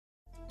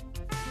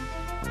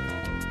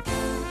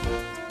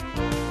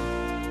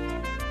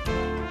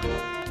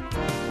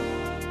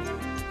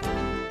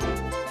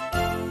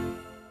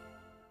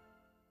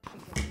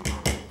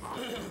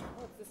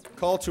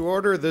Call to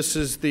order. This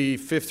is the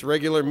fifth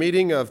regular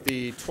meeting of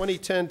the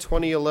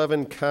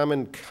 2010-2011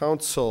 Common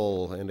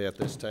Council. And at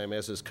this time,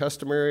 as is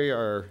customary,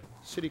 our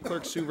City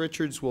Clerk Sue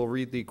Richards will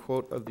read the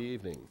quote of the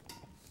evening.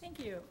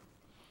 Thank you.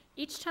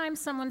 Each time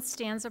someone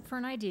stands up for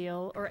an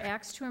ideal or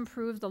acts to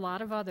improve the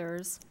lot of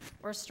others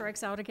or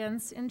strikes out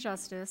against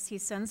injustice, he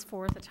sends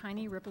forth a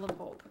tiny ripple of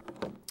hope.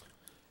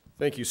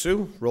 Thank you,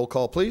 Sue. Roll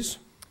call, please.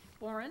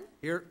 Warren?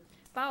 Here.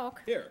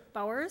 Bauk? Here.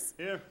 Bowers?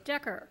 Here.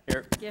 Decker?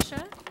 Here.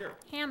 Gisha? Here.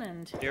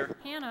 Hammond? Here.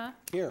 Hannah?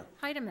 Here.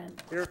 Heidemann?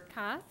 Here.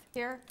 Koth?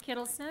 Here.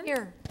 Kittleson?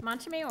 Here.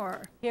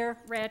 Montemayor? Here.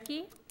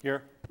 Radke?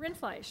 Here.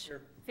 Rindfleisch?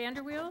 Here.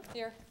 Vanderweel?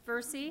 Here.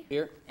 Versey?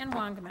 Here. And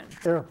Wangeman?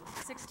 Here.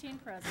 16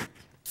 present.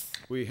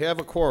 We have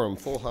a quorum,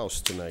 full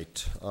house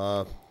tonight.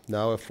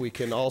 Now, if we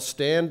can all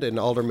stand, and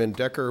Alderman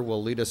Decker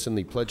will lead us in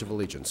the Pledge of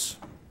Allegiance.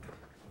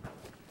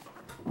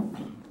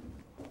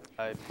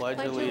 I pledge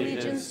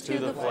allegiance to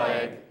the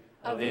flag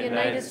of the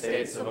United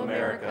States of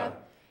America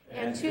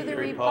and to the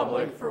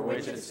republic for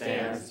which it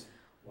stands,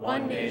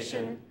 one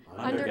nation,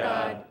 under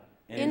God,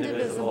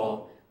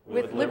 indivisible,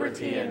 with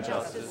liberty and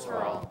justice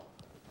for all.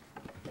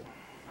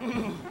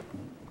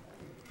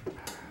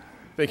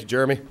 Thank you,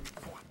 Jeremy.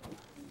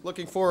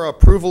 Looking for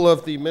approval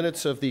of the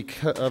minutes of the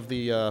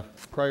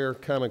prior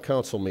Common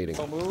Council meeting.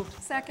 So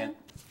moved. Second.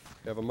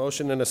 We have a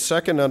motion and a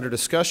second under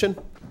discussion.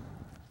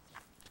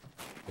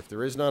 If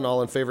there is none,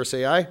 all in favor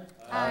say aye.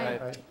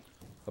 Aye.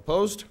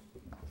 Opposed?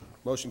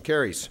 Motion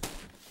carries.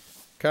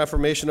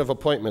 Confirmation of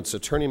appointments.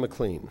 Attorney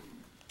McLean.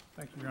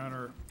 Thank you, Your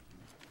Honor.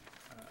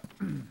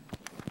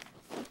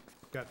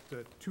 Got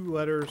two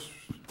letters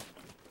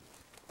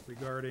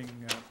regarding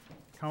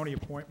county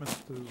appointments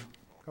to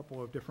a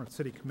couple of different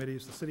city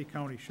committees. The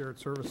City-County Shared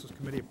Services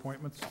Committee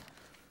appointments.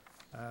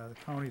 The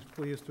county is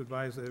pleased to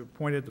advise they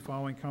appointed the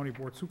following county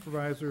board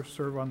supervisors,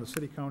 serve on the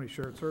City-County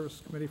Shared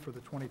Services Committee for the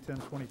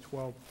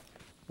 2010-2012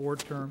 board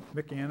term.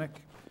 Mick Anick,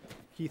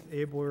 Keith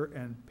Abler,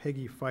 and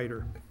Peggy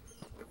Fighter.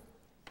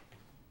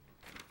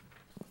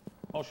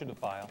 Motion to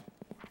file.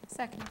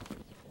 Second.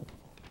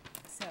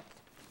 Accept.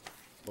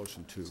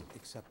 Motion to.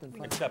 Accept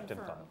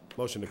and file.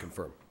 Motion to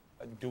confirm.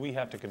 Do we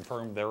have to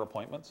confirm their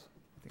appointments?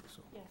 I think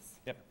so. Yes.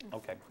 Yep,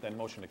 okay, then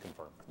motion to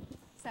confirm.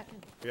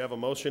 Second. We have a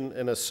motion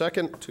and a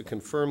second to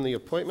confirm the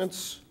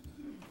appointments.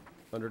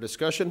 Under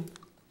discussion.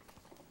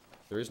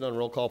 There is none.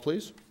 Roll call,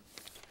 please.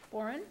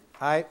 Warren?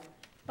 Aye.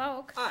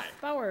 Bauk? Aye.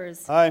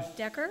 Bowers? Aye.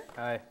 Decker?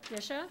 Aye.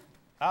 Gisha?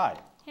 Aye.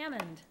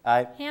 Hammond?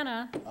 Aye.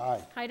 Hannah? Aye.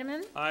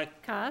 Heidemann? Aye.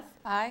 Koth?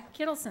 Aye.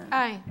 Kittleson?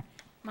 Aye.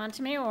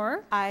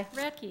 Montemayor? Aye.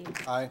 Radke?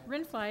 Aye.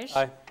 Rindfleisch?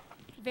 Aye.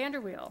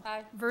 Vanderweel?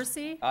 Aye.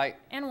 Versey? Aye.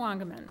 And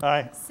Wangeman?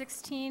 Aye.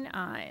 16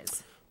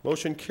 ayes.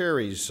 Motion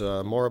carries.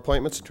 More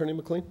appointments, Attorney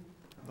McLean?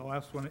 The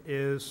last one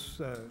is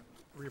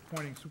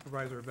reappointing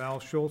Supervisor Val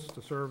Schultz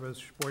to serve as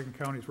Sheboygan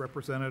County's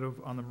representative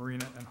on the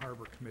Marina and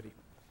Harbor Committee.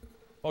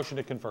 Motion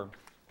to confirm.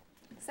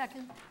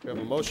 Second. We have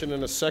a motion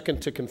and a second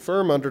to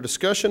confirm. Under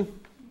discussion.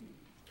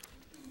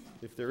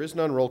 If there is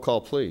none, roll call,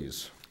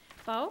 please.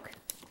 Bauk?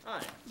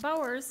 Aye.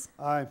 Bowers?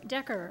 Aye.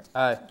 Decker?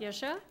 Aye.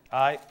 Gisha?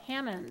 Aye.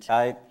 Hammond?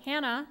 Aye.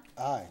 Hannah?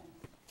 Aye.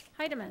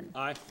 Heidemann?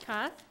 Aye.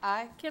 Koth?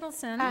 Aye.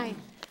 Kittleson? Aye.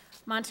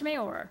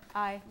 Montemayor?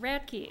 Aye.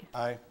 Radke?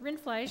 Aye.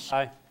 Rindfleisch?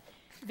 Aye.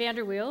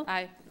 Vanderweel?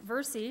 Aye.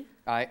 Versey?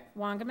 Aye.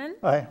 Wangeman?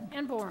 Aye.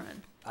 And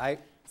Boren. Aye.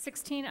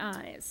 16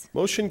 ayes.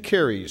 Motion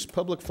carries.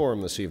 Public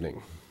forum this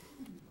evening.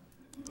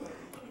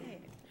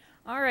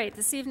 All right,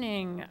 this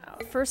evening,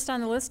 first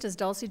on the list is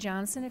Dulcie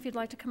Johnson. If you'd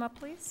like to come up,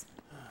 please.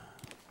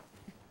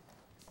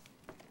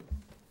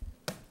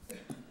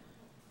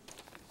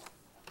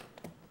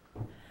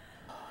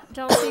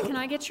 Dulcie, can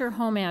I get your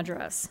home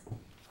address?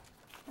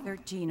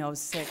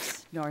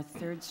 1306 North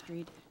 3rd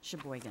Street,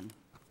 Sheboygan.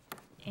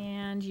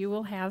 And you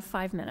will have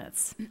 5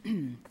 minutes.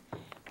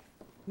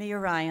 Mayor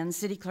Ryan,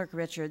 City Clerk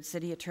Richards,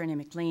 City Attorney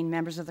McLean,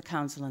 members of the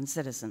council, and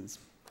citizens.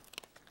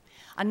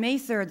 On May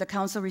 3rd, the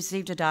council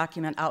received a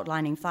document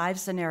outlining 5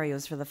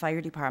 scenarios for the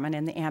fire department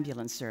and the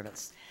ambulance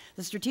service.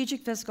 The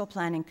Strategic Fiscal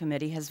Planning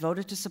Committee has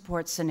voted to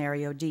support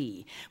Scenario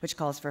D, which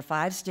calls for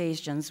 5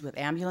 stations with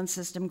ambulance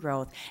system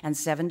growth and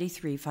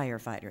 73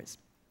 firefighters.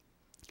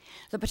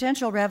 The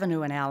potential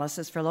revenue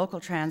analysis for local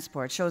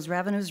transport shows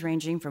revenues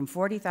ranging from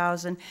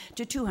 $40,000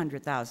 to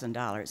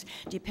 $200,000,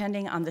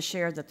 depending on the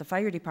share that the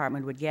fire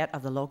department would get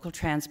of the local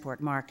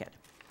transport market.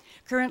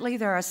 Currently,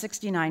 there are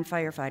 69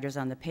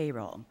 firefighters on the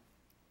payroll.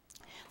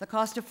 The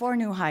cost of 4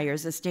 new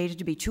hires is stated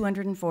to be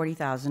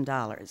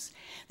 $240,000.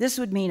 This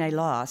would mean a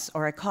loss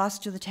or a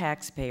cost to the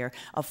taxpayer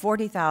of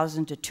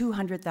 $40,000 to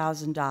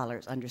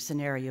 $200,000 under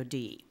Scenario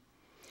D.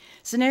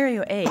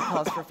 Scenario A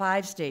calls for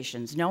 5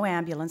 stations, no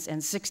ambulance,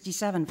 and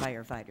 67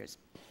 firefighters.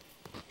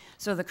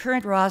 So the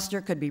current roster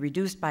could be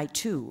reduced by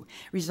 2,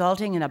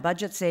 resulting in a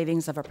budget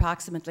savings of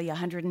approximately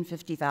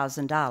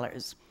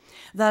 $150,000.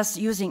 Thus,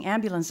 using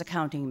ambulance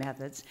accounting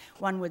methods,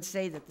 one would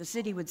say that the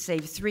city would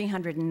save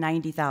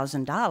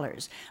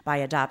 $390,000 by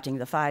adopting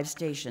the 5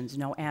 stations,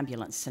 no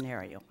ambulance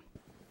scenario.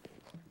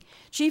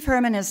 Chief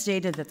Herman has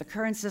stated that the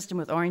current system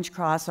with Orange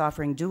Cross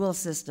offering dual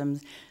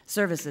systems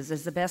services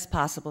is the best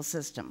possible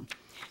system.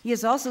 He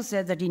has also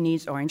said that he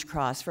needs Orange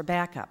Cross for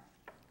backup.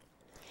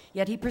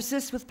 Yet he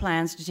persists with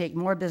plans to take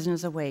more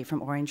business away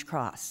from Orange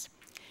Cross.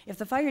 If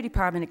the fire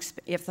department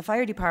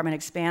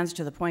expands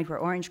to the point where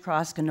Orange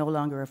Cross can no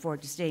longer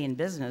afford to stay in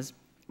business,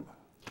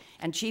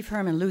 and Chief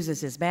Herman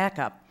loses his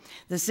backup,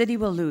 the city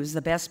will lose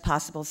the best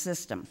possible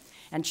system,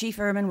 and Chief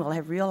Herman will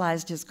have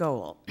realized his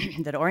goal,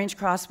 that Orange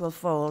Cross will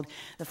fold,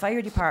 the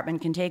fire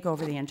department can take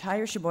over the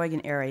entire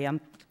Sheboygan area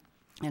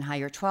and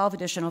hire 12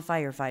 additional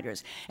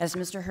firefighters, as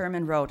Mr.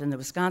 Herman wrote in the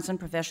Wisconsin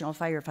Professional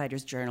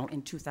Firefighters Journal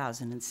in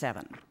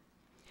 2007.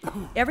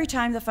 Every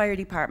time the fire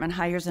department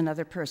hires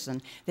another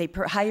person, they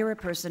hire a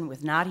person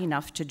with not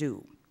enough to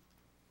do.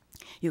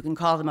 You can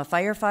call them a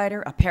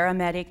firefighter, a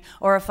paramedic,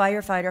 or a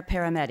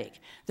firefighter-paramedic.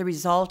 The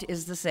result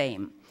is the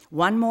same.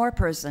 One more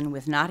person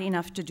with not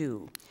enough to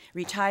do,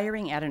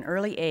 retiring at an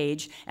early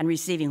age and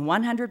receiving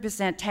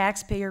 100%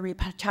 taxpayer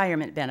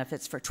retirement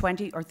benefits for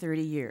 20 or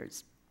 30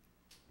 years.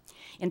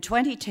 In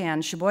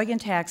 2010, Sheboygan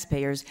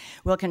taxpayers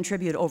will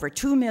contribute over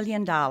 $2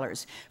 million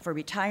for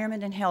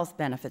retirement and health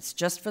benefits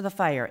just for the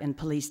fire and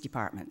police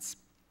departments.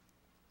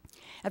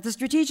 At the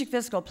Strategic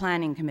Fiscal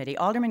Planning Committee,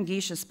 Alderman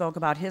Geisha spoke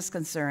about his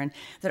concern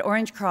that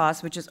Orange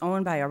Cross, which is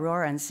owned by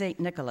Aurora and St.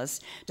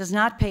 Nicholas, does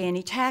not pay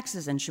any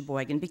taxes in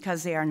Sheboygan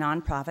because they are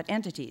nonprofit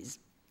entities.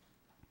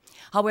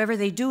 However,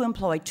 they do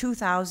employ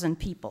 2,000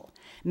 people,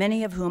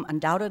 many of whom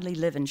undoubtedly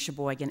live in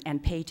Sheboygan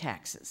and pay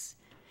taxes.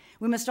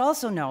 We must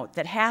also note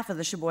that half of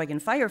the Sheboygan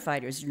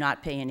firefighters do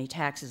not pay any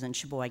taxes in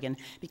Sheboygan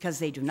because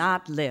they do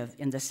not live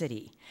in the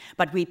city.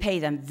 But we pay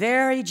them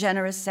very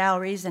generous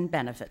salaries and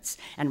benefits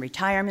and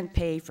retirement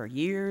pay for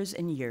years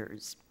and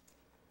years.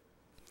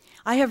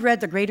 I have read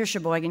the Greater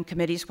Sheboygan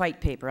Committee's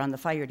white paper on the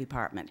fire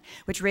department,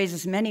 which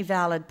raises many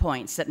valid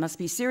points that must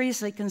be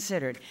seriously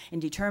considered in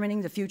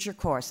determining the future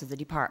course of the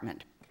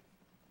department.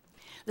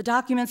 The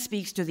document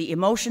speaks to the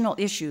emotional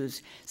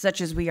issues,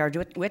 such as we are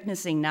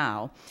witnessing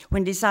now,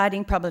 when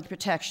deciding public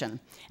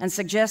protection, and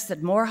suggests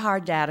that more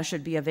hard data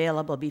should be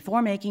available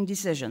before making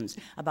decisions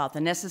about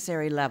the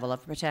necessary level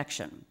of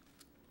protection.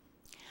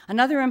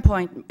 Another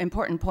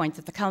important point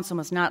that the Council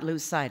must not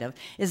lose sight of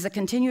is the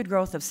continued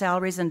growth of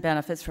salaries and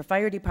benefits for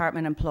fire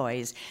department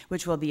employees,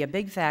 which will be a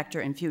big factor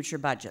in future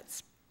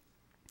budgets.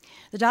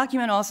 The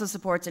document also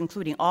supports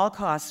including all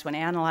costs when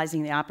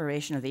analyzing the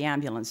operation of the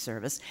ambulance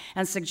service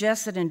and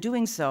suggests that in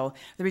doing so,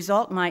 the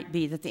result might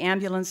be that the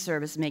ambulance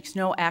service makes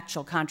no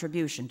actual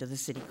contribution to the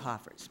city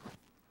coffers.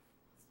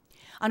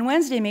 On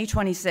Wednesday, May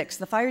 26,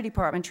 the fire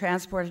department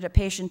transported a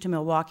patient to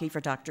Milwaukee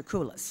for Dr.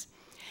 Koulis.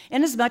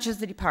 Inasmuch as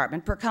the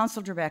department, per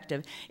council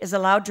directive, is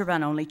allowed to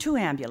run only 2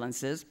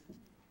 ambulances,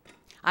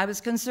 I was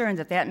concerned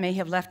that that may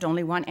have left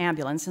only 1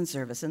 ambulance in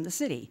service in the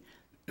city.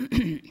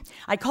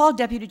 I called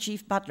Deputy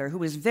Chief Butler, who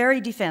was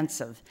very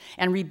defensive,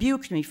 and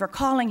rebuked me for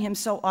calling him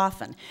so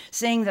often,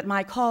 saying that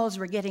my calls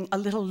were getting a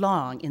little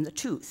long in the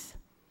tooth.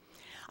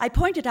 I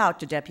pointed out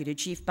to Deputy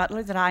Chief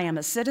Butler that I am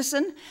a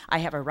citizen, I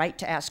have a right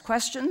to ask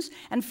questions,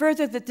 and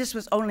further that this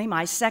was only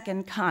my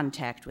second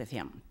contact with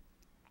him.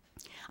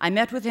 I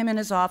met with him in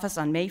his office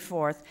on May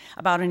 4th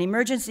about an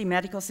emergency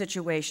medical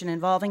situation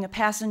involving a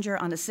passenger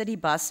on a city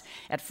bus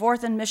at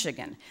 4th and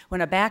Michigan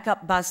when a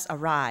backup bus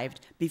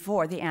arrived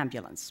before the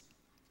ambulance.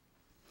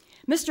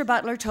 Mr.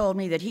 Butler told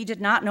me that he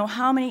did not know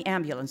how many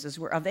ambulances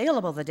were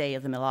available the day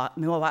of the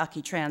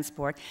Milwaukee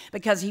transport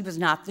because he was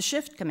not the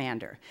shift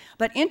commander.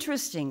 But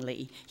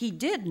interestingly, he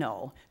did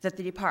know that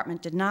the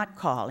department did not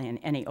call in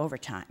any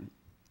overtime.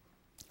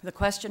 The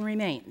question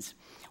remains,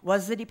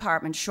 was the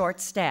department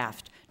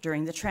short-staffed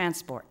during the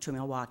transport to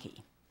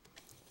Milwaukee?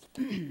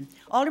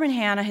 Alderman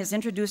Hanna has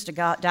introduced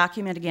a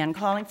document again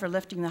calling for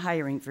lifting the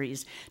hiring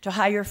freeze to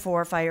hire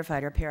 4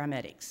 firefighter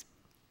paramedics.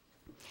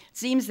 It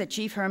seems that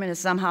Chief Herman has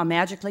somehow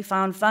magically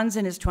found funds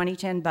in his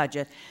 2010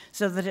 budget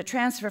so that a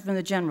transfer from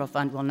the general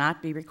fund will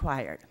not be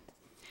required.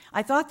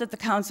 I thought that the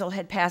council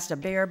had passed a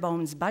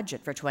bare-bones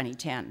budget for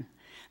 2010.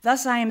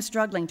 Thus, I am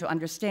struggling to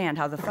understand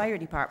how the fire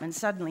department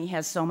suddenly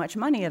has so much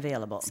money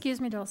available. Excuse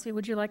me, Dulcie,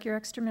 would you like your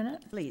extra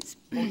minute? Please.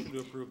 Motion to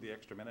approve the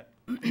extra minute.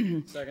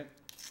 Second.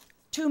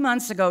 2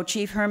 months ago,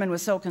 Chief Herman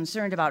was so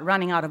concerned about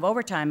running out of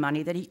overtime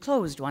money that he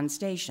closed 1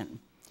 station.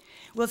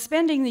 Will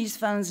spending these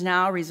funds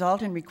now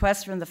result in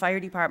requests from the fire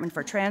department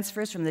for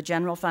transfers from the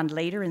general fund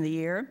later in the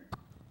year?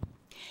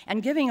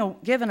 And given a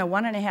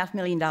 $1.5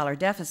 million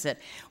deficit,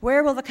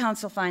 where will the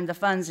council find the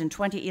funds in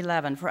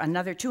 2011 for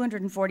another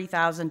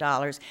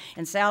 $240,000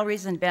 in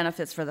salaries and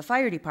benefits for the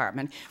fire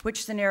department,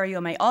 which scenario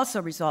may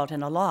also result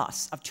in a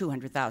loss of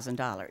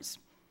 $200,000?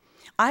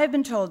 I have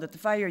been told that the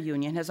fire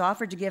union has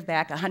offered to give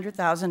back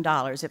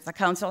 $100,000 if the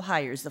council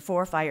hires the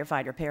 4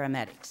 firefighter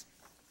paramedics.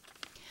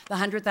 The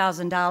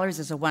 $100,000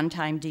 is a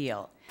one-time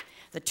deal.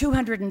 The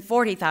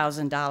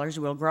 $240,000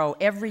 will grow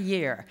every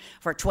year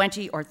for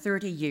 20 or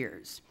 30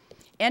 years.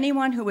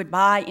 Anyone who would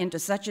buy into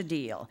such a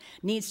deal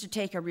needs to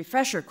take a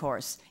refresher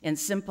course in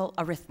simple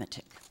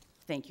arithmetic.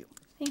 Thank you.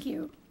 Thank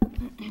you.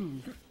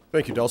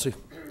 Thank you, Dulcie.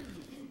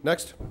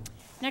 Next.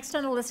 Next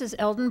on the list is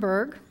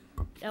Eldenberg.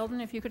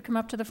 Eldon, if you could come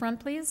up to the front,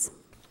 please.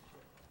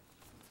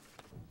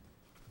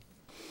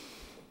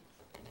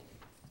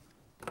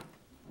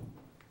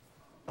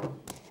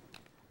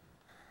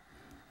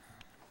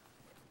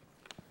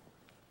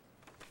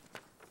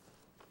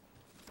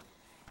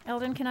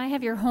 Eldon, can I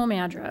have your home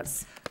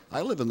address?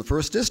 I live in the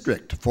 1st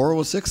District,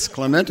 406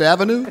 Clement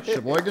Avenue,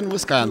 Sheboygan,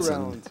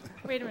 Wisconsin.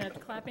 Wait a minute,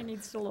 the clapping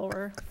needs to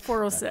lower.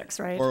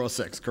 406, right?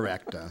 406,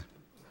 correct.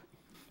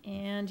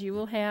 And you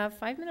will have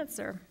 5 minutes,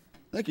 sir.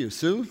 Thank you,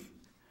 Sue,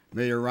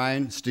 Mayor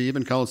Ryan, Steve,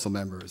 and council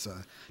members.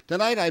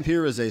 Tonight I'm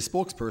here as a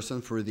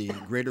spokesperson for the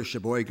Greater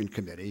Sheboygan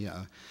Committee.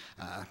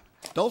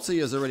 Dulcie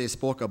has already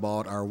spoke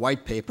about our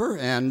white paper,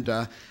 and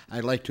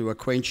I'd like to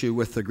acquaint you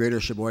with the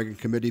Greater Sheboygan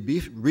Committee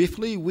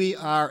briefly. We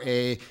are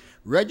a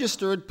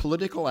registered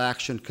political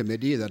action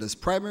committee that is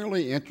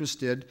primarily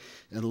interested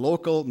in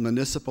local,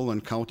 municipal,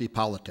 and county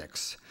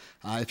politics.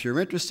 If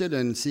you're interested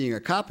in seeing a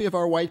copy of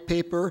our white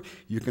paper,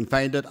 you can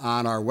find it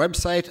on our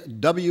website,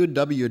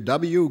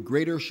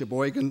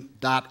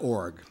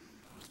 www.greatersheboygan.org.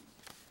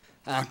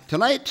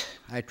 Tonight,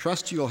 I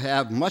trust you'll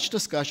have much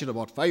discussion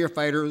about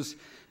firefighters,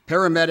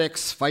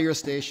 paramedics, fire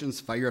stations,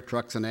 fire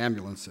trucks, and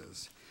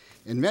ambulances.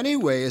 In many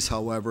ways,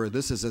 however,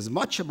 this is as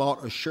much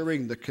about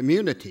assuring the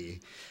community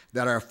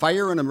that our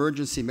fire and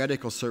emergency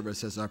medical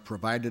services are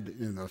provided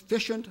in an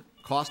efficient,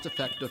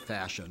 cost-effective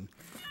fashion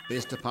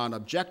based upon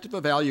objective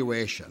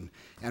evaluation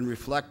and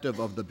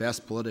reflective of the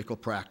best political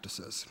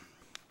practices.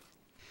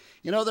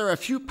 You know, there are a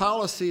few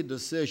policy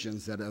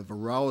decisions that have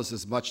aroused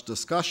as much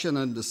discussion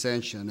and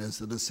dissension as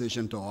the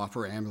decision to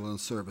offer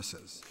ambulance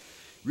services.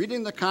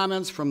 Reading the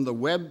comments from the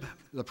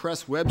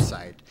press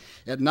website,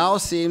 it now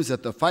seems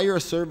that the fire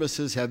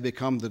services have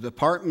become the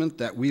department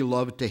that we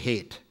love to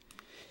hate.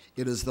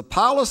 It is the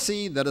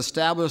policy that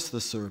established the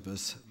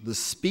service, the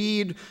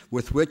speed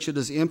with which it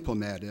is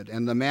implemented,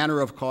 and the manner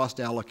of cost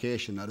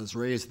allocation that has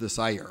raised this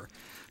ire,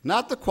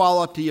 not the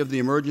quality of the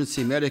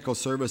emergency medical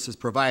services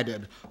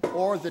provided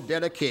or the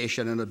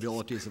dedication and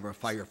abilities of our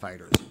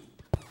firefighters.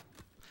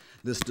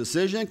 This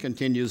decision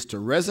continues to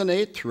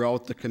resonate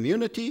throughout the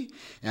community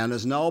and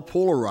is now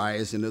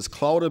polarized and is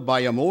clouded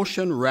by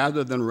emotion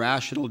rather than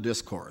rational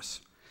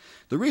discourse.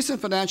 The recent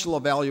financial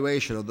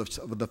evaluation of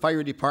the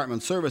fire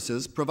department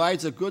services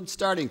provides a good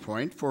starting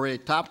point for a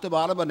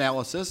top-to-bottom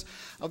analysis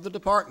of the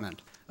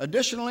department.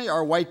 Additionally,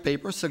 our white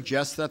paper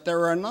suggests that there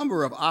are a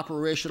number of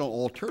operational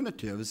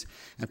alternatives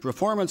and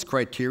performance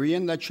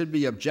criterion that should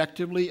be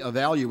objectively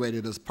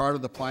evaluated as part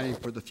of the planning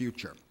for the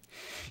future.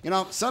 You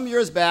know, some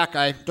years back,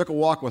 I took a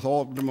walk with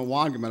Alderman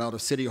Wangerman out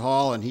of City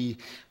Hall, and he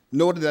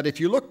noted that if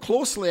you look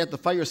closely at the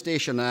fire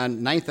station on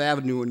 9th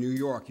Avenue in New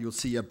York, you'll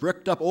see a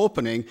bricked-up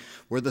opening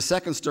where the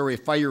second-story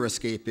fire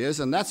escape is,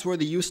 and that's where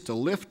they used to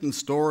lift and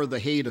store the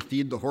hay to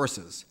feed the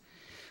horses.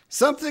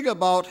 Something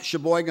about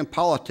Sheboygan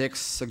politics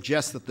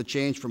suggests that the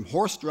change from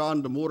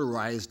horse-drawn to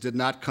motorized did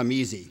not come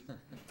easy.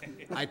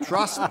 I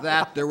trust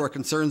that there were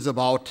concerns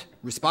about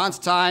response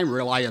time,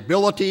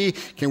 reliability.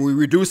 Can we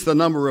reduce the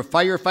number of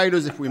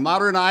firefighters if we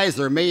modernize?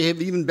 There may have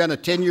even been a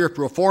 10-year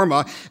pro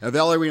forma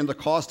evaluating the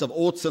cost of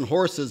oats and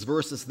horses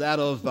versus that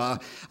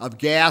of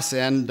gas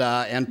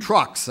and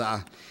trucks.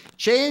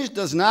 Change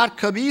does not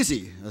come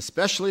easy,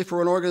 especially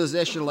for an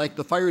organization like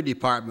the fire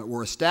department,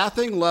 where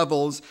staffing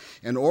levels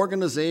and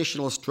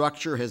organizational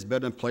structure has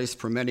been in place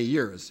for many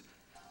years.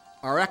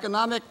 Our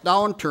economic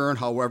downturn,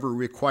 however,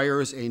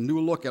 requires a new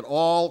look at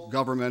all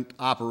government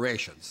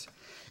operations.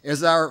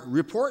 As our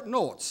report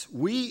notes,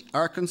 we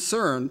are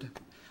concerned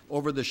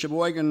over the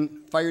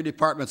Sheboygan Fire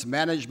Department's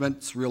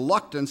management's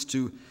reluctance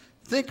to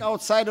think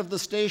outside of the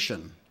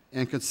station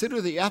and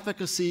consider the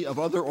efficacy of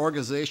other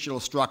organizational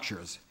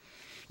structures.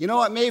 You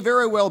know, it may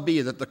very well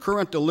be that the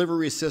current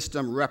delivery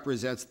system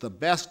represents the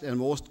best and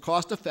most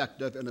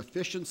cost-effective and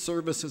efficient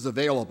services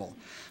available.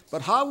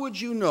 But how would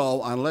you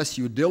know unless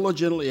you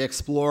diligently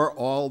explore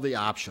all the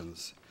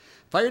options?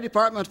 Fire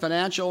Department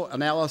financial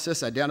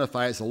analysis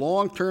identifies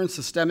long-term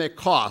systemic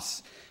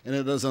costs, and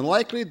it is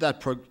unlikely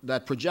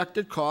that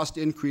projected cost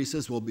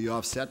increases will be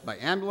offset by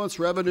ambulance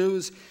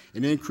revenues,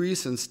 an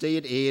increase in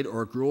state aid,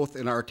 or growth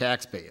in our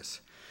tax base.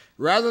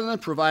 Rather than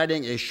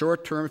providing a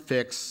short-term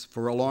fix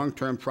for a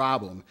long-term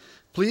problem,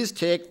 please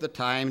take the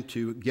time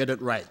to get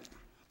it right.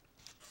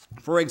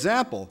 For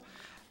example,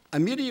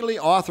 immediately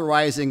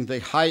authorizing the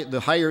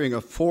hiring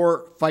of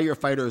 4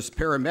 firefighters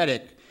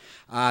paramedic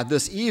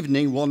this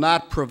evening will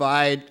not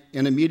provide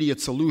an immediate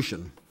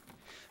solution.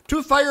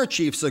 2 fire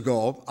chiefs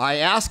ago, I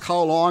asked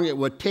how long it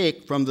would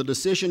take from the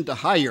decision to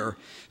hire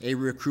a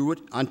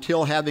recruit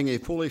until having a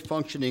fully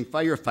functioning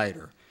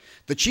firefighter.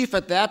 The chief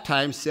at that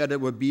time said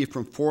it would be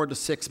from 4 to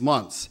 6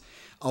 months.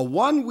 A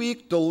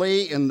 1-week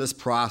delay in this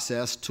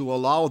process to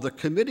allow the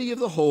committee of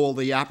the whole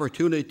the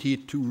opportunity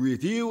to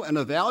review and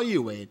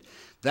evaluate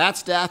that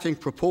staffing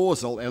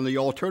proposal and the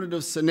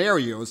alternative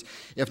scenarios,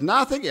 if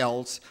nothing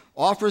else,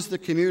 offers the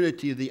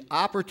community the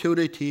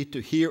opportunity to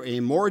hear a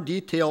more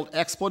detailed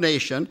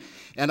explanation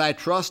and, I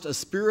trust, a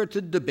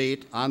spirited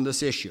debate on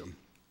this issue.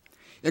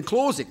 In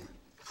closing,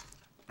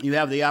 you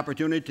have the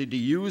opportunity to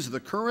use the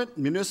current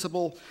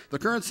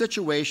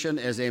situation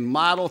as a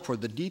model for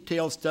the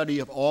detailed study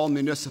of all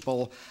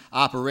municipal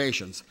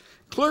operations.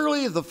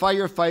 Clearly, the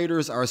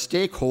firefighters are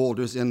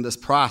stakeholders in this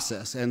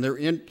process, and their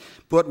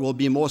input will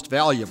be most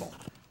valuable.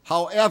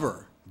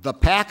 However, the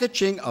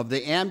packaging of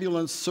the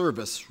ambulance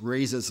service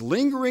raises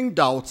lingering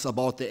doubts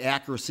about the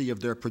accuracy of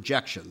their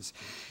projections,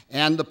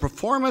 and the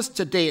performance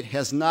to date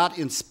has not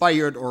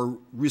inspired or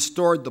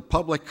restored the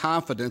public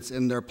confidence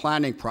in their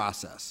planning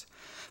process.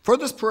 For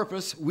this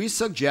purpose, we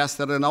suggest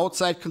that an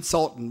outside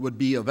consultant would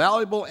be a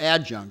valuable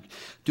adjunct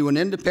to an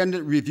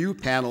independent review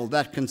panel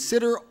that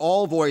consider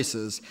all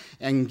voices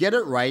and get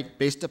it right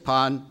based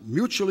upon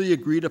mutually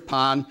agreed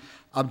upon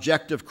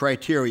objective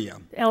criteria.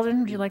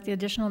 Eldon, would you like the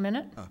additional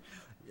minute?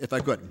 If I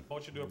could.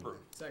 Motion to approve.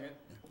 Second.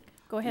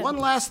 Go ahead. One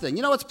last thing.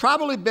 You know, it's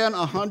probably been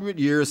 100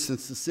 years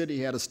since the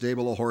city had a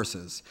stable of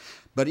horses.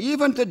 But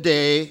even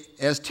today,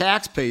 as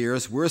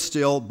taxpayers, we're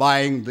still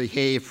buying the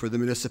hay for the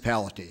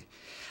municipality.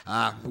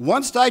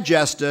 Once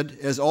digested,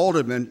 as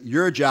alderman,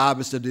 your job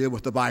is to deal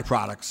with the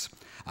byproducts.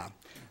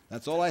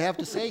 That's all I have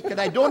to say. Can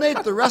I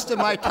donate the rest of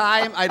my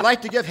time? I'd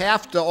like to give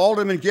half to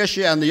Alderman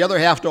Gisha and the other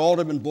half to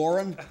Alderman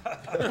Boren.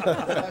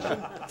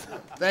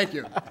 Thank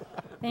you.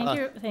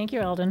 Thank you,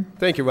 Eldon.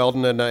 Thank you,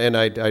 Eldon, and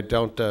I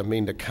don't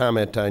mean to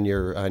comment on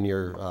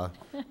your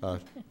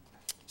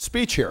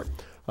speech here,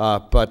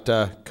 but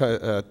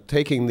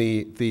taking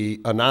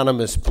the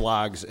anonymous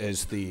blogs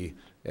as the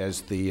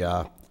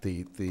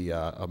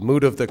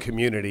mood of the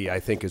community, I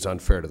think, is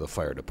unfair to the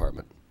fire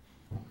department.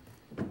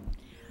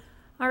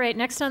 All right,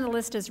 next on the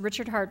list is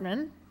Richard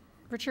Hartman.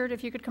 Richard,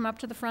 if you could come up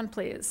to the front,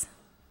 please.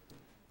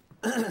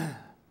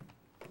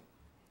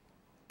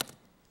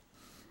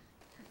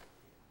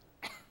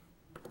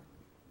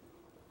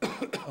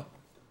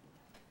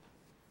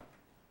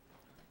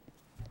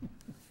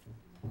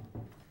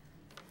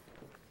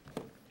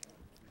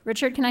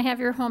 Richard, can I have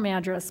your home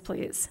address,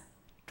 please?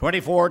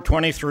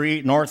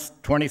 2423 North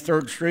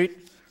 23rd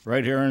Street,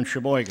 right here in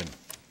Sheboygan.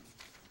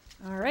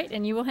 All right,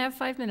 and you will have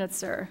 5 minutes,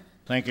 sir.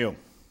 Thank you.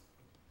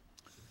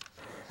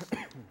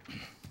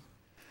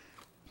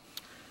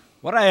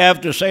 What I have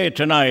to say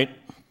tonight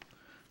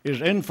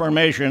is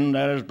information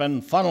that has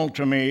been funneled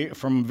to me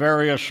from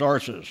various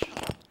sources.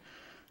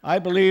 I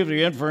believe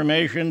the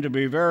information to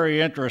be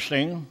very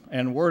interesting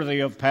and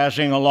worthy of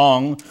passing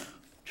along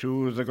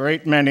to the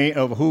great many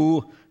of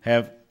who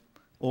have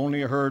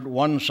only heard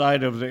one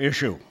side of the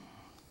issue.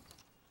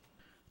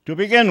 To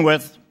begin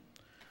with,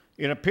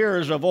 it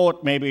appears a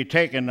vote may be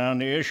taken on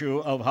the issue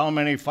of how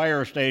many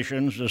fire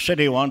stations the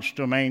city wants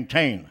to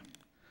maintain,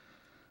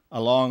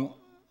 along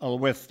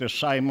with the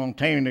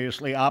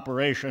simultaneously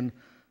operation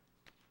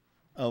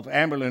of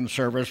ambulance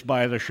service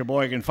by the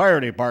Sheboygan Fire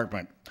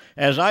Department.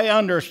 As I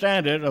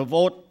understand it, a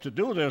vote to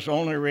do this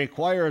only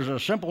requires a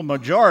simple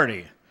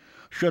majority.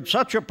 Should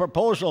such a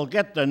proposal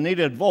get the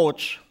needed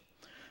votes,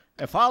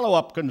 a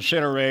follow-up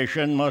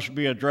consideration must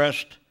be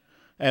addressed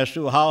as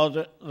to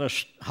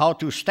how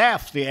to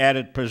staff the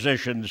added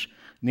positions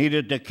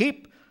needed to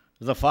keep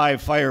the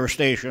 5 fire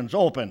stations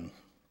open.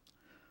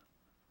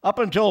 Up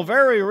until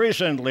very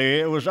recently,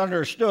 it was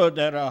understood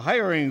that a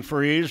hiring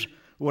freeze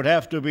would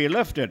have to be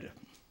lifted,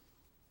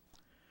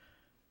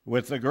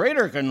 with the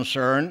greater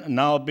concern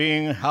now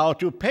being how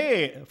to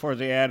pay for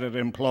the added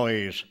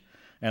employees,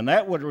 and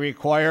that would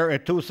require a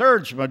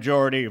 2/3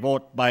 majority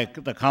vote by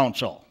the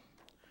council.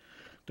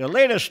 The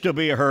latest to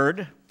be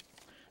heard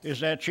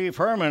is that Chief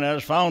Herman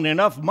has found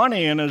enough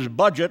money in his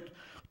budget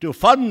to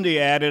fund the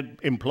added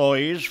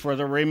employees for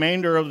the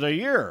remainder of the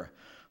year.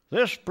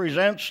 This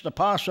presents the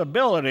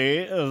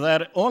possibility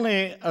that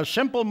only a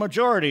simple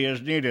majority is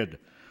needed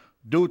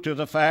due to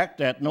the fact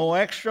that no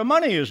extra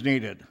money is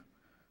needed.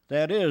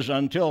 That is,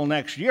 until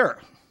next year.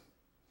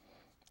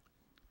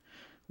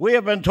 We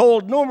have been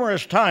told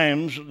numerous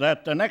times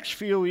that the next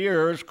few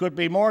years could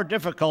be more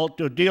difficult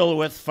to deal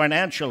with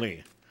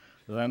financially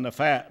than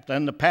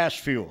the past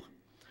few.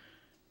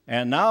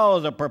 And now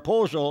the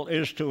proposal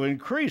is to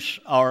increase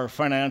our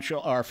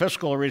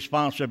fiscal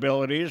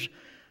responsibilities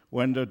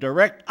when the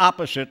direct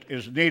opposite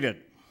is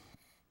needed.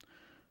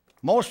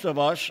 Most of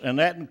us, and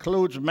that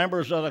includes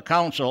members of the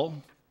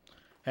council,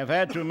 have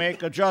had to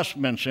make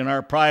adjustments in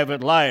our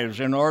private lives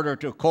in order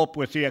to cope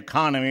with the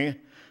economy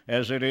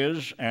as it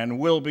is and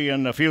will be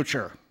in the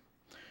future.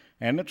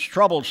 And it's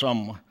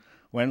troublesome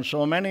when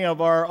so many of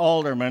our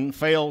aldermen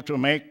fail to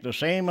make the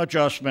same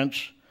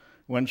adjustments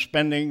when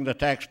spending the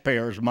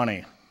taxpayers'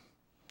 money.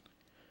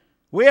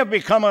 We have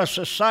become a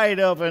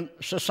society of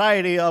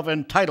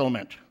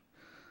entitlement,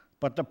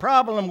 but the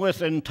problem with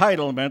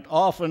entitlement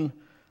often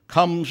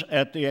comes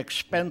at the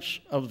expense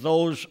of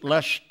those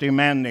less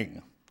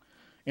demanding.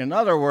 In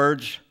other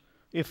words,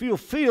 if you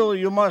feel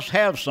you must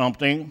have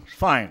something,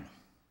 fine.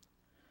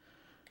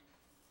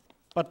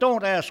 But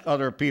don't ask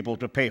other people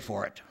to pay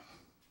for it.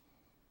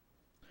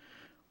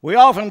 We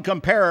often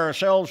compare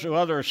ourselves to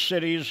other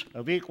cities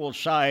of equal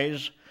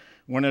size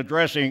when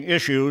addressing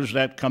issues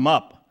that come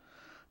up.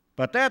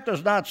 But that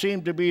does not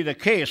seem to be the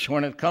case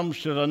when it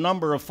comes to the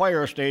number of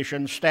fire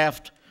stations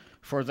staffed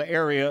for the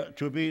area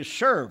to be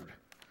served.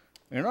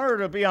 In order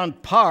to be on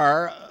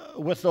par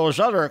with those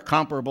other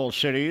comparable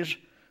cities,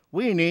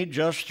 we need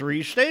just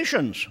 3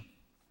 stations.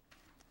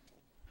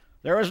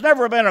 There has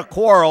never been a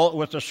quarrel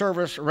with the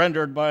service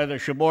rendered by the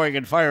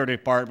Sheboygan Fire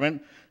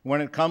Department when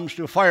it comes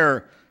to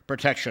fire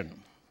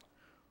protection,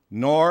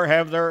 nor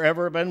have there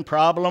ever been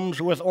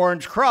problems with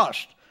Orange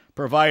Cross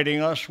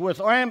providing us with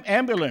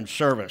ambulance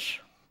service.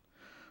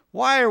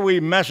 Why are we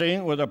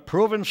messing with a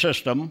proven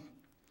system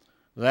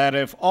that,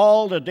 if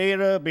all the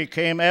data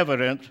became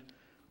evident,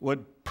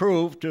 would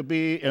prove to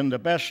be in the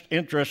best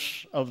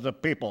interests of the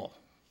people?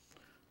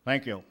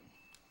 Thank you.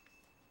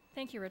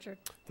 Thank you, Richard.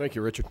 Thank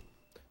you, Richard.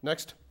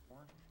 Next.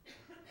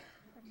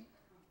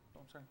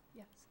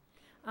 Yes.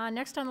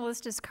 Next on the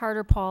list is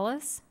Carter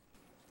Paulus.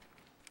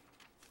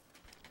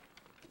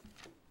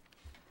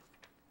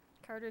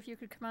 Carter, if you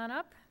could come on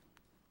up.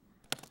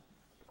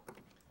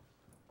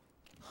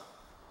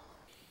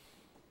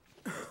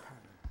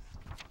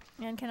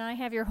 And can I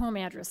have your home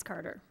address,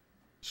 Carter?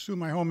 Sue,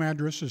 my home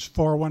address is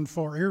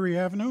 414 Erie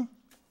Avenue.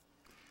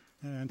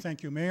 And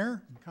thank you,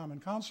 Mayor, and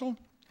Common Council,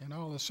 and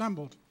all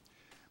assembled.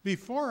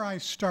 Before I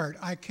start,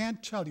 I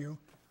can't tell you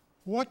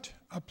what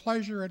a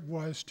pleasure it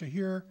was to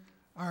hear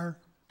our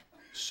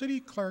city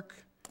clerk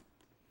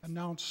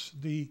announce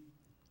the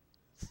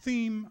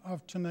theme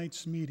of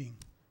tonight's meeting.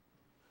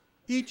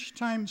 Each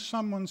time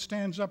someone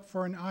stands up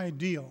for an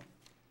ideal,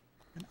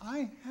 and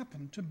I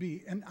happen to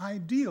be an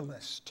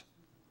idealist,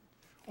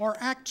 or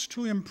acts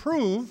to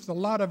improve the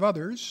lot of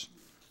others,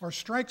 or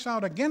strikes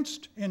out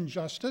against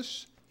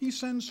injustice, he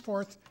sends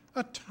forth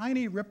a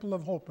tiny ripple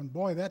of hope. And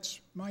boy,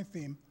 that's my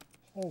theme,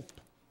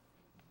 hope.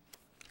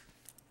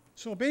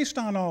 So based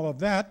on all of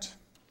that,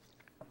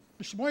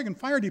 the Sheboygan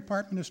Fire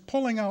Department is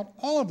pulling out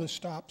all of the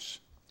stops,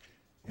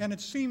 and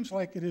it seems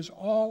like it is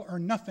all or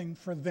nothing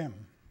for them.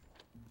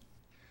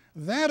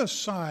 That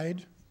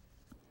aside,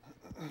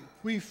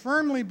 we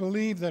firmly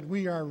believe that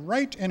we are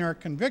right in our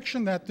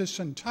conviction that this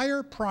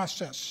entire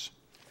process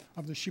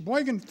of the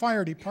Sheboygan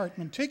Fire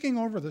Department taking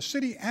over the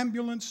city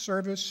ambulance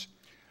service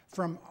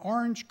from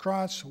Orange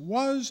Cross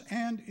was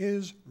and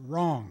is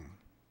wrong.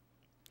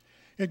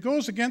 It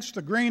goes against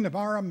the grain of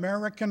our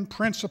American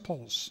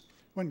principles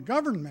when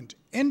government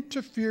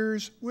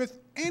interferes with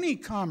any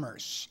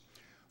commerce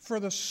for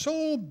the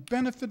sole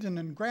benefit and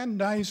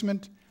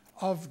aggrandizement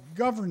of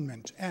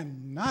government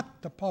and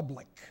not the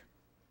public.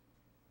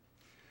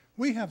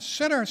 We have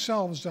set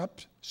ourselves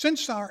up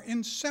since our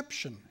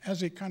inception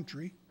as a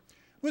country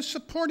with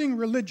supporting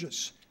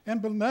religious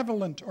and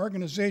benevolent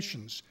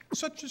organizations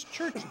such as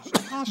churches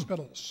and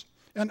hospitals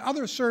and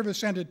other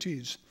service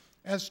entities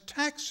as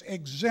tax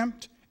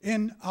exempt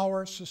in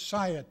our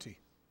society.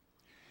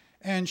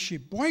 And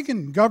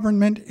Sheboygan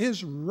government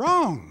is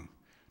wrong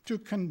to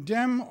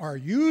condemn or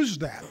use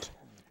that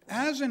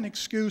as an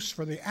excuse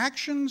for the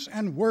actions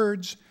and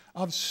words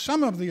of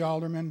some of the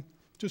aldermen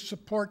to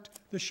support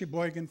the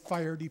Sheboygan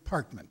Fire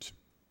Department.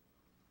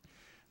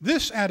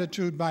 This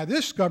attitude by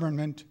this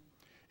government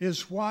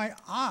is why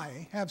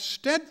I have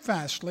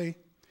steadfastly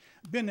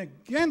been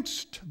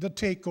against the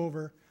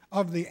takeover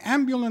of the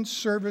ambulance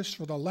service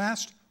for the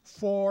last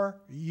 4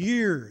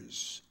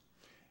 years.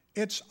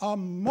 It's a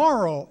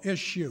moral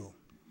issue.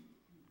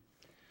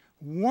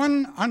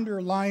 One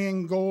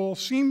underlying goal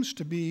seems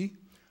to be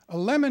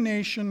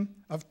elimination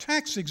of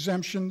tax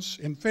exemptions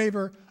in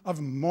favor of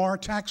more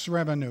tax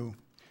revenue,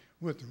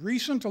 with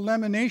recent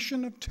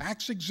elimination of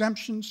tax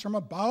exemptions from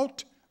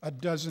about a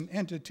dozen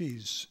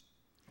entities.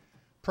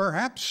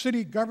 Perhaps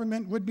city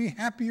government would be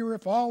happier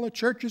if all the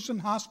churches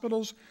and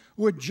hospitals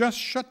would just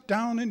shut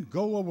down and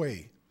go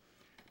away.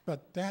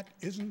 But that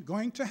isn't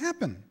going to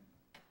happen.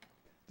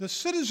 The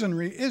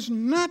citizenry is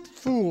not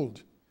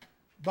fooled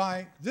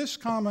by this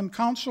common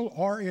council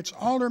or its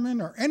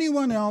aldermen or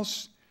anyone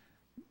else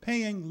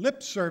paying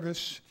lip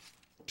service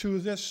to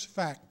this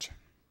fact.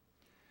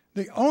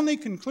 The only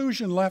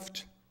conclusion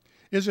left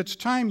is it's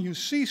time you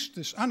cease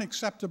this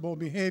unacceptable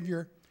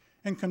behavior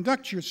and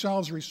conduct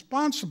yourselves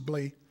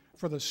responsibly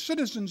for the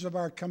citizens of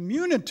our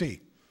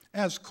community,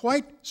 as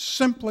quite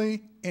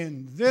simply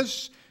in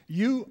this,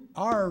 you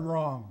are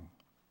wrong.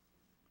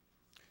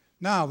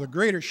 Now, the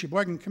Greater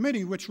Sheboygan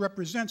Committee, which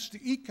represents the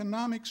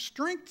economic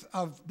strength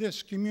of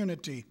this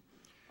community,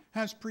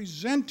 has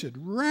presented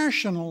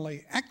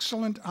rationally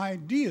excellent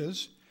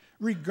ideas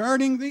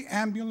regarding the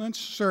ambulance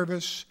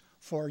service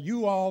for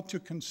you all to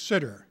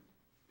consider.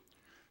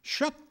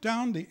 Shut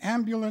down the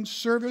ambulance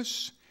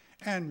service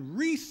and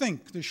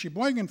rethink the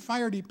Sheboygan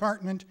Fire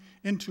Department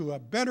into a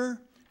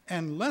better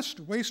and less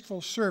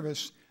wasteful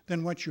service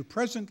than what you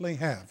presently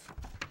have.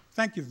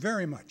 Thank you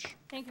very much.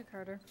 Thank you,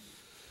 Carter.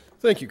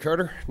 Thank you,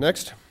 Carter.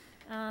 Next.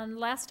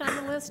 Last on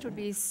the list would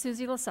be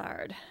Susie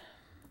Lassard.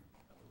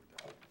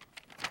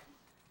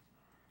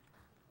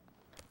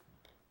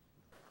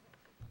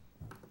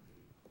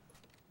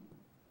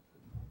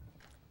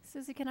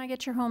 Susie, can I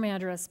get your home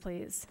address,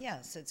 please?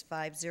 Yes, it's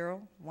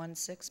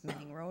 5016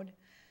 Manning Road,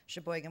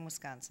 Sheboygan,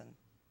 Wisconsin.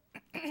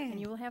 And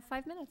you will have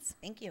 5 minutes.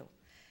 Thank you.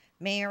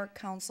 Mayor,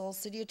 council,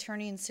 city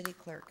attorney, and city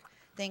clerk.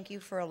 Thank you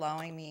for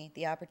allowing me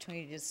the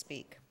opportunity to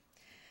speak.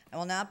 I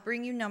will not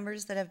bring you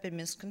numbers that have been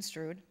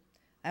misconstrued.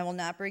 I will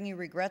not bring you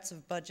regrets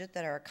of budget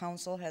that our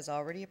council has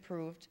already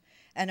approved,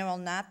 and I will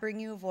not bring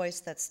you a voice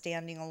that's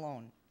standing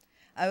alone.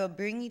 I will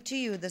bring to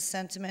you the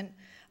sentiment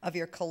of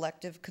your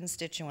collective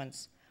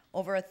constituents.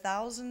 Over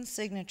 1,000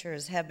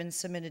 signatures have been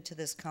submitted to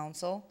this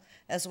council,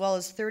 as well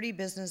as 30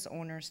 business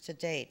owners to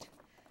date.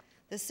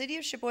 The City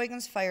of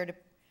Sheboygan's Fire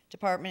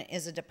Department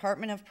is a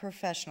department of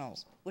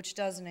professionals, which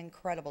does an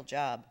incredible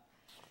job.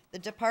 The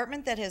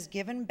department that has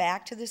given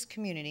back to this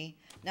community,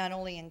 not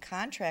only in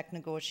contract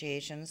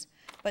negotiations,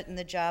 but in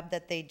the job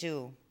that they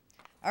do.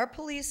 Our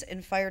police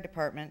and fire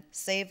department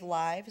save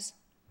lives,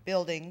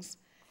 buildings,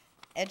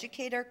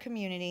 educate our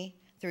community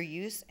through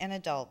youth and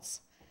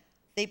adults.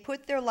 They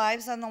put their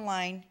lives on the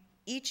line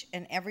each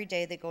and every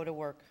day they go to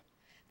work.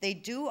 They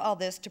do all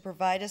this to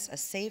provide us a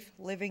safe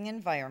living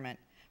environment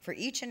for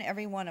each and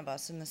every one of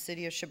us in the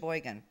city of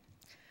Sheboygan.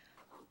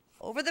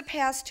 Over the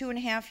past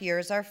 2.5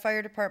 years, our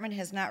fire department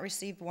has not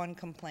received one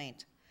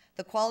complaint.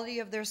 The quality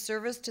of their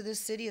service to this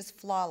city is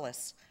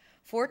flawless.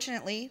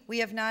 Fortunately, we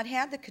have not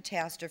had the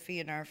catastrophe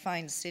in our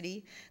fine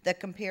city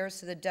that compares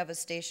to the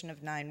devastation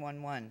of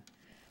 9/11.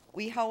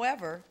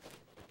 However,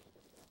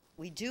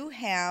 we do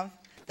have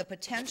the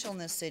potential in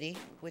this city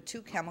with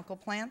 2 chemical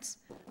plants,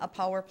 a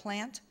power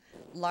plant,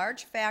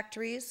 large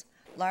factories,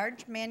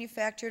 large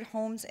manufactured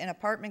homes and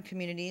apartment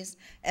communities,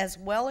 as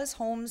well as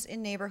homes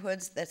in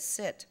neighborhoods that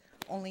sit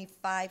only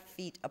 5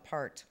 feet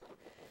apart.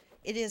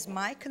 It is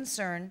my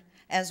concern,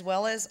 as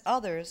well as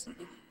others,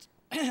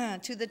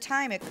 to the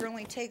time it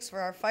currently takes for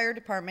our fire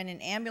department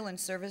and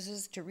ambulance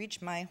services to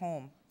reach my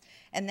home,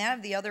 and that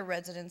of the other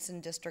residents in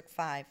District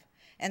 5,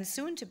 and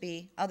soon to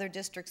be other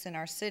districts in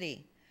our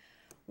city.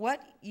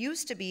 What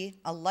used to be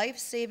a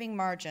life-saving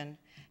margin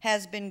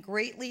has been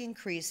greatly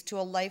increased to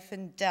a life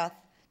and death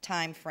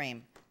time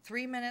frame.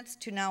 3 minutes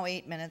to now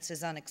 8 minutes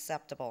is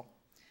unacceptable.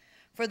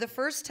 For the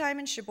first time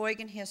in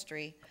Sheboygan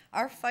history,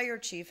 our fire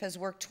chief has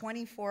worked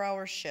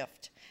 24-hour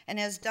shift and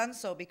has done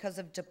so because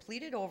of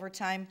depleted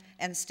overtime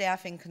and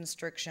staffing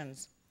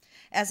constrictions.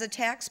 As a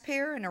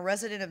taxpayer and a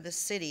resident of the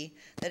city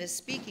that is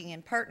speaking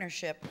in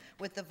partnership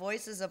with the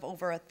voices of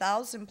over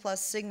 1,000+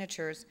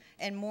 signatures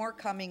and more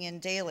coming in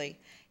daily,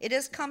 it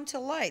has come to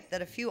light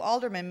that a few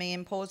aldermen may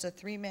impose a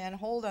 3-man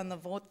hold on the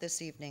vote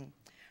this evening.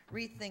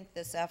 Rethink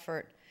this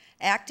effort.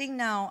 Acting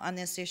now on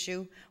this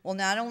issue will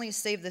not only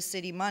save the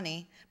city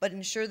money, but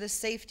ensure the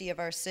safety of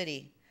our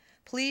city.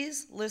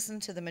 Please listen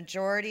to the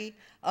majority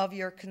of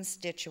your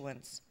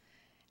constituents.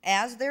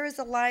 As there is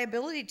a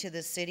liability to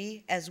the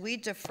city as we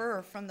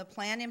defer from the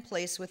plan in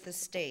place with the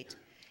state,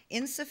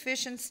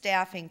 insufficient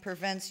staffing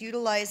prevents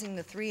utilizing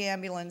the 3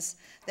 ambulances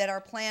that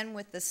our plan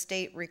with the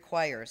state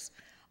requires.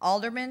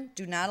 Aldermen,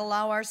 do not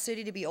allow our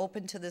city to be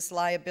open to this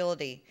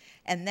liability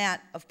and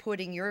that of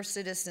putting your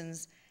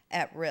citizens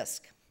at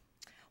risk.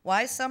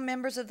 Why some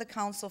members of the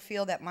council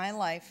feel that my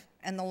life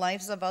and the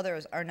lives of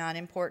others are not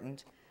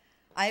important.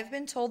 I have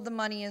been told the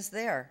money is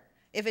there.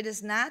 If it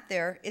is not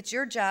there, it's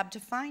your job to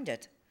find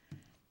it.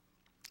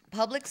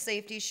 Public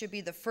safety should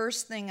be the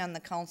first thing on the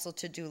council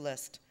to-do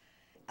list.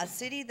 A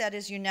city that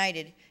is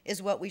united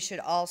is what we should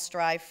all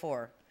strive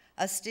for.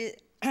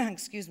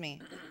 Excuse me.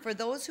 For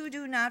those who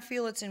do not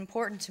feel it's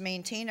important to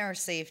maintain our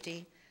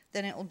safety,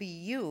 then it will be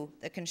you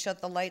that can shut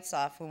the lights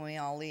off when we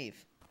all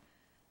leave.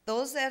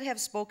 Those that have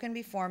spoken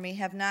before me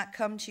have not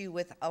come to you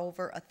with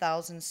over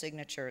 1,000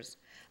 signatures.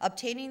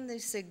 Obtaining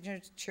these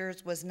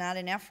signatures was not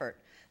an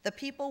effort. The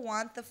people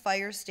want the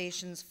fire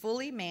stations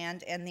fully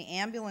manned and the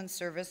ambulance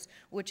service,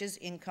 which is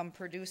income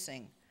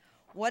producing.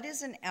 What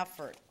is an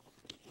effort?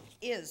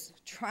 Is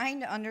trying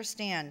to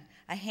understand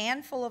a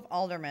handful of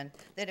aldermen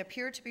that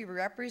appear to be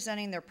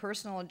representing their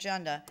personal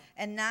agenda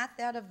and not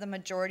that of the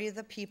majority of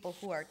the people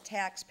who are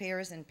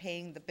taxpayers and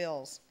paying the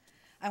bills.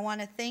 I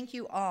want to thank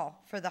you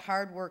all for the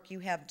hard work you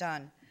have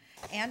done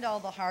and all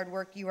the hard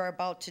work you are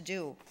about to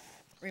do.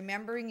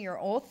 Remembering your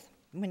oath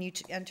when you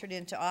entered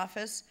into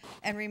office,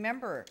 and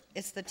remember,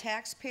 it's the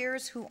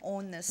taxpayers who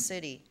own this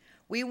city.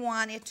 We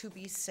want it to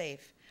be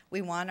safe.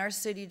 We want our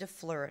city to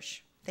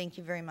flourish. Thank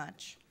you very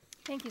much.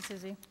 Thank you,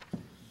 Susie.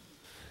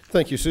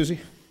 Thank you, Susie.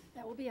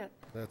 That will be it.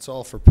 That's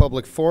all for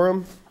public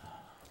forum.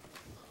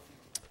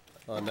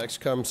 Next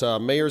comes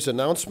mayor's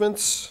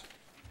announcements.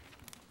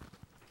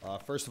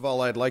 First of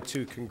all, I'd like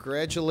to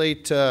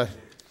congratulate 2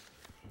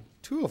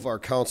 of our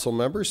council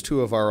members,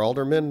 2 of our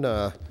aldermen,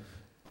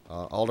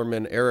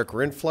 Alderman Eric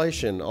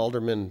Rindfleisch and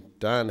Alderman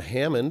Don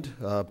Hammond,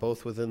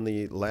 both within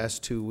the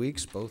last 2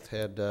 weeks, both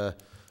had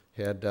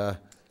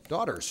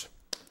daughters.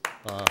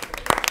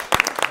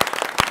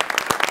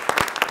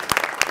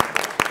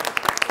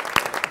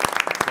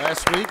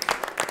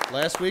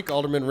 Last week,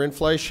 Alderman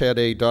Rindfleisch had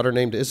a daughter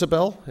named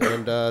Isabel,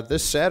 and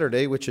this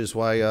Saturday, which is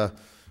why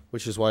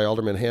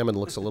Alderman Hammond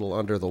looks a little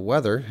under the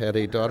weather, had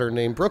a daughter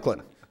named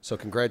Brooklyn. So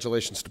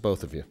congratulations to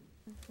both of you.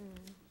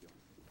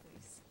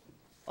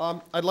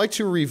 I'd like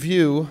to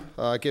review,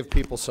 give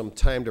people some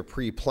time to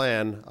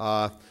pre-plan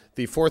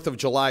the 4th of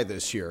July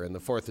this year and the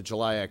 4th of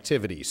July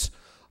activities.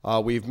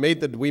 We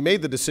made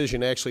the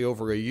decision actually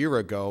over a year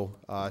ago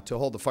to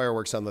hold the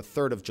fireworks on the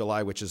 3rd of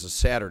July, which is a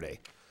Saturday.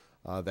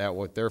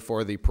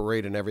 Therefore, the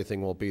parade and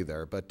everything will be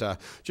there. But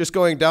just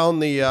going down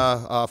the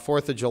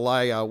 4th of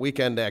July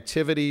weekend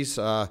activities,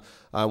 on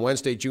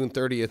Wednesday, June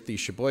 30th, the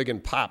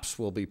Sheboygan Pops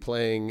will be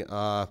playing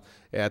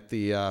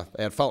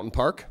at Fountain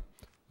Park,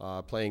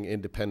 playing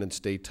Independence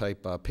Day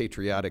type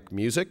patriotic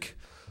music.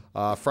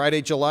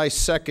 Friday, July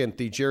 2nd,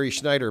 the Jerry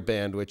Schneider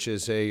Band, which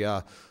is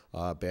a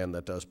band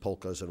that does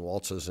polkas and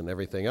waltzes and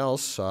everything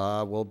else,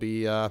 will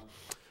be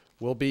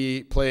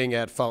playing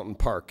at Fountain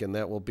Park, and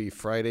that will be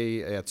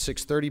Friday at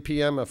 6:30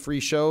 p.m., a free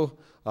show.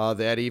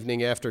 That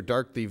evening after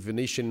dark, the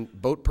Venetian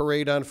Boat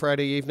Parade on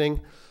Friday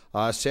evening.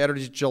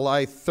 Saturday,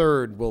 July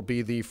 3rd will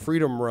be the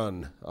Freedom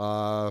Run,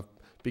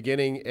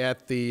 beginning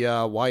at the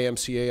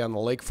YMCA on the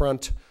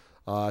lakefront.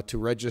 To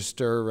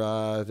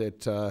register,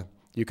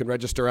 you can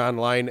register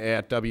online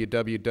at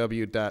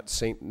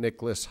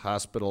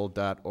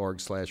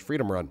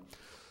www.stnicholashospital.org/freedomrun.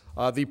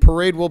 The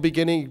parade will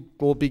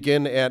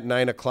begin at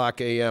 9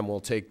 o'clock a.m.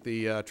 We'll take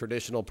the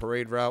traditional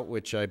parade route,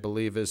 which I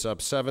believe is up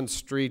 7th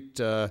Street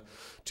to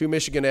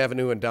Michigan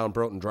Avenue and down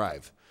Broughton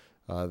Drive.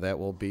 That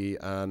will be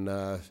at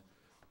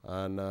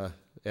 9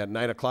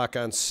 o'clock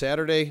on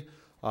Saturday.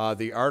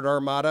 The Art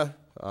Armada,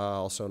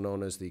 also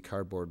known as the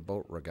Cardboard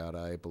Boat Regatta,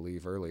 I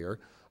believe earlier,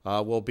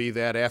 will be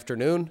that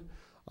afternoon.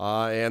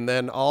 And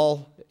then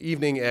all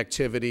evening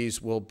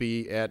activities will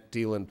be at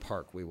Deland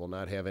Park. We will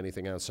not have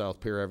anything on South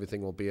Pier.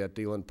 Everything will be at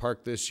Deland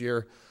Park this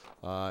year.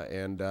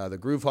 And the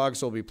Groove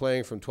Hogs will be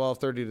playing from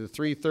 12:30 to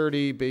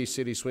 3:30, Bay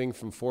City Swing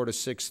from 4 to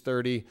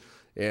 6:30,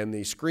 and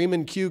the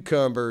Screamin'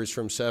 Cucumbers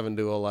from 7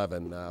 to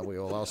 11. We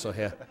will also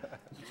have...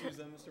 Choose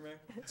them, Mr. Mayor?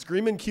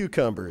 Screamin'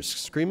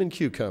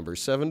 Cucumbers,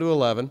 7 to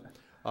 11.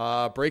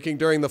 Breaking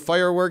during the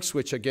fireworks,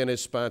 which again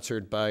is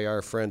sponsored by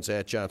our friends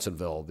at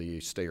Johnsonville, the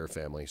Stayer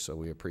family, so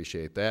we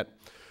appreciate that.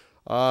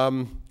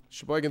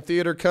 Sheboygan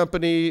Theater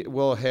Company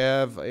will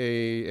have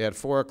at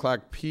 4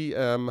 o'clock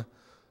p.m.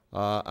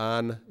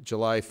 On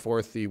July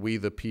 4th, the We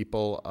the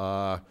People.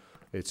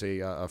 It's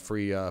a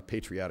free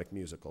patriotic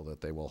musical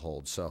that they will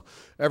hold. So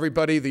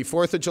everybody, the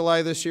 4th of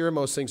July this year,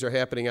 most things are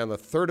happening on the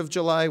 3rd of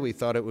July. We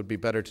thought it would be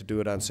better to do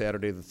it on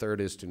Saturday. The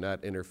 3rd is to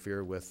not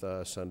interfere with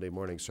Sunday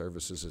morning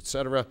services,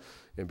 etc.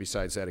 And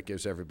besides that, it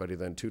gives everybody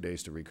then 2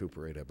 days to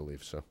recuperate, I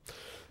believe. So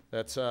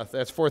that's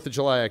 4th of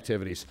July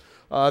activities.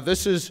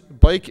 This is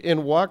Bike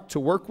and Walk to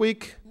Work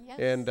Week. Yes.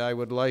 And I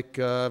would like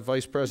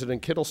Vice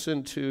President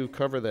Kittleson to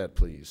cover that,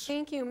 please.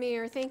 Thank you,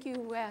 Mayor. Thank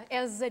you.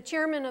 As the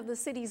chairman of the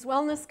city's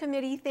Wellness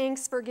Committee,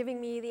 thanks for giving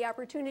me the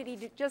opportunity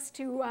to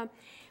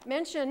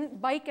mention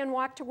Bike and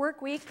Walk to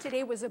Work Week.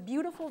 Today was a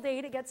beautiful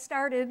day to get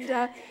started.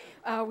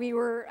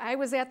 I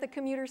was at the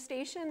commuter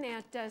station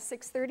at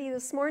 6:30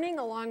 this morning,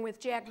 along with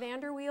Jack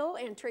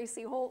Vanderweel and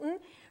Tracy Holton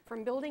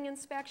from Building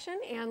Inspection,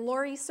 and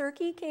Lori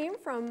Serkey came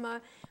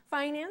from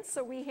Finance,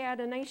 so we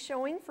had a nice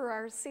showing for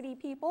our city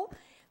people.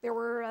 There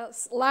were a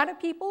lot of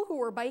people who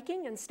were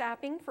biking and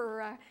stopping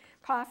for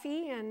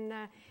coffee, and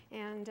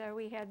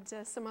we had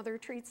some other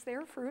treats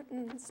there, fruit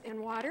and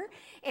water.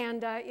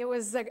 And it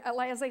was,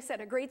 as I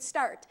said, a great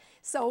start.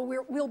 So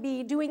we'll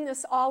be doing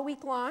this all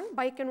week long,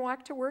 Bike and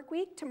Walk to Work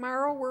Week.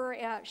 Tomorrow we're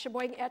at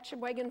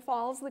Sheboygan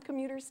Falls, the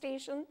commuter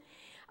station.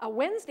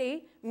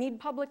 Wednesday, Meade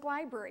Public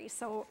Library.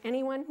 So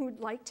anyone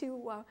who'd like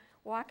to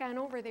walk on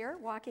over there,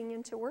 walking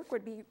into work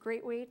would be a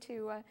great way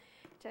to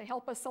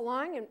help us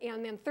along.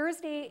 And then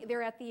Thursday,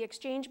 they're at the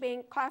Exchange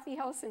Bank Coffee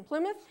House in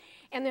Plymouth.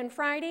 And then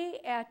Friday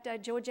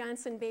at Joe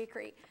Johnson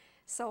Bakery.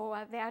 So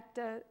that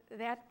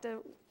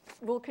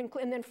will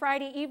conclude. And then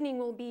Friday evening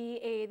will be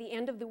the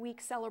end of the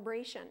week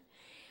celebration.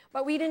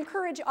 But we'd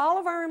encourage all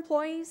of our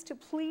employees to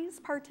please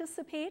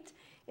participate.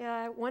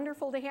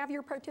 Wonderful to have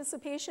your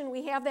participation.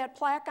 We have that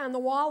plaque on the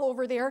wall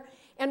over there,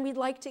 and we'd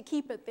like to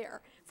keep it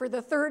there for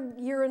the 3rd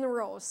year in a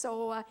row.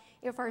 So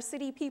if our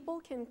city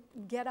people can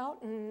get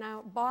out and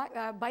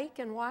bike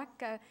and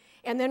walk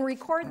and then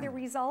record the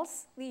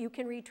results, you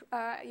can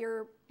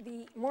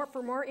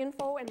for more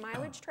info and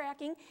mileage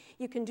tracking,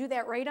 you can do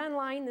that right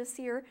online this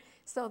year.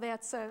 So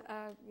that's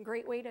a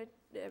great way to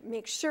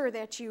make sure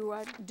that you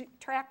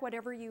track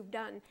whatever you've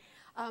done.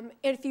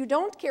 If you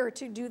don't care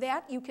to do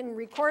that, you can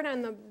record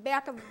on the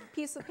back of a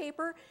piece of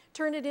paper,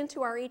 turn it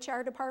into our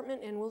HR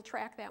department, and we'll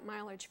track that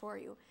mileage for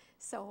you.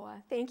 So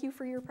thank you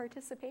for your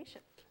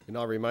participation. And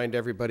I'll remind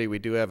everybody, we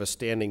do have a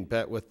standing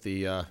bet with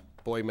the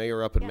boy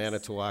mayor up in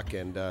Manitowoc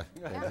and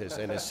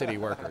his city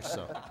workers.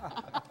 So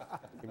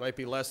he might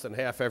be less than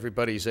half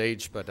everybody's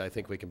age, but I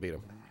think we can beat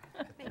him.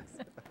 Thanks.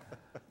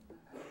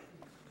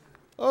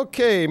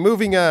 Okay,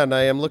 moving on.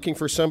 I am looking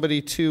for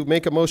somebody to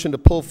make a motion to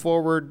pull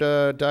forward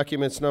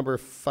documents number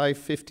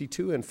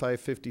 552 and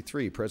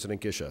 553.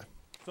 President Gisha.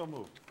 So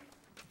moved.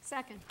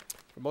 Second.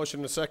 A motion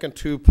and a second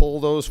to pull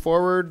those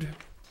forward.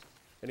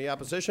 Any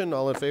opposition?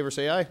 All in favor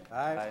say aye.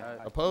 Aye.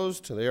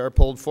 Opposed? They are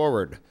pulled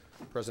forward.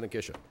 President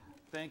Gisha.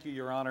 Thank you,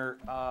 Your Honor.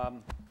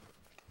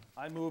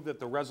 I move that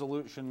the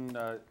resolution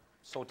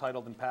so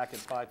titled in packet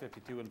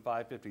 552 and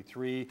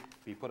 553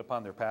 be put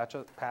upon their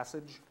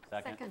passage.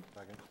 Second.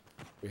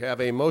 We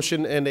have a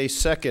motion and a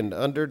second.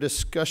 Under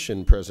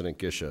discussion, President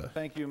Gisha.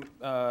 Thank you,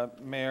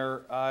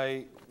 Mayor.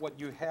 What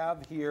you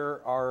have here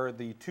are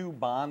the two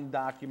bond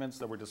documents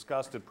that were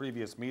discussed at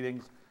previous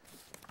meetings.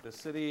 The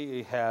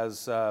city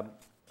has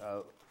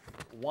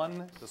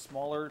one, the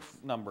smaller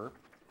number,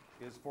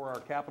 is for our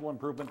capital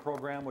improvement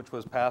program, which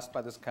was passed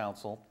by this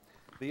council.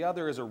 The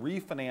other is a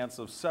refinance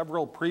of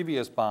several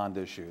previous bond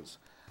issues.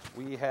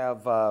 We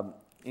have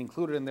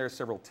included in there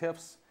several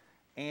TIFs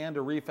and a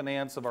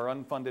refinance of our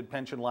unfunded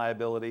pension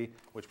liability,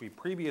 which we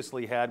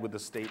previously had with the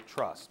state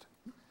trust.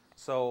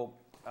 So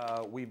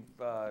we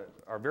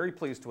are very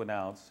pleased to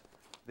announce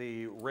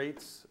the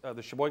rates,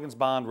 the Sheboygan's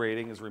bond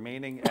rating is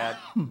remaining at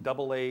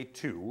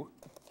AA2.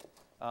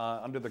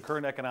 Under the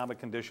current economic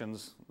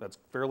conditions, that's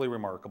fairly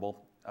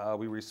remarkable.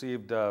 We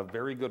received a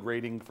very good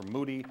rating from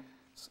Moody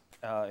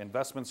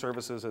Investment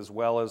Services, as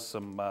well as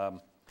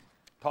some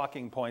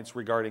talking points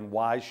regarding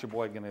why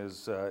Sheboygan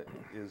is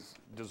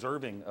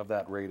deserving of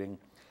that rating.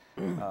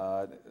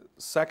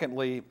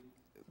 Secondly,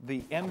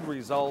 the end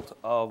result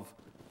of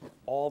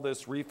all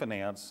this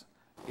refinance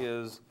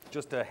is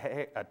just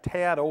a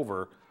tad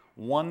over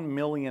 $1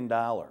 million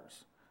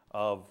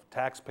of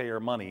taxpayer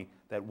money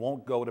that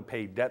won't go to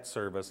pay debt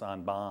service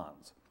on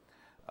bonds.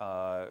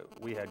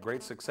 We had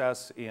great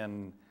success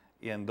in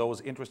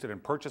those interested in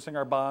purchasing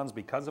our bonds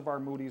because of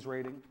our Moody's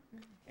rating,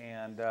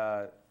 and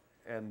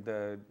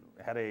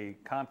had a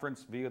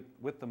conference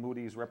with the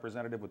Moody's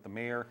representative, with the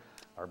mayor,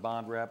 our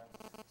bond rep,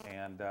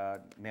 and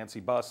Nancy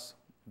Buss,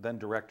 then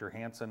Director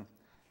Hansen,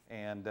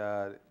 and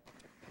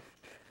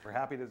we're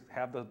happy to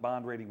have the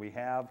bond rating we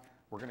have.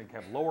 We're going to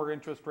have lower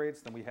interest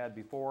rates than we had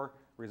before,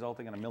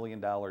 resulting in $1 million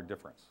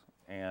difference,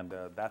 and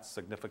that's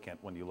significant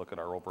when you look at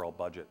our overall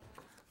budget.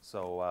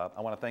 So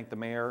I want to thank the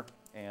mayor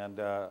and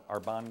our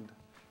bond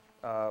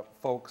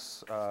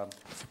folks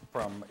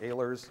from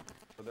Ehlers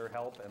for their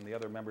help, and the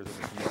other members of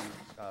the committee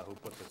who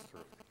put this through.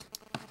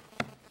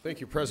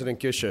 Thank you, President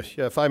Gisha.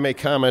 Yeah, if I may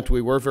comment,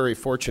 we were very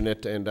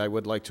fortunate, and I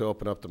would like to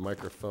open up the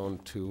microphone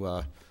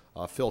to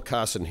Phil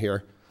Cosson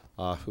here,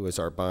 who is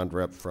our bond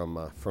rep from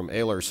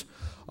Ehlers.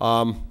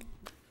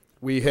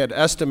 We had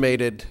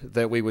estimated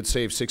that we would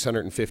save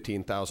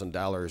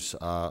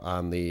 $615,000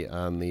 on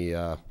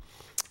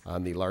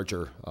the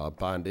larger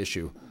bond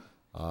issue.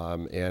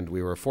 And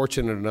we were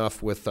fortunate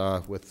enough with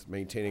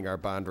maintaining our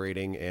bond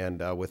rating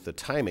and with the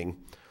timing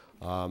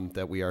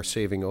that we are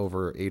saving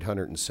over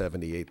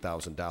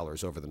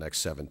 $878,000 over the next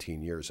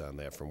 17 years on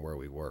that from where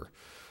we were.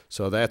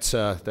 So that's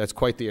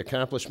quite the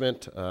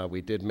accomplishment.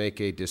 We did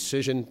make a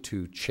decision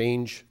to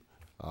change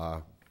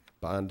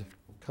bond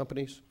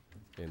companies,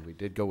 and we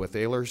did go with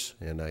Ehlers,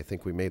 and I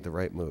think we made the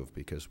right move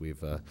because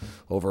we've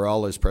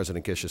overall, as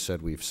President Gisha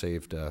said, we've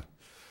saved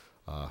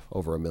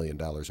over $1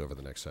 million over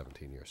the next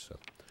 17 years. So.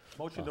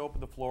 Motion to open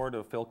the floor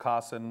to Phil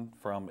Cosson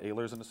from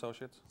Ehlers and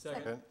Associates.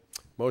 Second.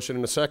 Motion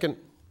and a second.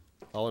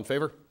 All in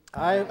favor?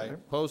 Aye.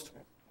 Opposed?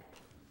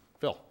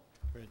 Phil.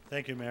 Great.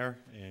 Thank you, Mayor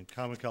and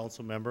Common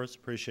Council members.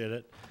 Appreciate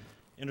it.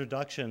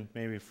 Introduction,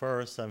 maybe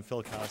first. I'm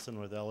Phil Cosson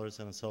with Ehlers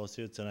and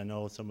Associates, and I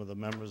know some of the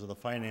members of the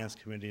Finance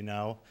Committee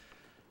now.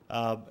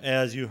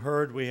 As you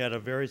heard, we had a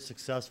very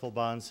successful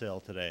bond sale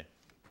today,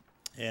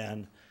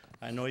 and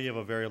I know you have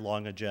a very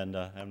long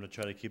agenda. I'm going to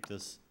try to keep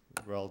this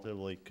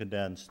relatively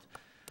condensed.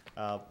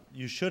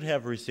 You should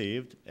have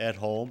received at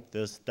home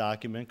this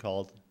document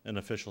called an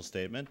official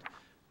statement.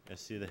 I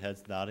see the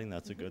heads nodding.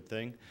 That's a good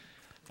thing.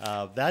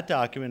 That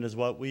document is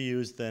what we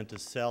use then to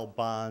sell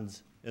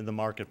bonds in the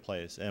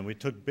marketplace. And we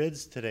took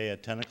bids today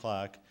at 10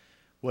 o'clock,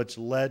 which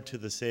led to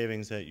the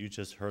savings that you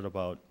just heard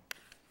about.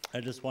 I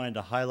just wanted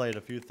to highlight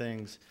a few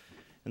things.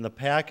 In the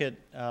packet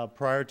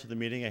prior to the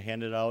meeting, I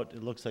handed out,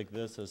 it looks like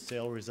this, as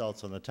sale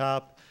results on the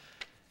top.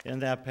 In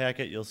that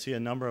packet, you'll see a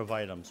number of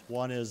items.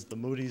 One is the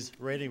Moody's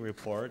rating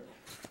report.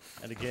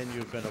 And again,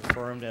 you've been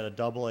affirmed at a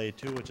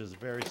AA2, which is a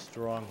very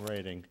strong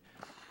rating.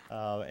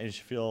 And you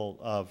should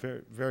feel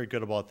very, very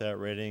good about that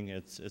rating.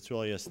 It's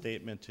really a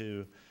statement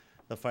to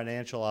the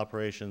financial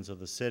operations of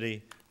the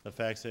city, the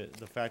fact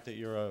that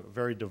you're a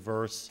very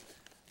diverse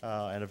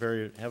and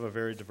have a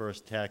very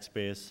diverse tax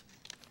base.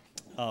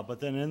 But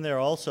then in there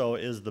also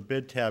is the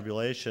bid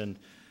tabulation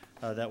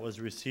that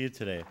was received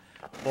today.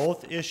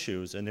 Both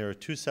issues, and there are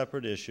two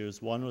separate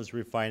issues. One was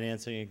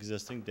refinancing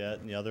existing debt,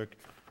 and the other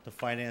to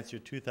finance your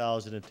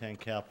 2010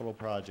 capital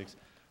projects.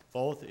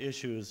 Both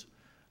issues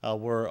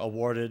were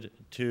awarded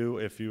to,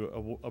 if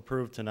you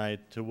approve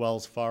tonight, to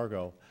Wells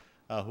Fargo,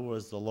 who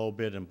was the low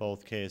bid in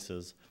both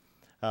cases.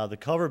 The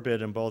cover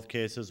bid in both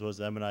cases was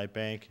M&I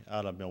Bank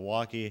out of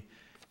Milwaukee,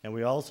 and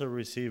we also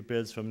received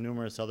bids from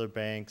numerous other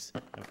banks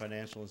and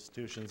financial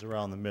institutions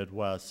around the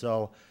Midwest.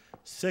 So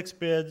 6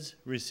 bids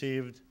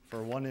received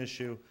for one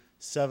issue,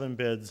 7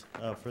 bids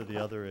for the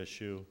other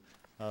issue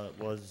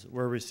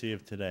were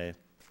received today.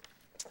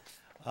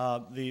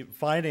 The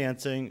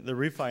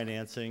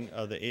refinancing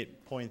of the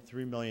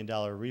 $8.3 million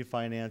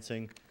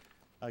refinancing,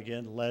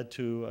 again, led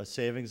to a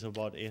savings of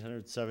about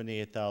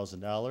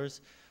 $878,000.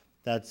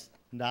 That's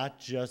not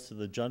just to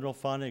the general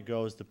fund. It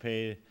goes to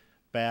pay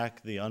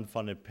back the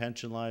unfunded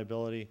pension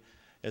liability.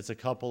 It's a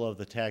couple of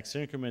the tax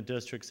increment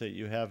districts that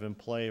you have in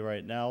play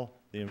right now,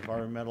 the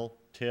environmental,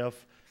 TIF,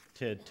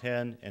 TID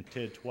 10, and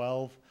TID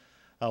 12.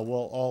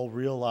 Will all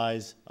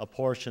realize a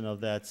portion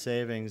of that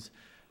savings.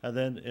 And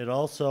then it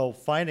also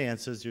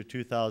finances your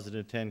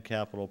 2010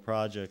 capital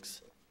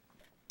projects.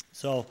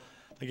 So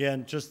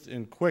again, just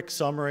in quick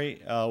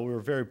summary, we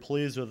were very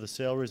pleased with the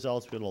sale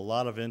results. We had a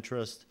lot of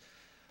interest,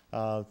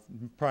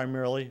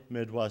 primarily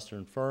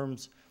Midwestern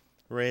firms.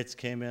 Rates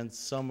came in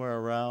somewhere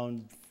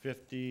around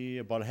 50,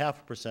 about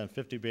 0.5%,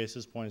 50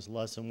 basis points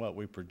less than what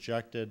we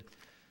projected.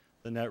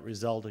 The net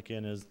result,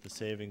 again, is the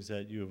savings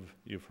that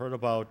you've heard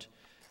about.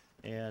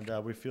 And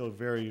we feel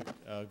very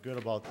good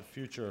about the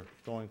future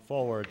going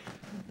forward,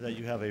 that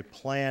you have a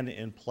plan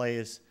in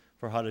place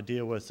for how to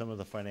deal with some of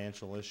the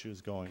financial issues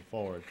going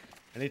forward.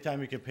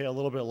 Anytime you can pay a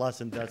little bit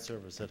less in debt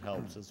service, it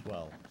helps as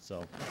well.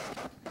 So,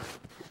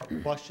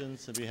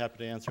 questions? I'd be happy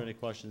to answer any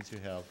questions you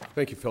have.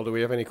 Thank you, Phil. Do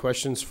we have any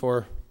questions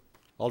for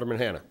Alderman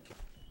Hanna?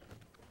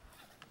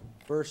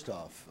 First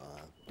off,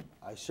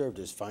 I served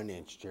as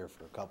finance chair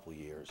for a couple of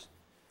years.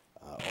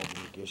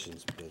 Alderman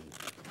Gishin's been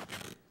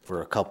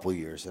for a couple of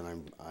years,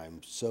 and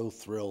I'm so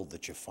thrilled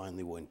that you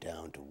finally went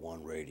down to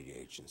one rating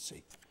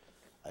agency.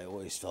 I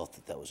always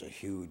felt that was a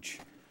huge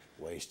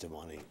waste of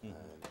money, and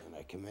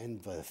I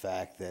commend by the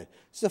fact that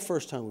it's the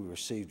first time we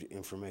received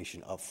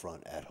information up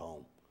front at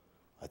home.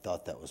 I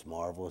thought that was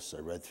marvelous. I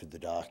read through the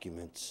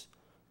documents,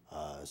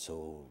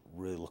 so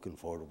really looking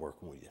forward to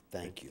working with you.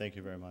 Thank you. Thank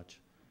you very much.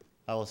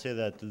 I will say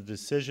that the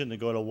decision to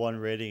go to one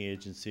rating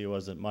agency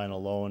wasn't mine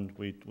alone.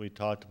 We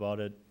talked about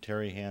it.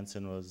 Terry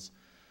Hansen was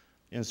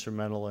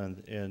instrumental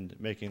in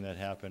making that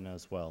happen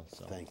as well.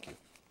 So thank you.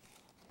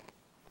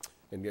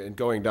 And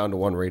going down to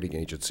one rating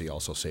agency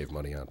also saved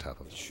money on top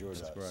of it. Sure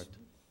does. That's correct.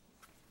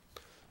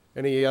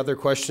 Any other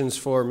questions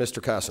for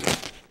Mr. Cosson?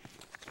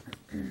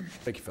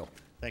 Thank you, Phil.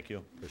 Thank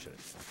you. Appreciate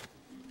it.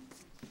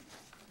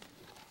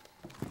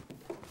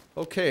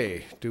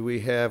 Okay, we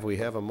have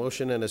a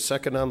motion and a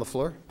second on the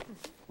floor?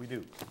 We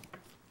do.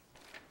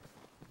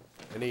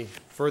 Any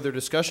further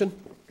discussion?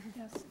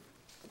 Yes.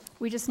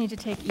 We just need to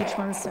take each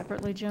one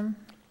separately, Jim.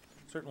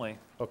 Certainly.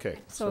 Okay.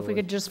 So if we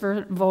could just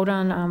vote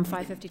on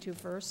 552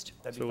 first.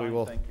 That'd be So we fine.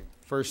 will Thank you.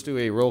 first do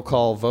a roll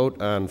call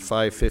vote on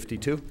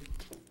 552.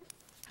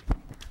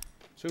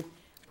 Sue?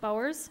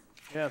 Bowers?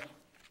 Yes.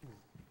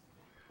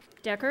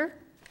 Decker?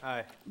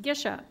 Aye.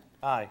 Gisha?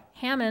 Aye.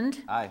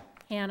 Hammond? Aye.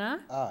 Hannah?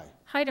 Aye.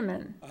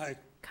 Heidemann? Aye.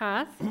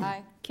 Koth?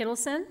 Aye.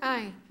 Kittleson?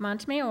 Aye.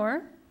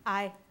 Montemayor?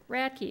 Aye.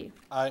 Radke?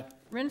 Aye.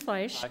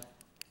 Rindfleisch? Aye.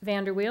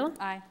 Vanderweel?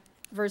 Aye.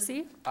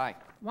 Versi? Aye.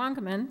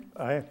 Wangerman?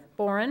 Aye.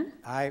 Boren?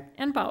 Aye.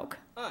 And Bauk?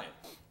 Aye.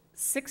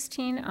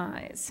 16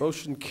 ayes.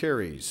 Motion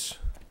carries.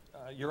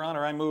 Your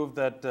Honor, I move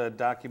that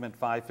document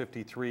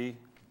 553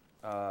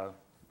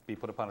 be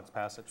put upon its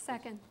passage.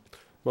 Second.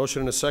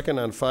 Motion and a second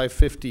on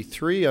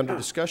 553. Under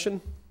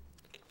discussion?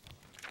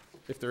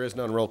 If there is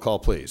none, roll call,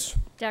 please.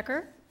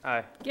 Decker?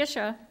 Aye.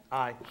 Gisha?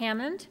 Aye.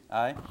 Hammond?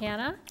 Aye.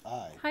 Hannah?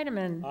 Aye.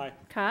 Heidemann? Aye.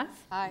 Koth?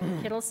 Aye.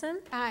 Kittleson?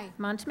 Aye.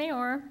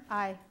 Montemayor?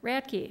 Aye.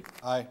 Radke?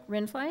 Aye.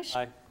 Rindfleisch?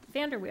 Aye.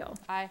 Vanderweel?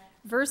 Aye.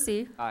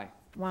 Versi? Aye.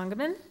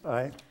 Wangerman?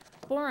 Aye.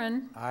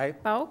 Boren? Aye.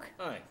 Bauk?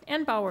 Aye.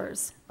 And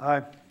Bowers?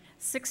 Aye.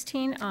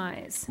 16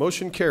 ayes.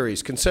 Motion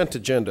carries. Consent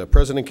agenda.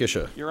 President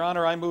Gisha. Your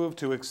Honor, I move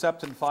to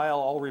accept and file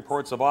all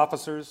reports of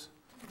officers.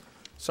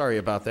 Sorry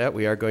about that.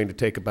 We are going to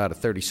take about a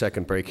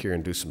 30-second break here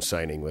and do some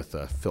signing with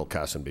Phil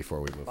Cosson before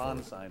we move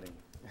Bond forward. signing.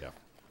 Yeah,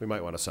 we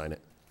might want to sign it.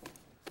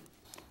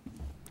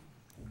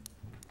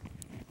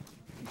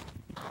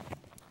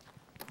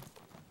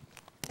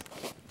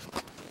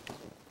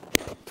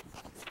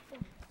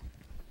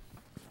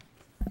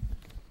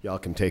 Y'all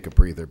can take a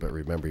breather, but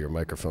remember your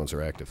microphones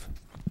are active.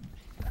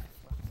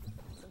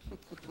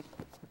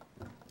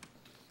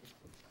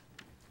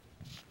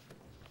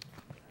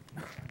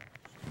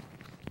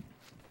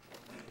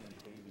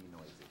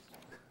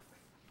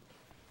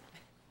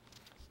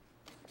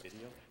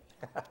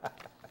 I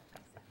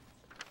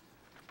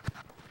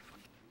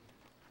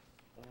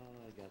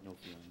got no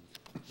feelings.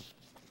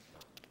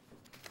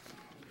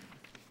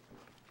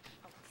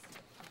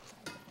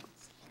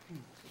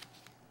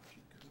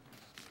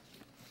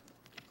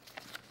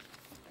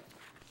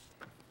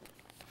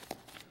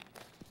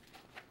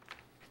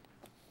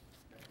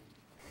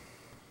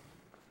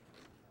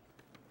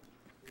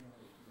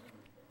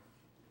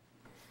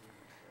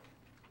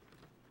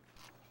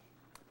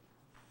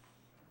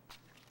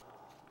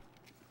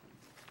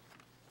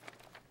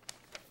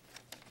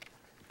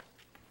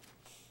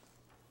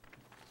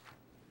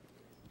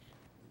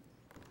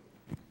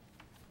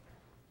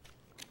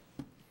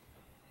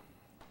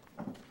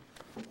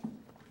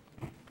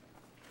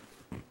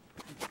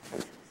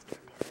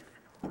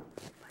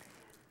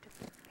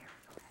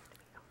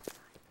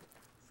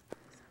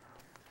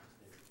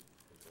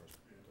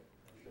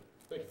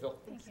 Thank you, Phil.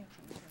 Thank you.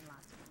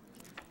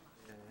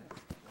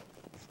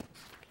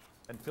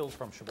 And Phil's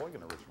from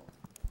Sheboygan originally.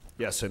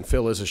 Yes, and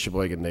Phil is a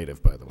Sheboygan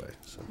native, by the way.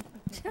 So.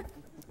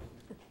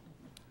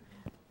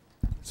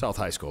 South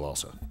High School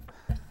also.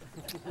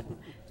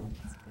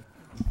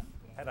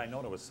 Had I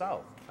known it was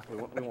south. We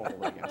won't hold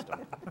it against him.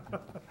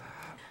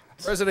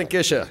 President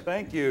Gisha.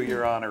 Thank you,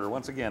 Your Honor.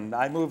 Once again,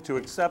 I move to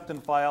accept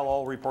and file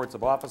all reports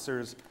of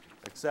officers,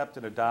 accept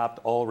and adopt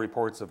all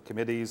reports of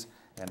committees,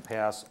 and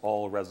pass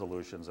all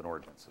resolutions and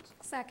ordinances.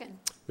 Second.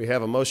 We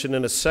have a motion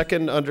and a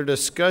second under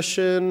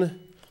discussion.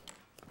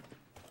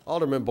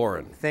 Alderman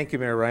Boren. Thank you,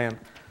 Mayor Ryan.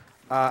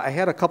 I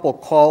had a couple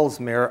calls,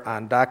 Mayor,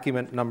 on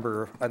document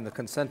number, on the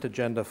consent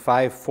agenda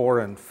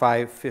 5-4 and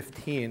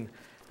 5-15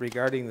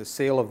 regarding the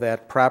sale of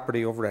that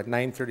property over at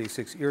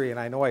 936 Erie, and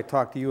I know I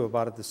talked to you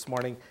about it this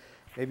morning.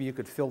 Maybe you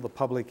could fill the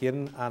public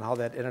in on how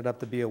that ended up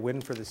to be a win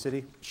for the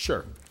city?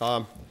 Sure.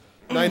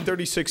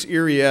 936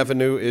 Erie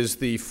Avenue is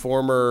the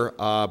former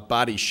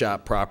body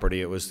shop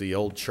property. It was the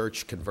old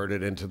church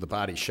converted into the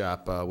body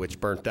shop, which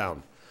burnt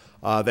down.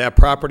 That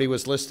property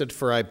was listed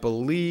for, I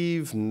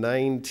believe,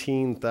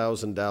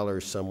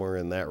 $19,000, somewhere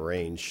in that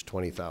range,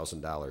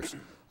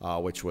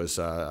 $20,000, which was,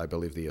 I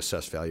believe, the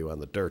assessed value on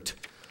the dirt.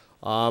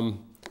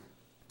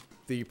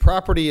 The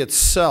property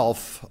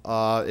itself,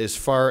 as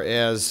far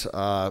as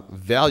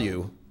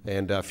value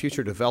and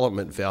future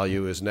development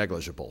value, is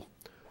negligible.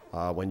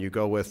 When you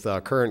go with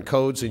current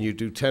codes and you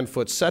do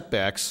 10-foot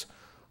setbacks,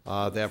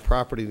 that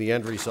property, the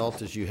end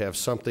result is you have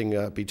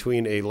something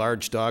between a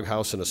large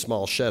doghouse and a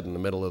small shed in the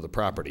middle of the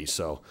property.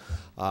 So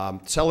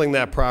selling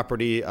that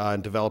property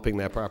and developing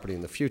that property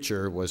in the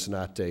future was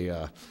not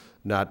a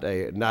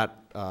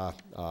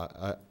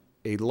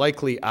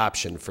likely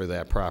option for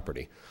that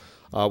property.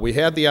 We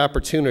had the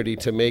opportunity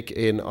to make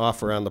an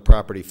offer on the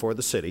property for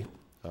the city.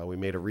 We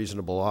made a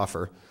reasonable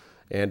offer.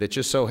 And it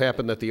just so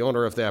happened that the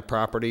owner of that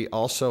property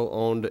also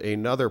owned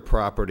another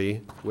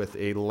property with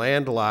a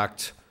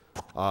landlocked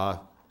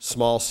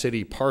small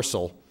city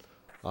parcel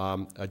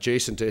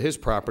adjacent to his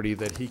property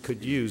that he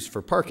could use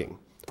for parking.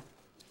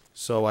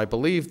 So I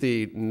believe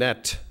the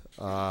net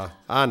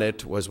on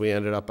it was we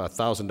ended up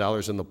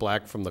 $1,000 in the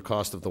black from the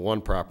cost of the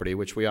one property,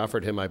 which we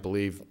offered him, I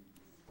believe,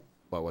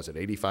 what was it,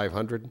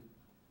 $8,500?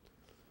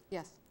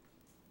 Yes.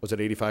 Was it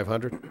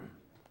 $8,500?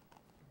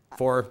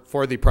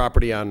 For the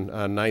property on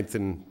 9th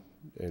and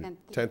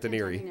 10th and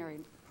Erie.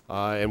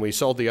 And we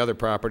sold the other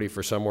property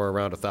for somewhere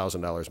around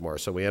 $1,000 more.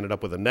 So we ended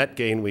up with a net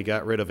gain. We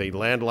got rid of a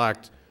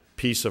landlocked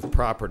piece of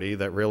property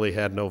that really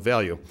had no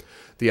value.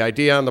 The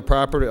idea on the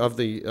property of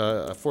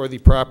the for the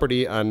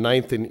property on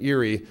 9th and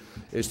Erie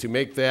is to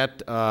make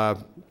that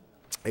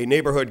a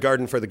neighborhood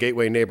garden for the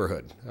Gateway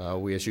neighborhood.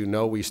 As you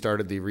know, we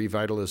started the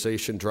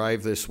revitalization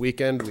drive this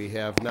weekend. We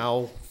have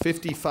now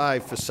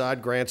 55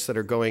 facade grants that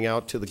are going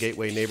out to the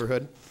Gateway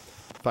neighborhood.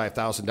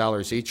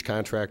 $5,000 each,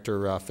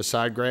 contractor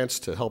facade grants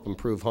to help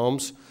improve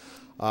homes.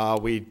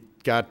 We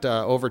got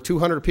over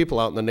 200 people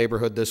out in the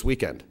neighborhood this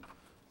weekend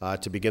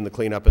to begin the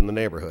cleanup in the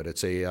neighborhood.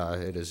 It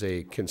is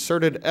a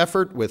concerted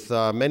effort with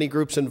many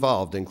groups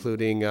involved,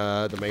 including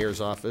the mayor's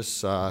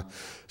office,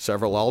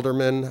 several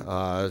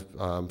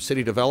aldermen,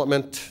 city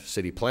development,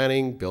 city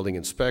planning, building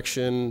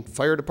inspection,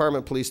 fire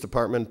department, police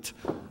department,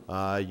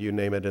 you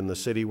name it in the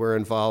city we're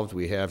involved.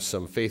 We have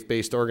some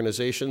faith-based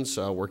organizations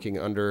working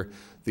under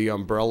the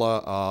umbrella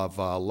of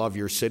Love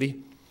Your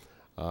City.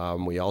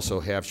 We also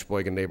have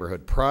Sheboygan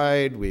Neighborhood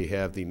Pride. We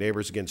have the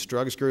Neighbors Against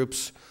Drugs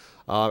groups.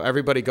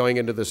 Everybody going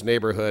into this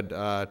neighborhood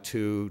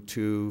to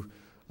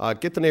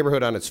get the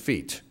neighborhood on its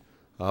feet.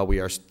 We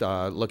are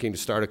looking to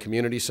start a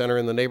community center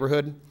in the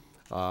neighborhood.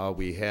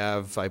 We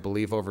have, I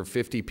believe, over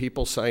 50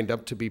 people signed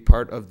up to be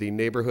part of the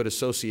neighborhood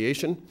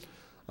association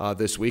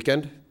this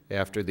weekend.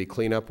 After the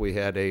cleanup, we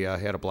had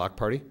a block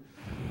party.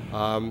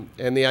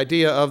 And the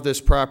idea of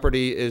this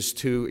property is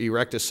to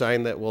erect a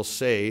sign that will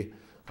say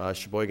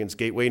Sheboygan's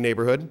Gateway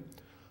neighborhood.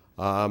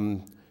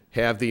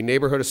 Have the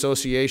neighborhood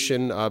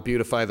association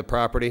beautify the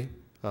property,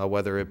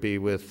 whether it be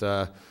with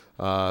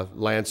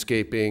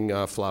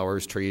landscaping,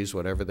 flowers, trees,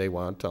 whatever they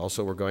want.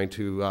 Also, we're going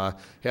to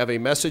have a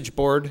message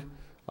board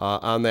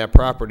on that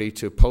property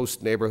to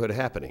post neighborhood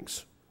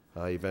happenings,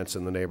 events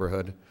in the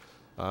neighborhood.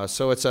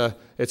 So it's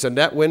a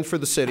net win for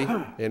the city,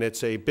 and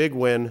it's a big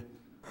win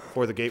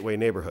for the Gateway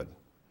neighborhood.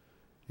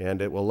 And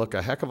it will look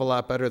a heck of a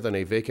lot better than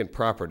a vacant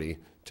property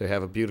to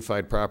have a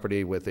beautified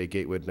property with a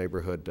Gateway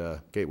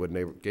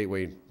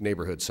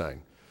neighborhood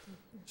sign.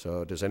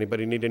 So does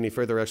anybody need any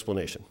further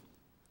explanation?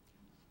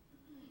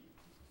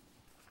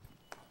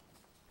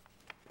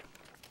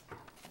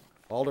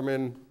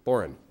 Alderman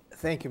Boren.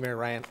 Thank you, Mayor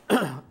Ryan.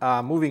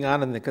 Moving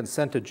on in the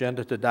consent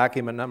agenda to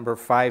document number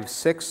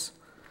 5-6,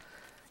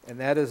 and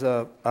that is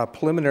a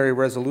preliminary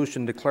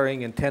resolution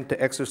declaring intent to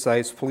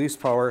exercise police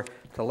power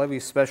to levy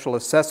special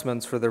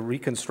assessments for the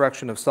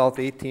reconstruction of South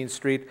 18th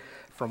Street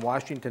from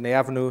Washington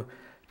Avenue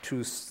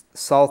to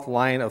south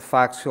line of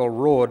Fox Hill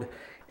Road,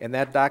 and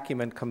that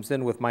document comes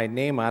in with my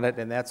name on it,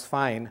 and that's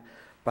fine.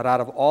 But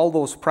out of all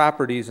those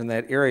properties in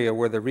that area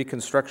where the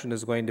reconstruction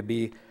is going to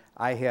be,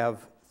 I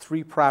have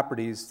 3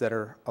 properties that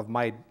are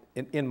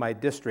in my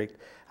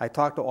district. I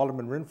talked to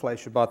Alderman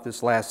Rindfleisch about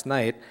this last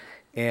night,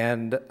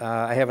 and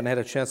I haven't had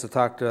a chance to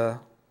talk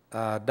to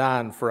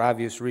Don for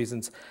obvious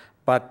reasons.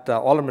 but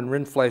Alderman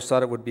Rindfleisch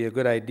thought it would be a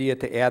good idea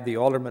to add the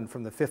alderman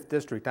from the 5th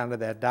District onto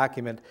that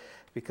document,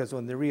 because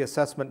when the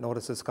reassessment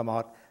notices come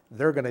out,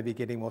 they're going to be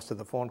getting most of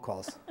the phone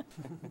calls.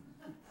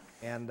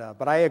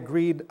 But I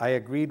agreed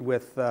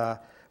with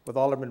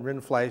Alderman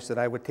Rindfleisch that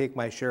I would take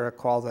my share of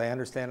calls. I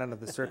understand under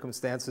the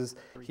circumstances,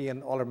 he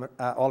and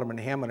Alderman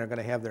Hammond are going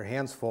to have their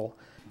hands full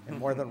in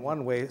more than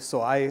one way,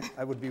 so I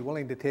would be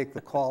willing to take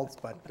the calls,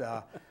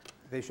 but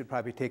they should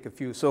probably take a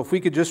few. So if we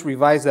could just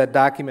revise that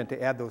document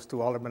to add those two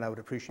aldermen, I would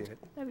appreciate it.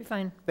 That'd be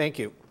fine. Thank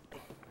you.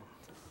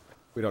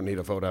 We don't need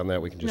a vote on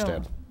that, we can just No.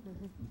 add.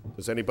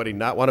 Does anybody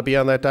not want to be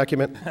on that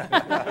document?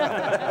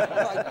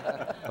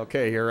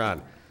 Okay, you're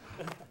on.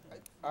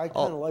 I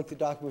kind of like the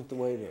document the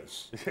way it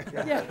is.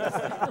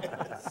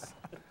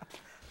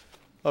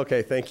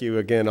 Okay, thank you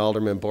again,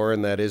 Alderman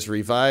Boren. That is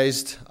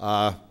revised.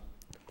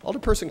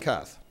 Alderperson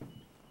Koth.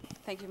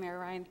 Thank you, Mayor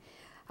Ryan.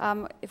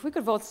 If we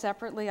could vote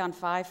separately on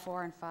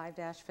 5-4 and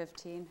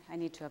 5-15, I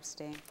need to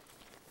abstain.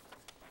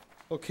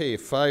 Okay,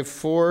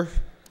 5-4,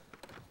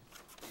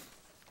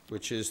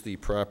 which is the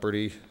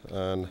property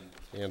on,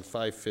 and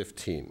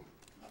 5-15.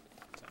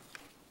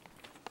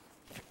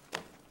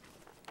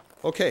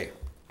 Okay,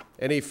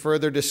 any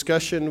further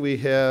discussion? We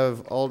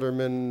have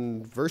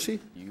Alderman Versey.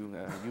 You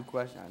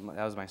question.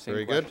 That was my same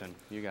Very question.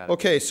 good. You got it.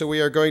 Okay, so we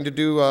are going to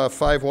do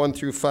 5-1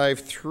 through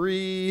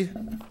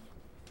 5-3,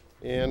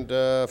 and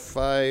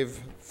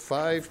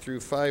 5-5 through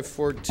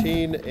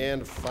 5-14,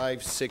 and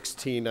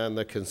 5-16 on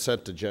the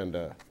consent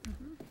agenda.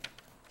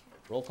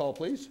 Roll call,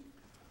 please.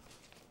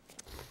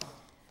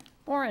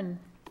 Boren.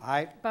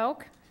 Aye.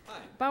 Bauk.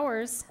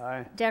 Bowers.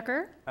 Aye.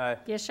 Decker. Aye.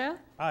 Gisha.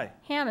 Aye.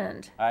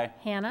 Hammond. Aye.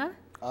 Hannah.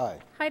 Aye.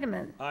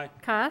 Heidemann. Aye.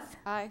 Koth.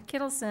 Aye.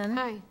 Kittleson.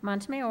 Aye.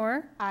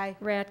 Montemayor. Aye.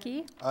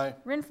 Radke. Aye.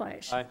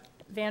 Rindfleisch. Aye.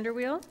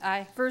 Vanderweel.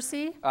 Aye.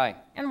 Versey. Aye.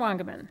 And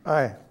Wangerman.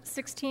 Aye.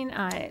 16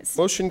 ayes.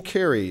 Motion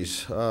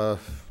carries.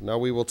 Now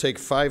we will take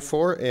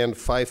 5-4 and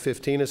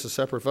 5-15 as a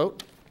separate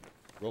vote.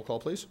 Roll call,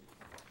 please.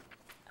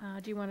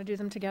 Do you want to do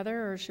them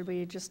together, or should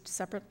we just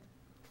separate?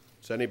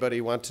 Does anybody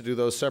want to do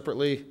those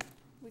separately?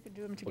 We could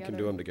do them We together. can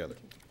do them together.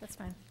 That's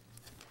fine.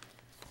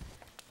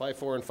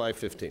 5-4 and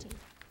 5-15.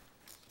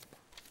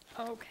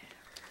 Okay.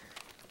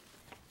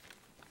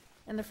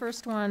 And the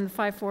first one,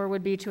 5-4,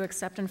 would be to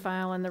accept and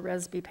file and the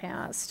res be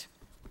passed.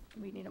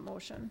 We need a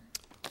motion.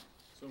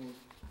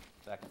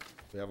 Second.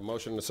 We have a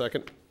motion and a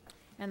second.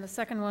 And the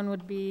second one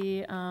would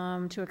be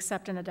to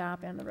accept and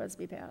adopt and the res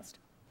be passed.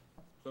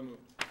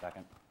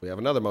 Second. We have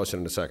another motion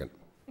and a second.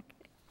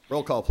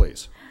 Roll call,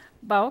 please.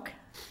 Bauk.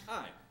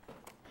 Aye.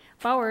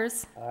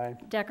 Bowers. Aye.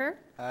 Decker.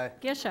 Aye.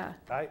 Gisha.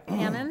 Aye.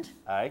 Hammond.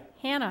 Aye.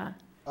 Hannah.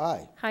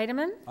 Aye.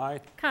 Heidemann. Aye.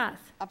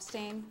 Koth.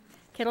 Abstain.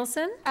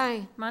 Kittleson.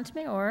 Aye.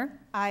 Montemayor.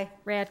 Aye.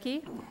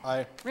 Radke.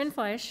 Aye.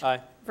 Rindfleisch.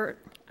 Aye.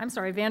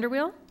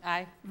 Vanderweel.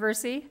 Aye.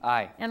 Versey.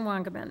 Aye. And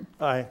Wangerman.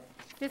 Aye.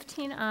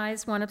 15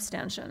 ayes, 1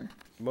 abstention.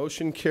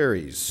 Motion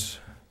carries.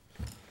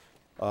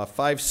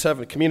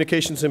 5-7,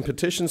 communications and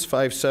petitions,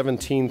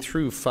 5-17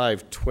 through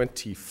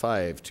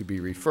 5-25 to be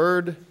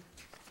referred.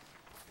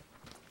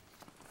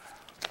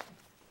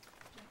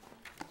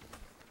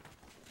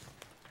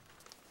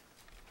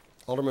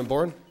 Alderman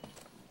Boren.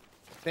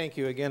 Thank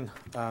you again,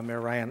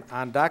 Mayor Ryan.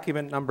 On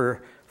document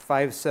number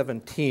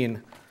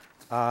 517,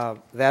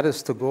 that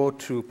is to go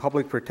to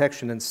Public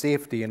Protection and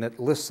Safety, and it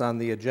lists on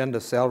the agenda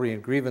salary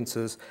and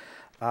grievances.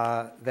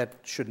 That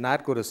should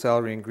not go to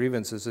salary and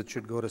grievances. It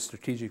should go to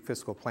strategic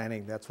fiscal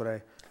planning. That's what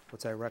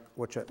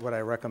I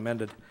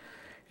recommended.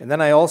 And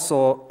then I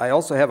also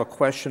have a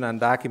question on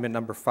document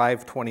number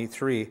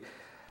 523.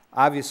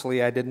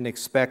 Obviously, I didn't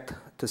expect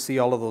to see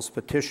all of those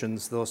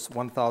petitions, those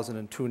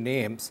 1,002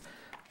 names.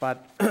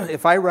 But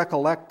if I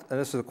recollect, and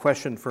this is a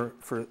question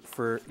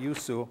for you,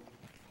 Sue,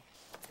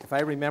 if I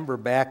remember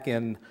back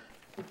in,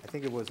 I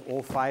think it was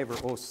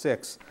 05 or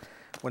 06,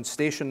 when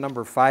station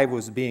number 5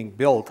 was being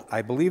built,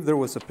 I believe there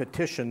was a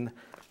petition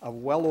of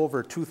well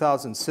over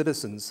 2,000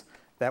 citizens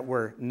that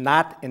were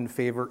not in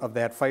favor of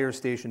that fire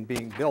station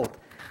being built.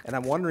 And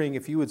I'm wondering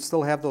if you would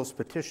still have those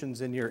petitions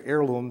in your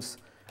heirlooms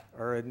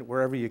or in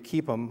wherever you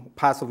keep them,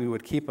 possibly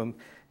would keep them,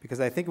 because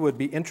I think it would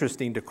be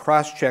interesting to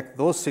cross-check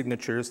those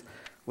signatures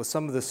with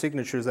some of the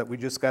signatures that we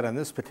just got on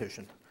this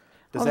petition.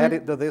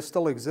 Do they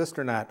still exist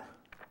or not?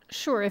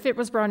 Sure, if it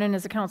was brought in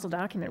as a council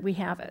document, we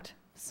have it,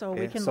 so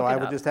we Okay, can so look I it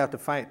would up. just have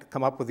to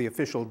come up with the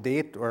official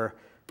date, or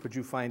could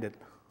you find it?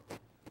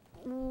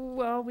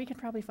 Well, we could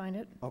probably find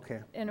it. Okay.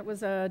 And it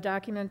was a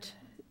document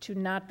to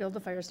not build the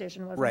fire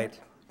station, wasn't it? Right.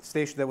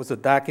 Station, that was a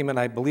document,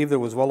 I believe there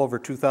was well over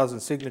 2,000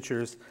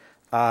 signatures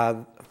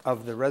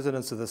of the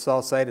residents of the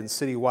south side and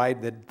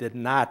citywide that did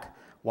not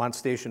want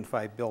Station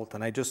 5 built.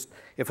 And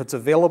if it's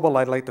available,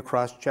 I'd like to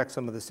cross-check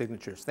some of the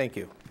signatures. Thank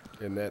you.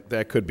 And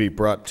that could be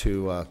brought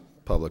to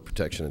Public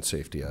Protection and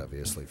Safety,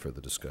 obviously, for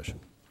the discussion.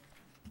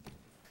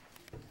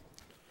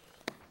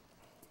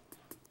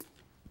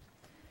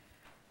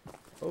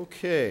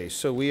 Okay,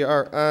 so we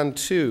are on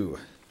to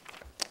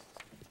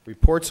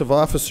Reports of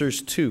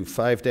Officers 2,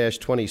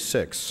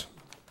 5-26.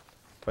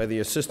 by the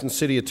Assistant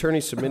City Attorney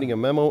submitting a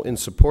memo in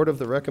support of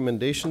the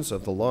recommendations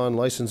of the Law and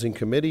Licensing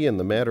Committee in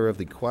the matter of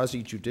the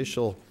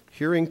quasi-judicial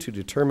hearing to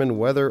determine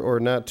whether or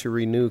not to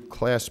renew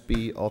Class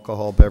B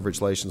alcohol beverage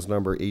license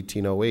number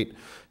 1808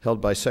 held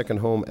by Second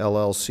Home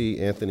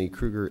LLC, Anthony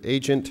Kruger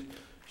agent,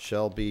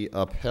 shall be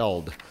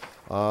upheld.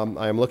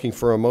 I am looking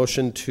for a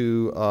motion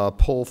to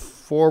pull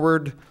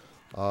forward,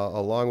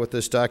 along with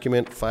this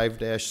document,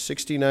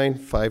 5-69,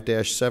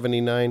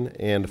 5-79,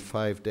 and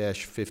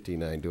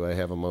 5-59. Do I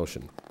have a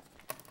motion?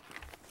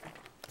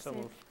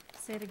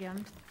 Say it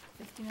again.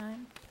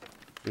 59?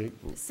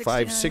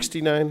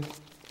 569,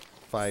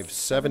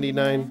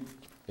 579,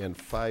 and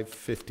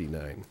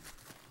 559,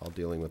 all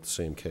dealing with the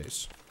same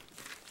case.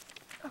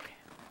 Okay.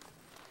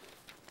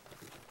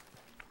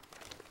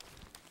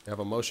 Have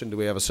a motion. Do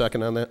we have a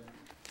second on that?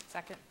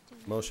 Second.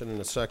 Motion and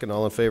a second.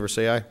 All in favor,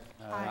 say aye.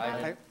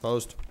 Aye.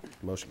 Opposed?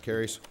 Motion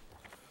carries.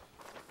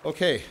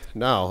 Okay,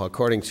 now,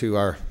 according to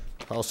our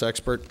house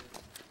expert,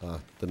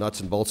 the nuts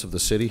and bolts of the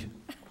city,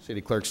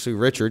 City Clerk Sue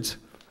Richards,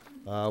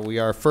 we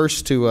are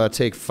first to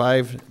take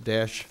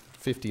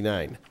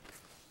 5-59,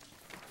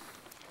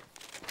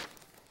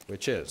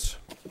 which is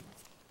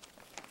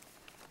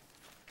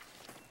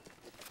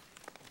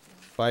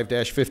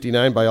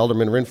 5-59 by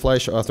Alderman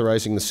Rindfleisch,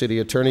 authorizing the city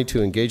attorney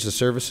to engage the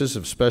services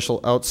of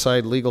special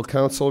outside legal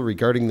counsel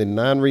regarding the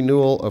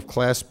non-renewal of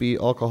Class B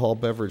alcohol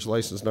beverage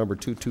license number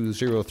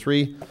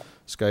 2203,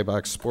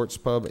 Skybox Sports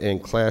Pub,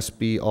 and Class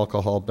B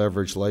alcohol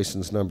beverage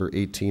license number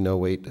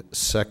 1808,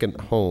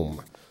 Second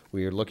Home.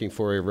 We are looking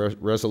for a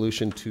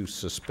resolution to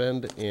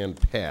suspend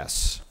and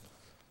pass.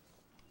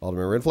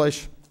 Alderman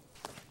Rindfleisch.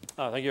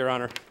 Thank you, Your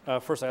Honor.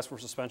 First, I ask for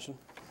suspension.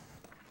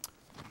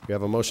 We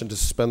have a motion to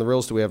suspend the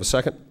rules. Do we have a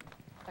second?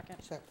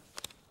 Second.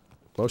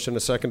 Motion and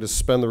a second to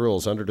suspend the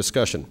rules. Under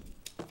discussion.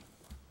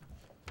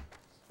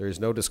 There is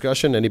no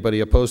discussion.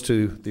 Anybody opposed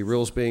to the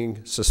rules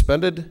being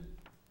suspended?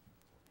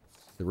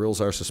 The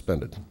rules are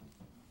suspended.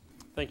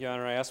 Thank you, Your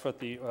Honor. I ask that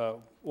the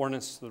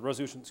ordinance, the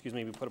resolution,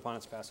 be put upon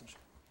its passage.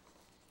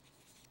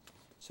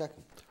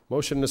 Second.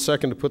 Motion and a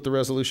second to put the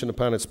resolution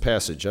upon its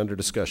passage. Under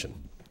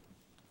discussion.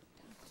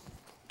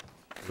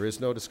 There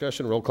is no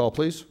discussion. Roll call,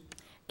 please.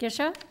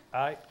 Gisha?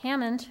 Aye.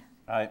 Hammond?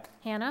 Aye.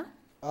 Hannah?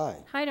 Aye.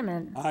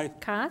 Heidemann? Aye.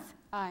 Koth?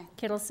 Aye.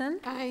 Kittleson?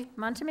 Aye.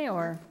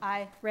 Montemayor?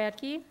 Aye.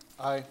 Radke?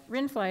 Aye.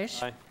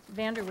 Rindfleisch? Aye.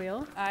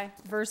 Vanderweel? Aye.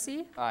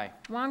 Versi? Aye.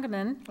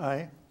 Wangerman?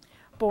 Aye.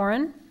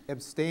 Boren?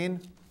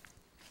 Abstain?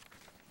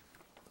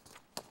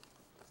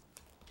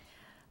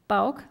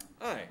 Bauk?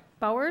 Aye.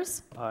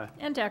 Bowers? Aye.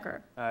 And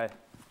Decker. Aye.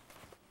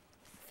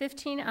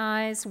 15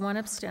 ayes, 1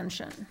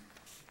 abstention.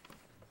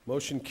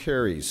 Motion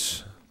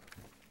carries.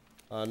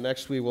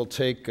 Next, we will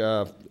take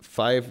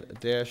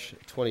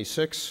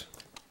 5-26,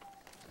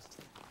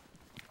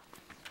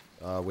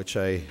 which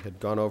I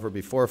had gone over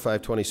before.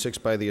 526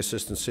 by the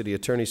Assistant City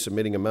Attorney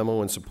submitting a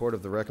memo in support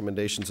of the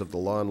recommendations of the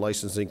Law and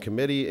Licensing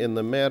Committee in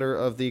the matter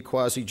of the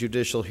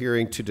quasi-judicial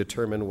hearing to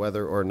determine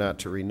whether or not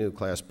to renew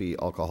Class B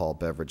alcohol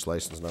beverage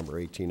license number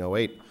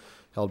 1808,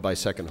 held by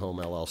Second Home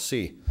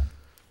LLC.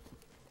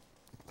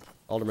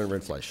 Alderman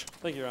Rindfleisch.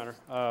 Thank you, Your Honor.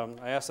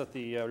 I ask that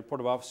the report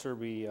of officer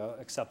be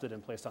accepted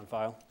and placed on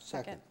file.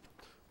 Second.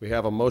 We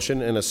have a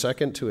motion and a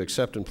second to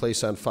accept and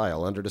place on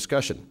file. Under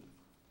discussion.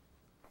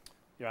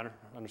 Your Honor,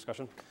 under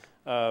discussion.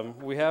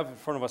 We have in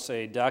front of us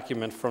a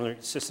document from the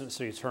Assistant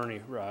City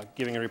Attorney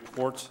giving a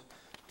report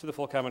to the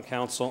full Common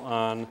Council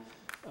on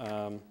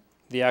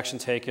the action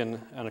taken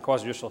on a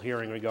quasi-judicial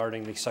hearing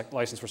regarding the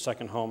license for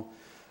Second Home.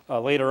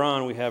 Later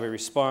on, we have a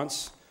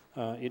response.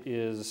 It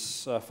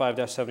is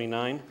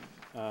 5-79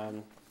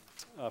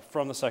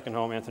 from the Second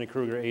Home, Anthony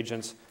Kruger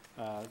agents,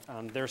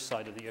 on their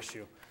side of the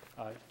issue.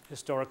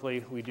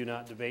 Historically, we do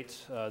not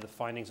debate the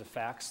findings of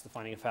facts. The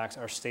finding of facts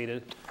are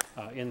stated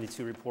in the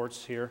two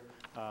reports here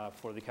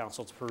for the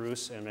council to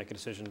peruse and make a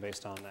decision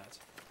based on that.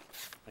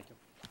 Thank you.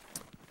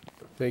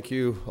 Thank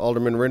you,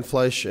 Alderman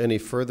Rindfleisch. Any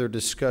further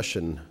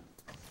discussion?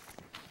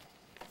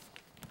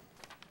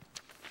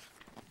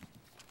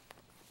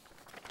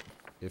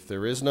 If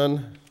there is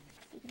none,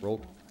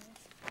 roll.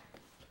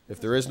 If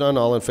there is none,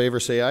 all in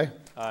favor say aye.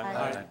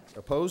 Aye.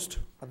 Opposed?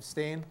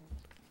 Abstain?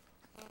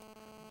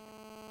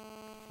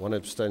 1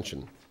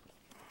 abstention.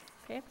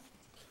 Okay.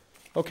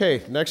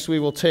 Okay, next we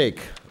will take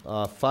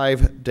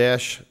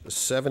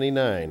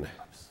 5-79.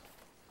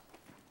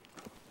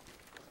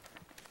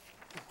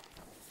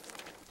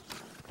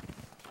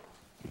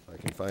 I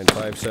can find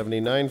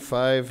 579,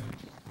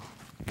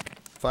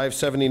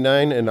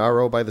 579, an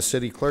RO by the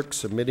city clerk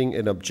submitting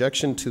an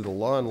objection to the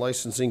Law and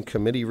Licensing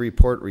Committee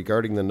report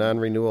regarding the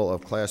non-renewal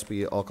of Class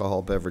B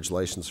alcohol beverage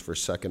license for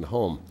Second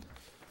Home.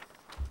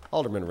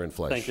 Alderman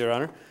Rindfleisch. Thank you, Your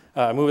Honor.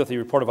 I move that the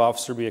report of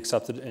officer be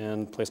accepted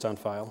and placed on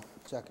file.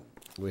 Second.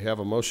 We have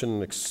a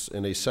motion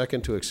and a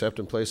second to accept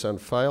and place on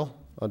file.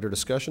 Under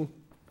discussion?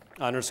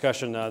 Under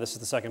discussion, this is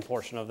the second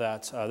portion of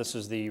that. This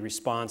is the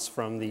response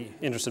from the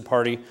interested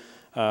party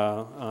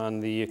on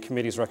the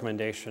committee's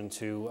recommendation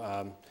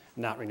to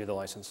not renew the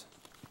license.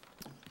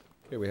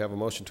 Okay, we have a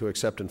motion to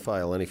accept and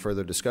file. Any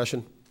further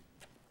discussion?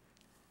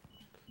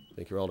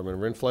 Thank you, Alderman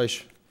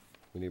Rindfleisch.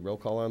 We need roll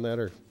call on that,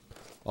 or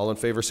all in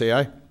favor say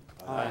aye.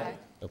 Aye.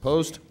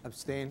 Opposed?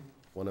 Abstain.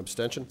 One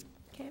abstention.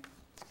 Okay.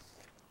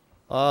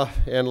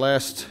 And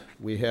last,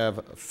 we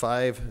have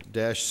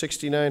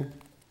 5-69.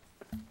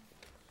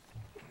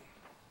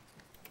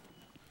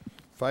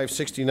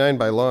 569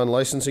 by Law and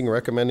Licensing,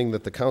 recommending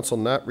that the council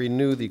not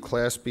renew the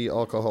Class B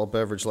alcohol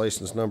beverage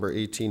license number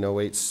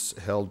 1808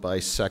 held by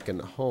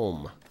Second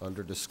Home.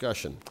 Under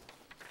discussion.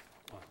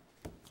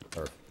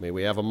 Or may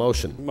we have a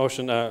motion?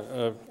 Motion,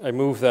 I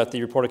move that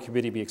the report of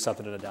committee be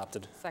accepted and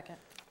adopted. Second.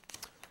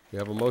 We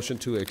have a motion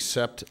to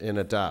accept and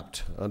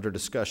adopt. Under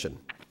discussion.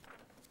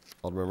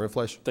 Alderman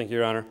Rindfleisch. Thank you,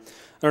 Your Honor.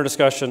 Under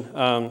discussion,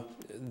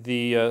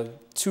 the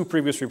two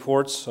previous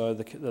reports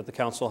that the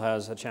council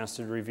has a chance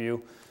to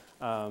review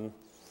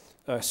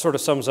sort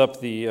of sums up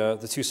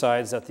the two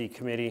sides that the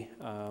committee,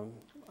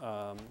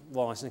 Law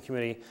Licensing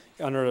Committee,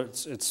 under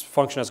its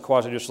function as a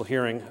quasi-judicial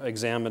hearing,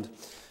 examined.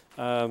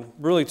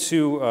 Really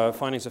two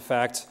findings of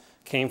fact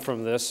came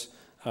from this,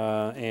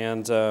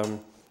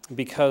 and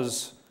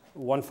because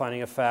one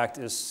finding of fact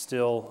is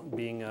still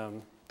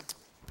being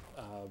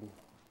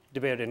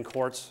debated in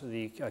courts,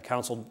 the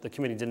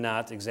committee did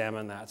not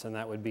examine that, and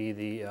that would be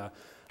the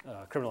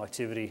criminal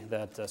activity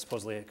that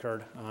supposedly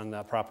occurred on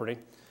that property.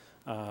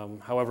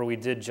 However, we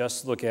did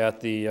just look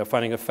at the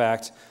finding of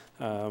fact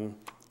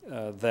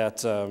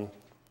that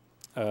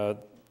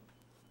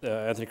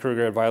Anthony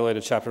Kruger had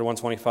violated Chapter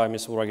 125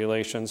 municipal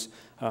regulations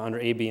under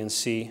A, B, and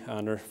C.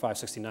 Under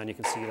 569, you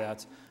can see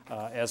that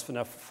as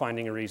enough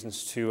finding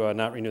reasons to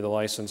not renew the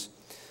license.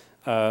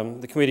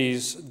 The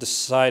committees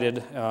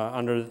decided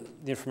under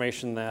the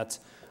information that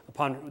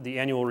upon the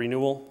annual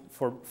renewal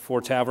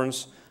for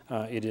taverns,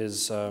 it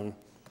is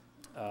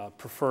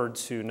preferred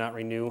to not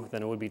renew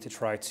than it would be to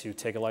try to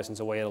take a license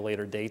away at a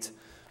later date,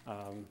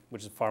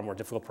 which is a far more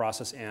difficult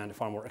process and a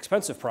far more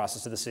expensive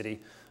process to the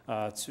city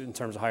in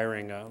terms of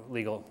hiring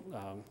legal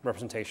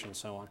representation and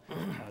so on.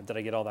 Did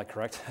I get all that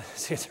correct,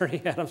 City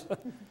Attorney Adams?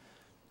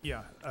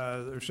 Yeah,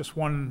 there's just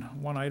one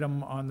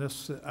item on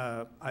this.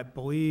 I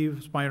believe,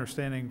 it's my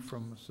understanding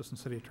from Assistant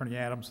City Attorney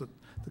Adams, that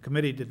the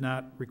committee did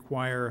not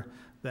require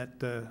that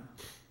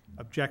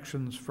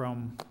objections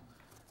from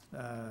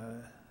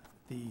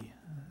the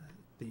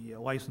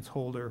license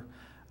holder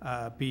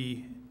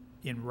be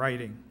in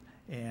writing.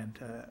 And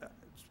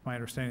it's my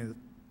understanding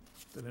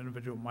that an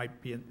individual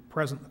might be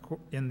present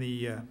in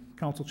the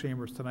council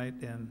chambers tonight,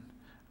 and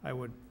I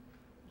would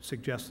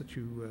suggest that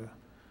you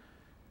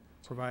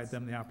provide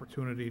them the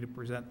opportunity to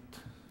present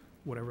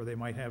whatever they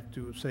might have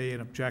to say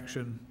in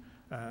objection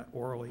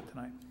orally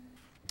tonight.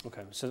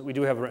 Okay, so we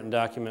do have a written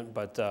document,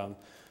 but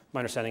my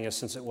understanding is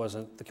since it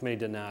wasn't, the committee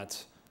did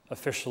not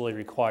officially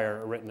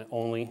require a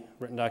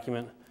written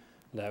document,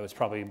 that it was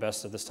probably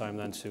best at this time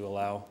then to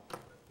allow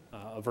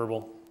a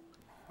verbal.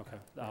 Okay,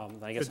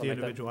 I guess Should the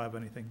individual have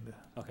anything to...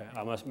 Okay,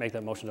 I must make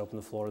that motion to open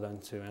the floor then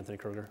to Anthony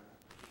Kruger.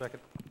 Second.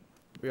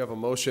 We have a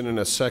motion and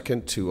a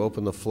second to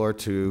open the floor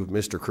to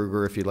Mr.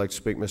 Kruger. If you'd like to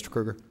speak, Mr.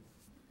 Kruger.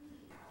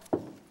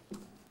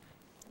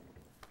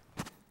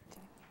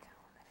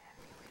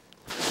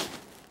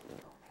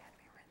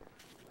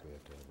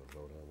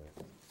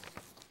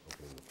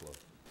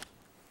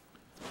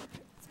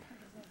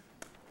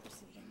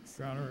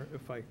 Your Honor,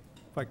 if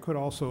I could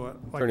also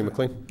like Attorney to,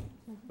 McLean.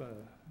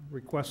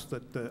 Request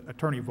that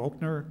Attorney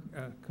Volkner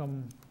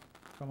come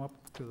up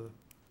to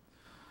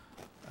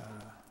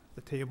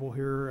the table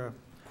here.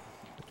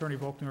 Attorney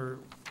Volkner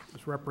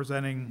is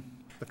representing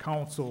the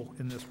council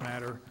in this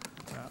matter.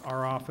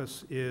 Our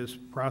office is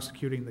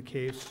prosecuting the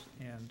case,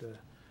 and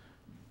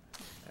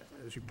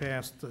as you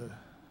passed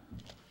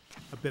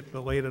a bit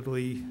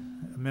belatedly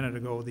a minute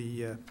ago,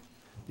 the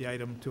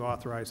item to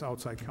authorize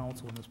outside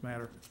counsel in this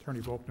matter.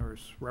 Attorney Volkner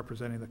is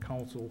representing the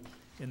council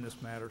in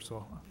this matter,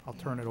 so I'll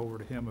turn it over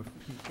to him if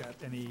he's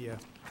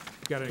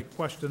got any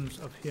questions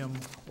of him,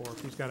 or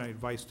if he's got any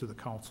advice to the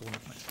council in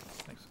this matter.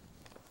 Thanks.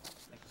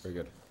 Very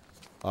good.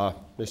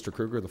 Mr.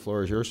 Kruger, the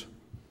floor is yours.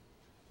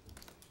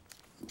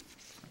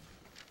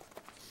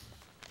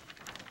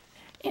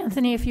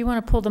 Anthony, if you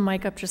want to pull the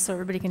mic up just so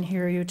everybody can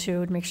hear you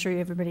too, and make sure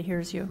everybody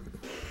hears you.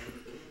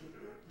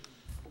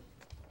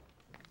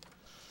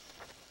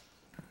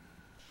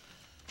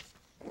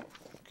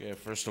 Okay,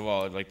 first of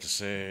all, I'd like to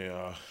say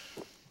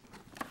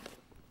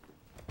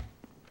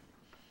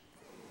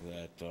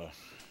that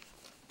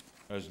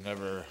I was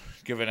never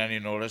given any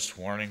notice,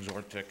 warnings,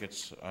 or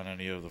tickets on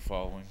any of the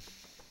following.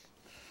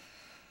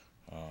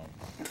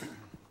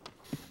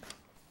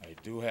 I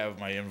do have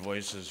my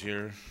invoices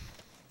here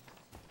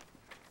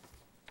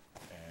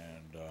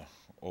and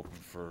open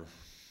for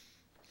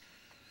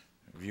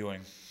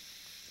viewing,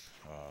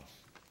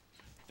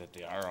 that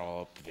they are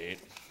all up to date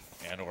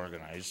and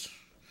organized,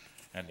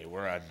 and they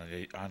were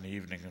on the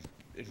evening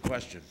in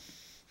question.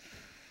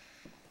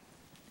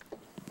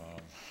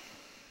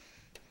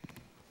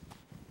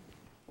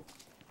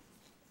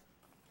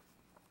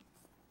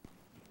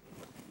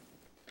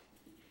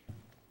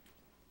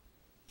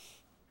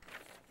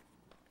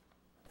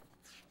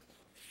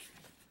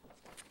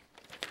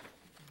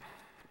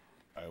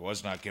 I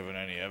was not given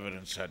any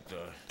evidence at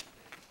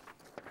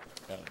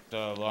At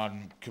the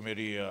lawn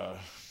committee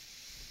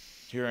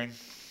hearing,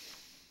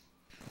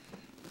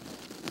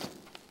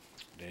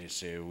 they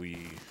say we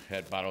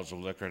had bottles of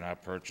liquor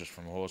not purchased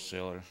from a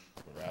wholesaler,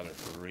 but rather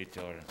from a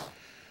retailer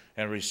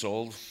and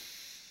resold.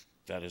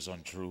 That is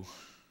untrue.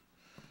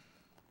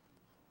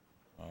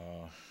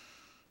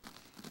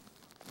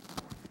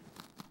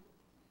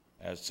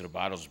 As to the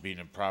bottles being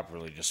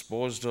improperly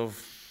disposed of,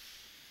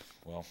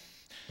 well,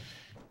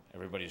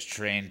 everybody's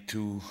trained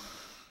to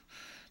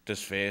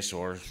disface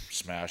or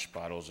smash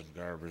bottles in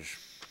garbage.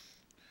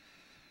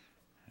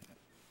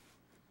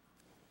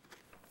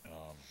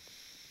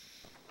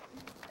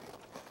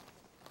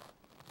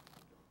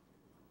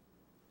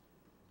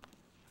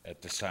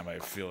 At this time, I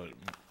feel it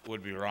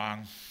would be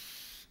wrong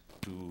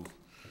to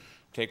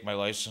take my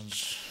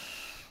license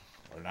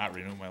or not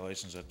renew my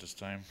license at this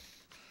time.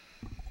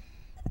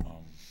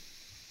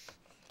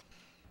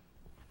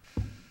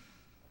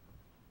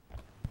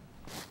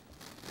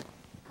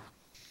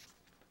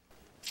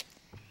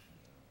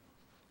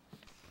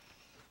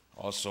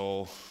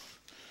 Also,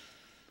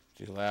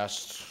 the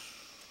last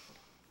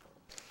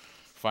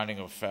finding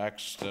of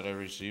facts that I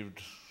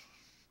received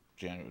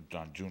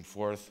on June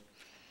 4th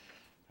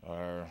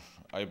are,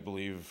 I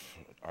believe,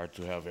 are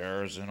to have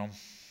errors in them.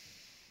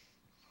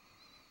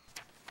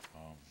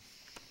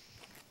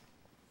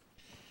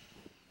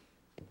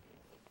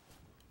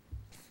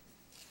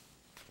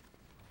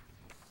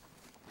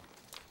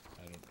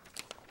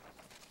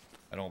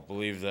 I don't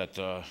believe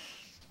that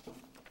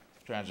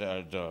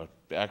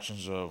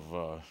actions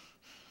of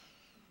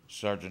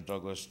Sergeant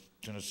Douglas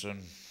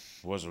Tennyson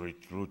was a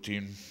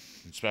routine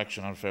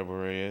inspection on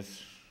February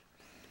 8th.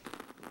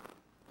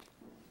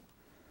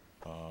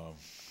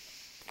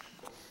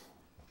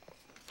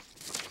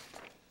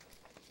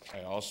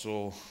 I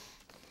also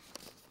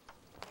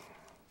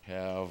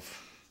have,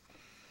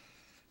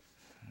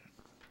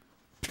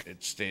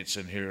 it states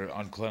in here,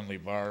 uncleanly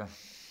bar.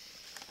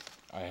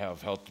 I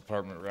have health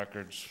department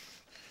records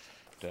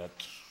that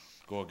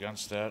go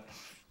against that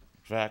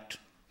fact.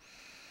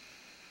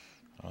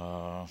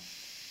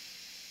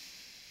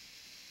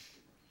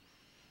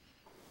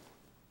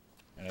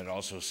 And it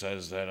also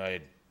says that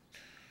I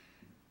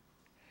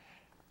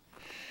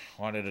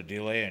wanted a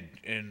delay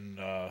in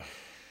the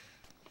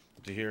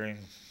hearing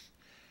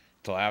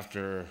till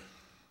after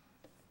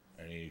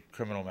any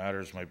criminal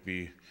matters might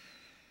be,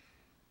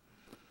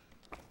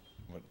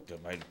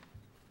 that might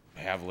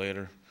have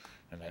later,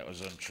 and that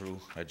was untrue.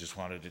 I just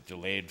wanted it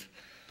delayed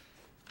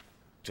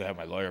to have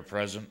my lawyer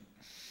present.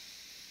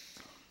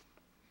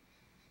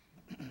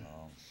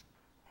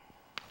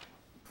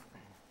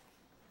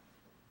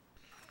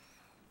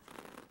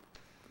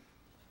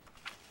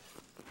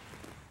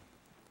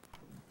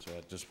 So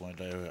at this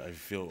point, I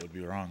feel it would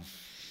be wrong.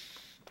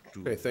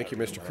 Okay, thank you,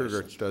 Mr.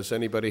 Kruger. Does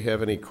anybody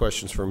have any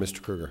questions for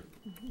Mr. Kruger?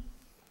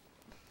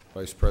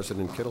 Vice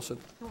President Kittleson?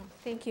 Oh,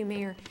 thank you,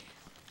 Mayor.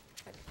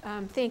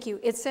 Thank you.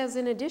 It says,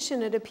 in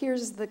addition, it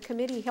appears the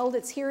committee held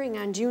its hearing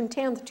on June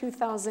 10th,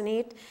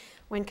 2008.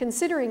 When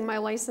considering my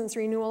license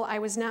renewal, I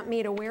was not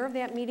made aware of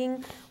that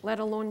meeting, let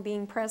alone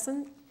being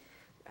present.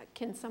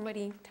 Can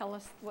somebody tell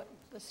us what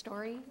the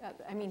story?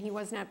 I mean, he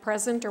was not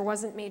present or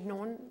wasn't made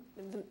known.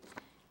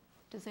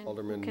 Does anyone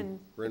Alderman explain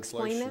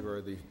Rindfleisch, that? you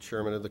are the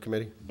chairman of the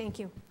committee. Thank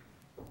you.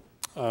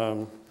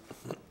 I'm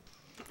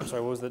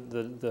sorry, what was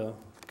the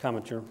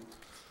comment here?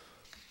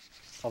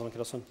 Alderman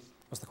Kittleson,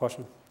 what's the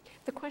question?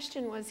 The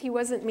question was, he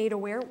wasn't made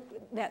aware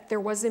that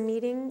there was a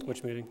meeting.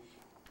 Which meeting?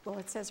 Well,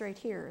 it says right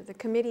here, the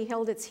committee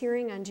held its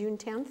hearing on June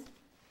 10th.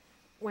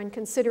 When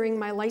considering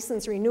my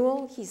license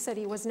renewal, he said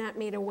he was not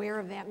made aware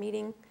of that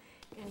meeting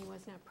and he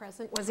was not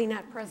present. Was he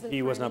not present?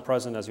 He was not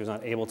present as he was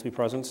not able to be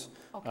present.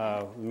 Okay.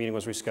 The meeting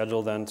was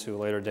rescheduled then to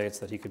later dates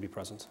that he could be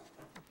present.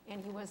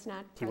 And he was not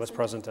present? He was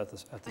present at the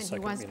second meeting.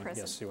 And he was present?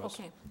 Yes, he was.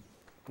 Okay.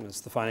 And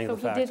it's the finding So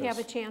of the fact. he did have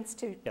a chance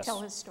to Yes.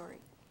 tell his story?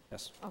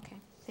 Yes. Okay,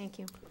 thank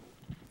you.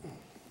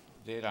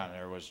 Date on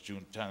there was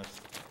June 10th,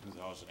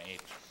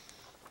 2008.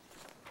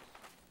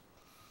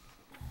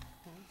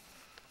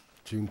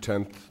 June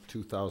 10th,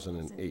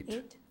 2008.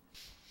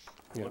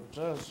 Yeah. What it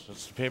says,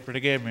 that's the paper they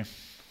gave me.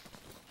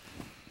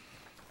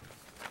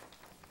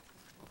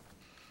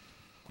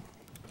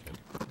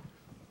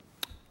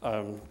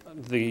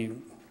 The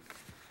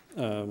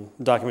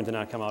document did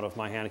not come out of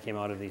my hand, it came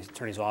out of the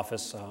attorney's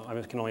office.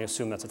 I can only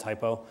assume that's a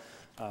typo,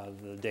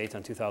 the date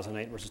on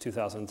 2008 versus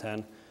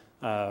 2010.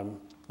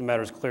 The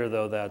matter is clear,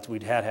 though, that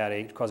we'd had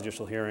a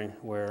quasi-judicial hearing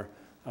where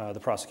the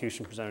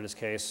prosecution presented his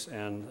case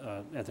and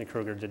Anthony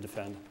Kruger did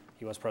defend.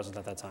 He was present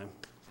at that time.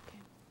 Okay.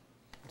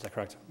 Is that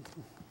correct?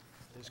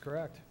 That is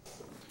correct.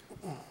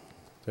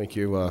 Thank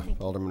you,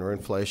 Alderman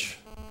Rindfleisch.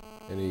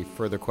 Any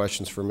further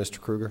questions for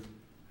Mr. Kruger?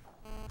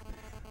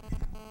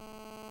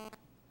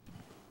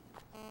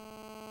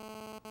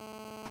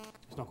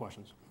 There's no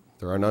questions.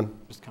 There are none?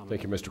 Just comment.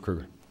 Thank you, Mr.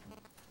 Kruger.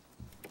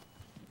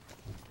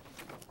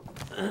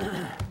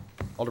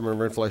 Alderman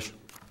Rindfleisch.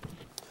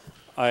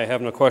 I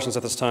have no questions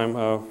at this time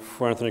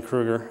for Anthony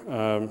Kruger.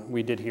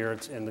 We did hear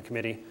it in the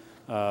committee.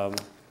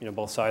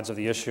 both sides of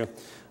the issue.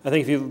 I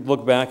think if you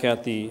look back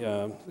at the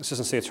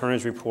Assistant State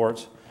Attorney's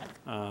report,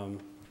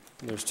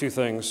 there's two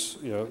things,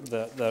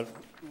 that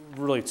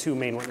really two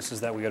main witnesses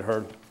that we had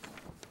heard.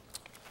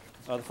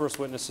 The first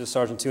witness is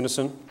Sergeant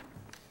Tunison,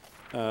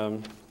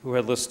 who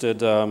had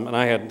listed, and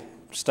I had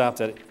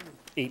stopped at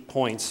 8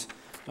 points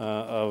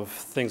of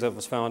things that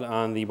was found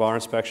on the bar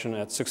inspection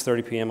at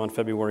 6:30 p.m. on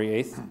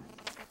February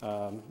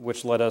 8th,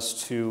 which led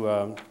us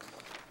to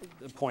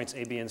points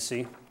A, B, and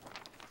C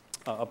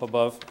up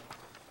above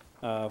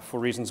for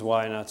reasons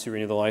why not to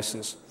renew the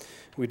license.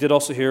 We did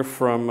also hear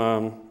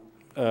from,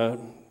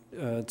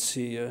 let's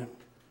see,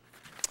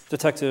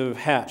 Detective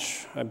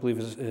Hatch, I believe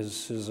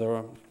is his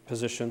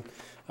position,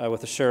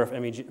 with the Sheriff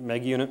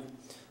MEG unit,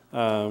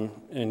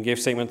 and gave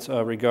statements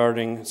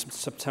regarding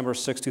September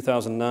 6,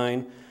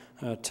 2009,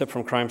 tip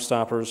from Crime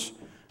Stoppers,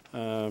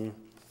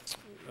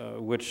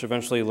 which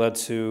eventually led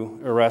to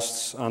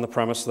arrests on the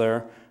premise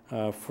there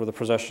for the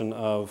possession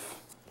of,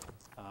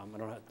 I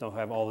don't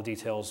have all the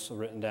details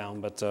written down,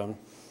 but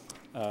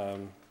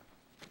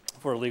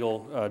for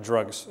illegal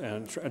drugs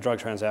and a drug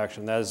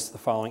transaction. That is the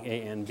following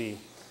A and B.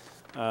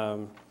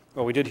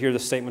 Well, we did hear the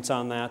statements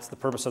on that. The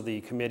purpose of the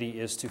committee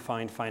is to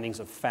find findings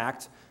of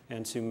fact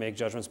and to make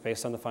judgments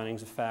based on the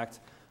findings of fact.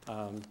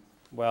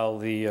 While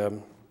the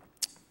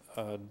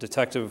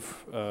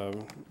detective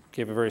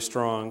gave a very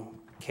strong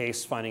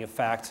case finding of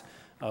fact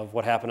of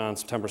what happened on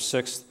September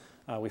 6th,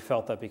 we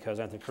felt that because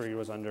Anthony Krieger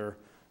was under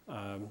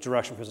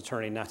direction from his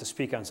attorney not to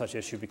speak on such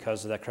issue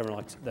because of that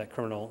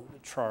criminal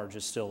charge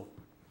is still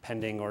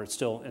pending or it's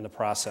still in the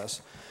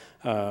process.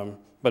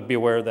 But be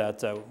aware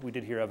that we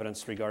did hear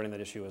evidence regarding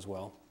that issue as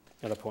well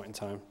at a point in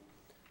time.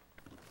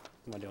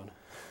 How am I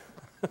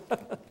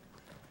doing?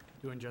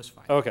 Doing just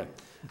fine. Okay.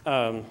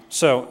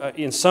 So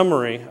in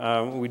summary,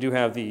 we do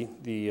have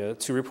the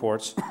two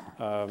reports.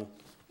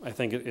 I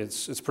think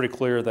it's pretty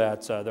clear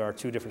that there are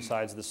two different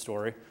sides of the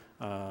story.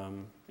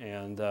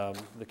 And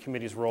the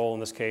committee's role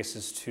in this case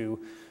is to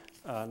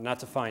not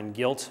to find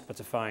guilt, but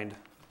to find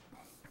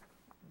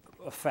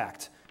a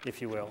fact,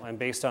 if you will. And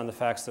based on the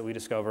facts that we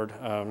discovered,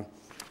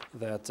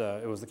 that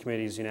it was the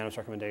committee's unanimous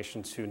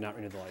recommendation to not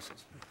renew the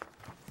license.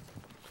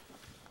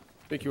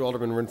 Thank you,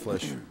 Alderman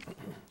Rindfleisch.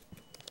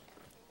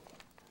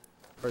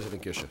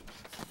 President Gisha.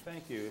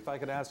 Thank you. If I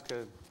could ask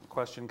a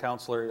question,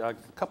 Counselor. A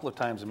couple of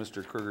times in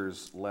Mr.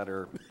 Kruger's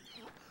letter,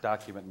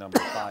 document number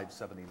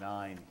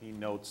 579, he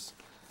notes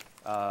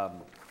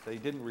that he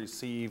didn't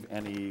receive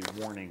any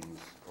warnings,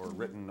 or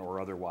written or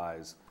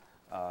otherwise,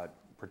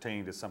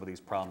 pertaining to some of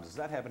these problems. Does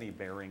that have any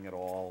bearing at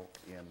all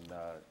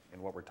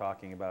in what we're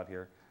talking about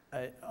here?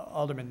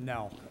 Alderman,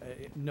 no.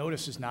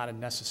 Notice is not a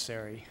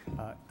necessary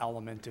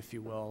element, if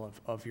you will,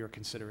 of your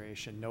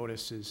consideration.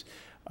 Notice is,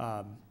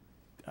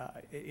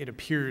 it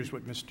appears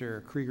what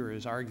Mr. Krieger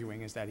is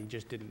arguing is that he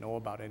just didn't know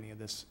about any of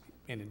this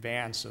in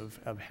advance of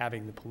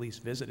having the police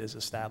visit his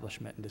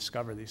establishment and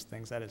discover these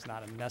things. That is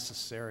not a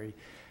necessary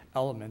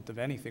element of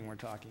anything we're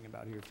talking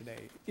about here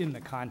today in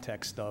the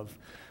context of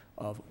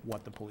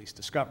what the police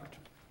discovered.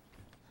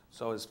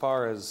 So as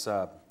far as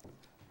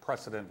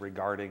precedent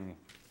regarding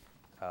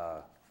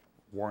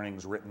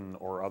warnings written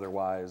or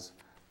otherwise,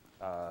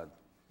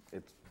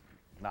 it's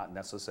not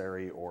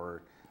necessary,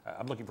 or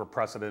I'm looking for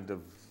precedent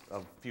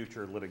of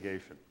future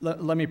litigation.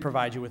 Let me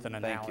provide you with an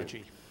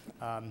analogy.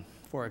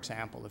 For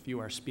example, if you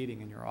are speeding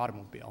in your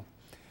automobile,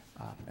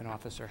 an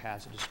officer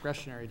has a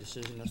discretionary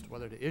decision as to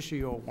whether to issue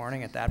you a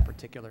warning at that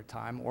particular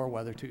time or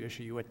whether to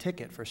issue you a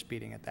ticket for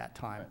speeding at that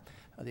time.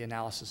 The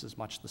analysis is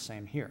much the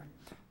same here.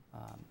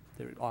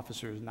 The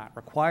officer is not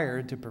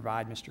required to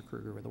provide Mr.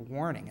 Krieger with a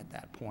warning at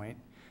that point.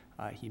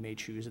 He may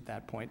choose at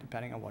that point,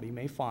 depending on what he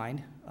may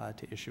find,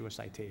 to issue a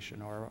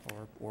citation or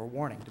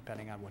warning,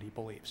 depending on what he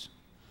believes.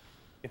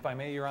 If I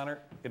may, Your Honor,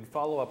 in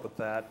follow-up with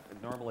that,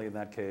 normally in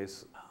that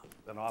case,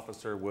 an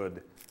officer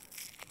would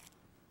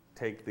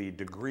take the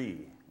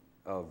degree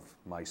of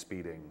my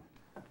speeding,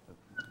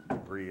 the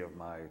degree of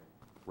my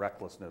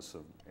recklessness,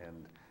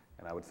 and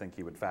I would think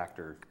he would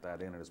factor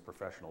that in his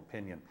professional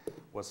opinion.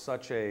 Was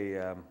such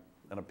an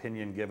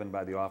opinion given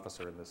by the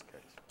officer in this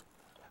case?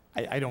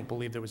 I don't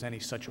believe there was any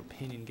such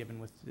opinion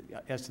given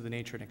as to the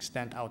nature and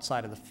extent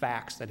outside of the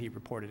facts that he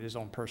reported, his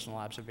own personal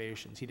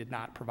observations. He did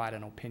not provide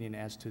an opinion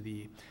as to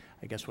the,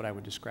 I guess what I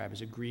would describe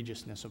as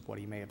egregiousness of what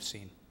he may have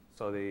seen.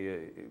 So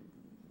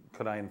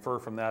could I infer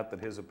from that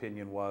his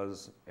opinion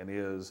was and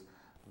is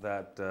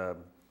that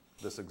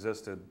this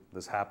existed,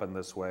 this happened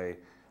this way,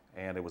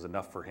 and it was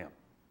enough for him?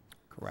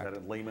 Correct. Is that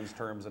in layman's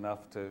terms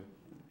enough to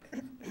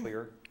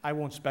clear? I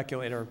won't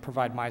speculate or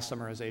provide my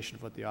summarization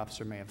of what the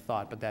officer may have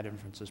thought, but that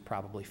inference is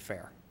probably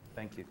fair.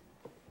 Thank you.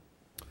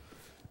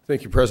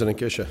 Thank you, President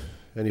Gisha.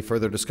 Any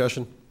further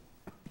discussion?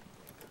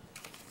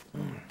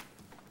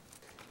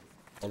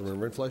 Alderman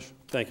Rindfleisch.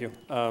 Thank you.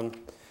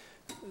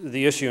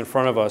 The issue in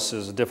front of us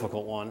is a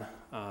difficult one.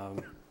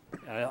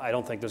 I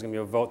don't think there's going to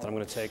be a vote that I'm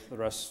going to take the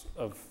rest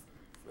of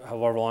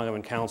however long I'm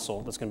in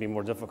council that's going to be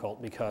more difficult,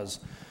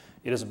 because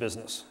it is a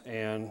business,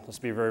 and let's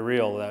be very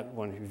real that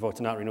when you vote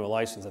to not renew a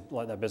license,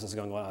 that business is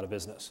going to go out of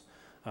business.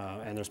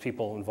 And there's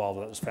people involved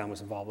with it, there's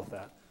families involved with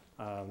that.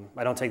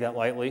 I don't take that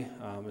lightly.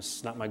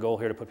 It's not my goal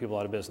here to put people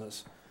out of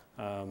business.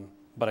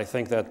 But I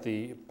think that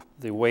the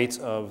weight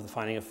of the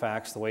finding of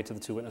facts, the weight of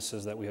the two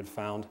witnesses that we had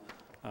found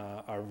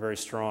are very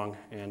strong,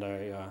 and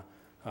I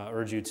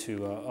urge you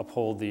to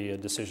uphold the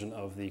decision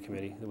of the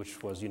committee,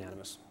 which was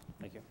unanimous.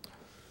 Thank you.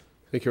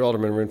 Thank you,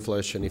 Alderman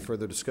Rindfleisch. Any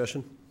further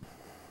discussion?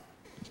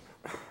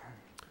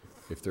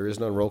 If there is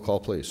none, roll call,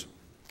 please.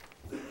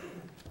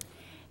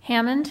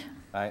 Hammond.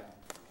 Aye.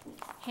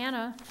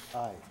 Hannah.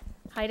 Aye.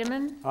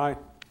 Heidemann. Aye.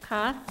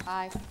 Koth.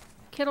 Aye.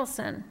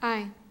 Kittleson.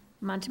 Aye.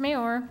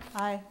 Montemayor.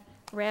 Aye.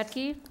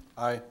 Radke.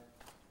 Aye.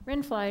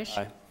 Rindfleisch.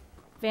 Aye.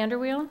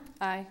 Vanderweel.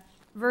 Aye.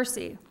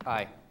 Versi.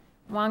 Aye.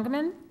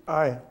 Wangeman.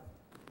 Aye.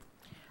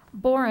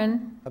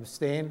 Boren.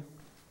 Abstain?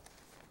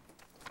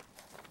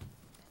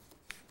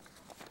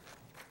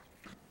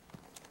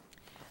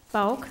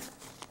 Bauk.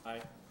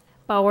 Aye.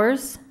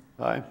 Bowers.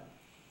 Aye.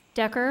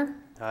 Decker.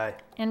 Aye.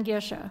 And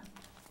Gisha.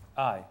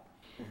 Aye.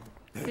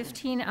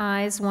 15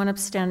 ayes, 1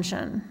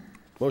 abstention.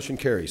 Motion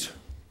carries.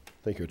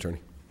 Thank you,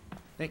 Attorney.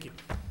 Thank you.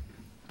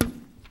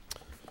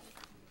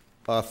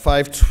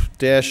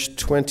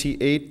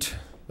 5-28,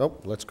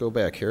 let's go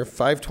back here.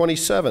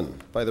 527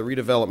 by the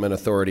Redevelopment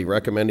Authority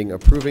recommending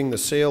approving the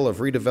sale of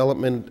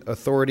Redevelopment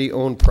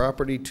Authority-owned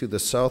property to the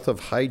south of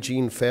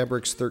Hygiene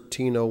Fabrics,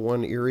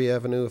 1301 Erie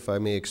Avenue. If I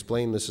may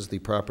explain, this is the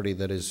property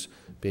that is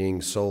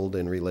being sold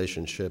in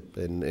relationship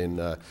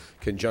in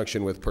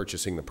conjunction with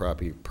purchasing the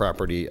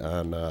property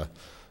on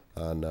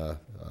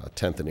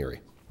 10th and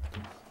Erie.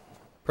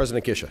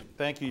 President Gisha.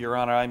 Thank you, Your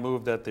Honor. I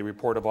move that the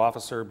report of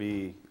officer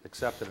be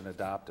accepted and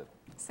adopted.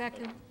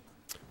 Second.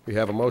 We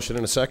have a motion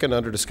and a second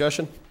under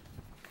discussion.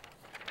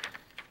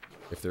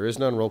 If there is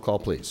none, roll call,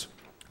 please.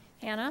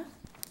 Hannah.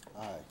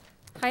 Aye.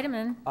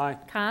 Heidemann. Aye.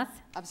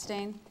 Koth.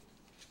 Abstain?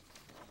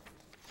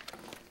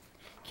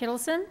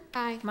 Kittleson.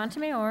 Aye.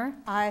 Montemayor.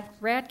 Aye.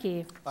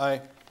 Radke.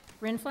 Aye.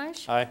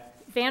 Rindfleisch. Aye.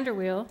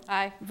 Vanderweel.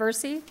 Aye.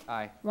 Versi.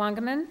 Aye.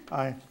 Wangeman.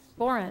 Aye.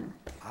 Boren.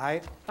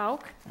 Aye.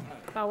 Bauk.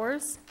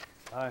 Bowers.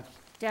 Aye.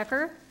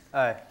 Decker.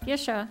 Aye.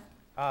 Gisha.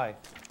 Aye.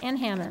 And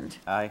Hammond.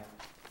 Aye.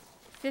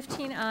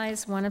 15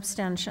 ayes, 1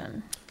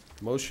 abstention.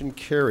 Motion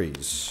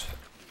carries.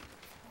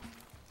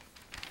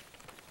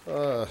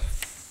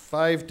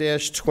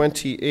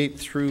 5-28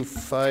 through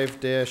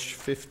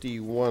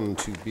 5-51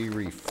 to be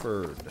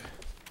referred.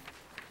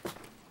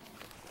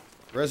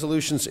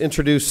 Resolutions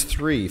introduced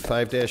 3,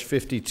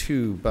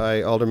 5-52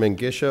 by Alderman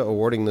Gisha,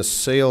 awarding the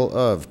sale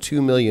of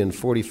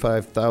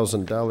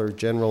 $2,045,000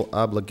 general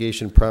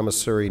obligation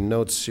promissory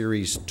notes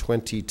series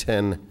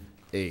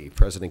 2010A.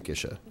 President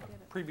Gisha.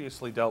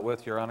 Previously dealt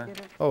with, Your Honor.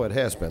 Oh, it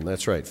has been,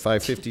 that's right,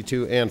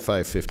 552 and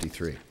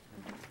 553.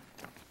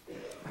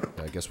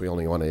 I guess we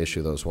only want to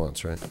issue those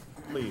once, right?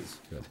 Please.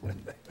 Good.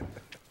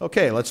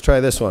 Okay, let's try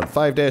this one.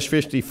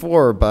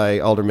 5-54 by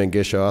Alderman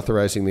Gisha,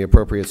 authorizing the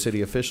appropriate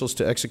city officials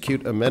to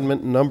execute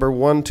amendment number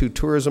 1 to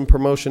tourism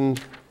promotion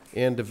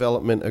and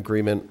development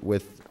agreement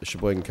with the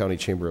Sheboygan County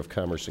Chamber of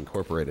Commerce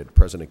Incorporated.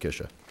 President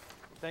Gisha.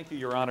 Thank you,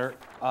 Your Honor.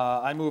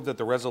 I move that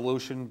the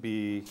resolution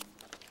be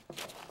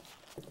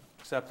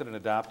accepted and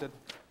adopted.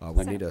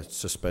 We need a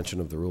suspension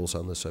of the rules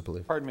on this, I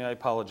believe. Pardon me, I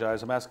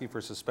apologize. I'm asking for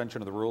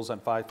suspension of the rules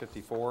on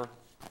 554.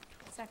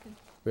 Second.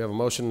 We have a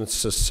motion and a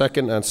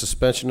second on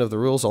suspension of the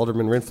rules.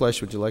 Alderman Rindfleisch,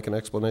 would you like an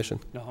explanation?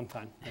 No, I'm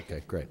fine.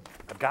 Okay, great.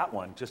 I've got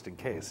one, just in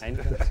case.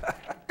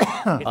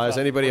 Is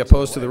anybody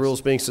opposed to the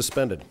rules being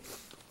suspended?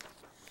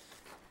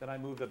 Then I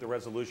move that the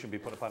resolution be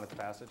put upon its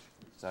passage.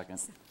 Second.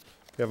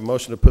 We have a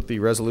motion to put the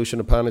resolution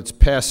upon its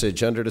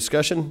passage. Under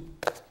discussion?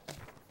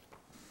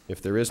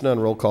 If there is none,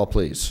 roll call,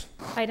 please.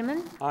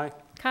 Heidemann. Aye.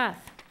 Koth.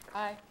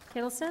 Aye.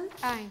 Kittleson.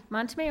 Aye.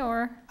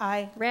 Montemayor.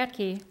 Aye.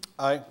 Radke.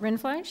 Aye.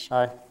 Rindfleisch.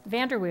 Aye.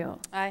 Vanderweel.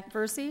 Aye.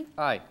 Versi.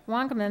 Aye.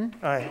 Wangeman.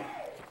 Aye.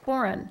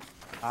 Boren.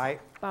 Aye.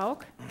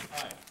 Bauk.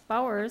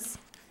 Bowers.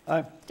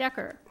 Aye.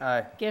 Decker.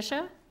 Aye.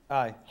 Gisha.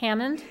 Aye.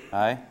 Hammond.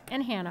 Aye.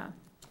 And Hannah.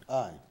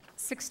 Aye.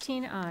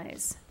 16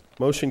 ayes.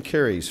 Motion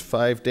carries.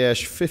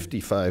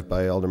 5-55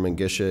 by Alderman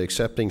Gisha,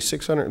 accepting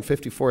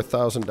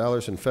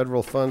 $654,000 in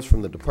federal funds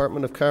from the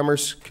Department of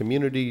Commerce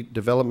Community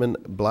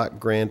Development Block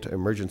Grant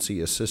Emergency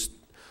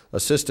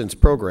Assistance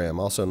Program,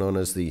 also known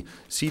as the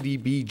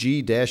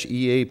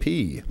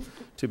CDBG-EAP,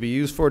 to be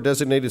used for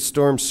designated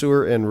storm,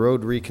 sewer, and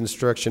road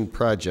reconstruction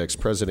projects.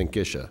 President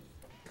Gisha.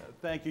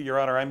 Thank you, Your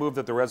Honor. I move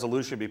that the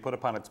resolution be put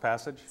upon its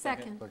passage.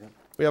 Second.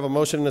 We have a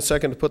motion and a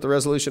second to put the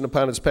resolution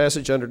upon its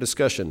passage. Under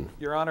discussion.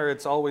 Your Honor,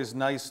 it's always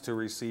nice to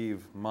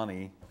receive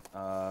money.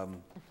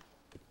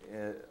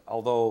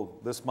 Although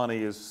this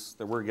money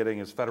that we're getting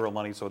is federal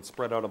money, so it's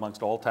spread out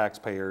amongst all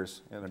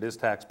taxpayers, and it is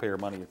taxpayer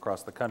money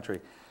across the country.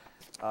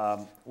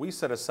 We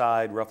set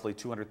aside roughly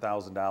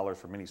 $200,000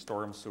 for mini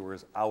storm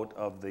sewers out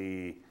of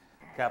the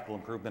capital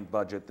improvement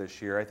budget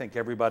this year. I think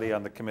everybody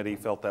on the committee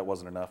felt that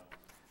wasn't enough.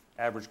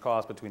 Average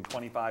cost between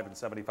 $25,000 and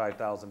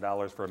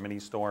 $75,000 for a mini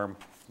storm,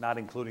 not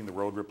including the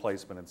road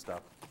replacement and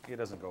stuff. It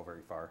doesn't go very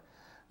far.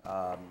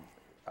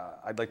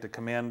 I'd like to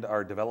commend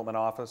our development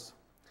office,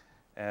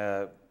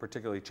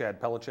 particularly Chad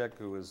Pelichek,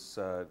 who is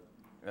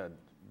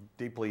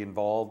deeply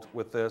involved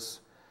with this.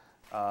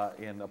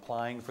 in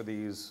applying for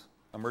these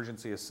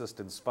emergency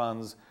assistance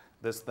funds.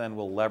 This then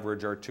will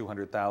leverage our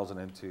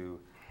 $200,000 into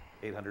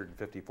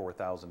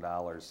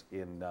 $854,000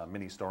 in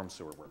mini storm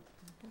sewer work.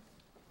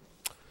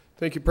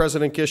 Thank you,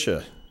 President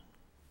Gisha.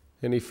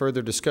 Any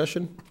further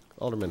discussion?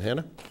 Alderman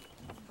Hanna?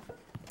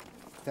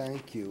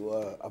 Thank you.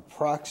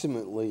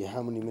 Approximately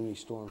how many mini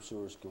storm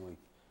sewers can we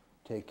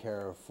take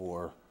care of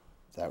for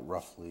that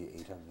roughly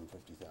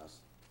 850,000?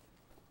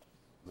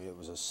 I mean, it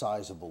was a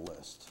sizable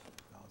list.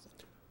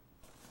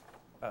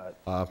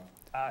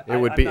 It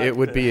would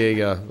be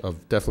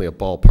definitely a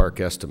ballpark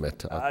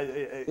estimate.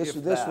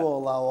 This will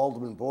allow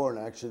Alderman Bourne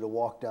actually to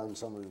walk down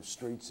some of the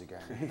streets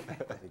again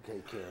to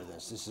take care of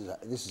this.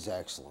 This is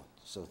excellent.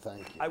 So thank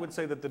you. I would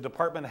say that the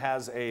department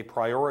has a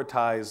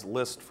prioritized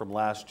list from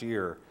last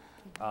year,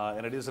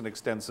 and it is an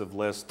extensive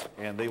list,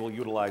 and they will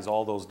utilize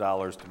all those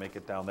dollars to make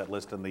it down that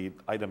list. And the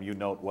item you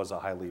note was a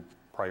highly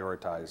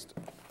prioritized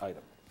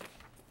item.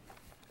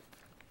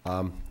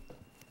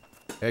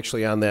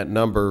 Actually, on that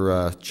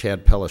number,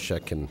 Chad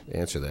Pelishek can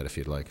answer that if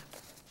you'd like.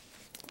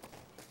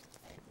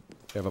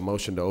 Have a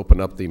motion to open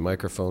up the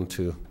microphone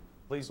to.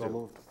 Please do.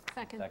 Moved.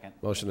 Second.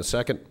 Motion a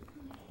second.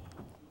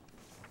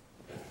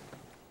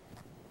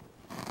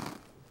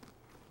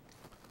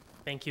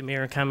 Thank you,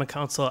 Mayor and Common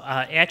Council.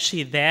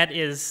 Actually, that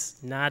is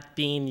not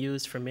being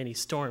used for many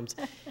storms.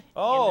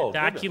 Oh, in the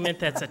document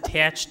that's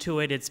attached to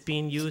it, it's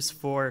being used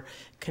for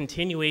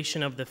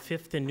continuation of the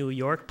 5th and New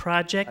York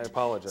project. I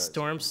apologize.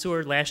 Storm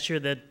sewer, last year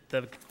the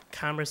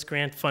Commerce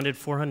Grant funded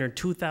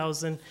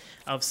 $402,000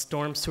 of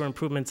storm sewer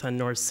improvements on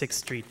North 6th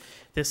Street.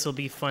 This will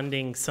be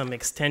funding some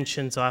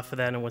extensions off of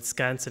that on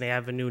Wisconsin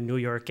Avenue, New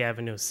York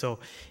Avenue. So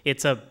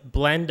it's a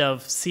blend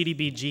of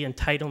CDBG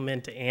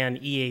entitlement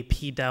and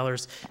EAP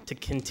dollars to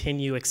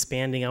continue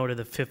expanding out of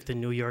the 5th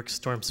and New York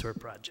storm sewer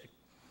project.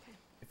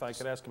 If I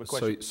could ask him a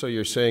question. So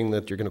you're saying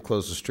that you're going to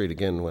close the street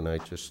again when I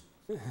just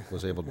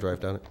was able to drive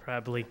down it?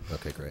 Probably.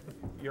 Okay, great.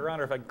 Your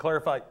Honor, if I can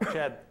clarify,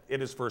 Chad,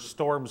 it is for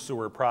storm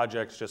sewer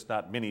projects, just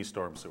not mini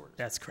storm sewers.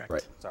 That's correct.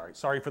 Right.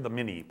 Sorry for the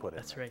mini put in.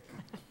 That's right.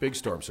 Big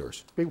storm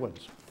sewers. Big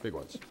ones. Big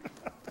ones.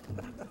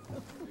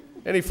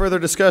 Any further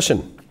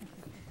discussion?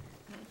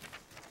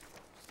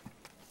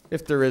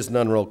 If there is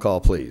none, roll call,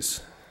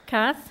 please.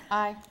 Kath?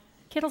 Aye.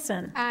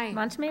 Kittleson? Aye.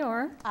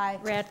 Montemayor? Aye.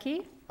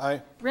 Radke?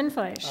 Aye.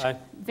 Rindfleisch? Aye.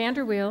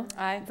 Vanderweel?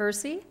 Aye.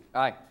 Versie?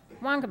 Aye.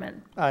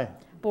 Wangerman? Aye.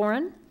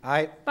 Boren?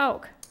 Aye.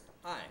 Bauk?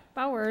 Aye.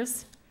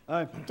 Bowers?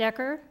 Aye.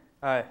 Decker?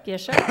 Aye.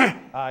 Gisha?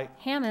 Aye.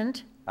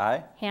 Hammond?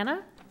 Aye.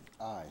 Hannah?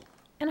 Aye.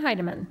 And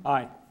Heidemann?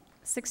 Aye.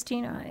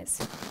 16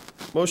 ayes.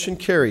 Motion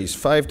carries.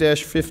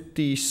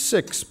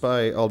 5-56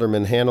 by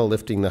Alderman Hanna,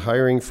 lifting the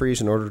hiring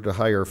freeze in order to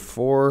hire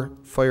 4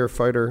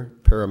 firefighter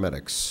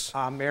paramedics.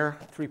 Mayor,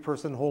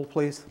 3-person hold,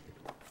 please.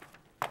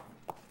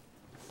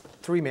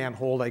 3-man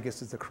hold, I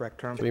guess is the correct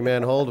term.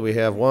 3-man hold, we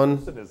have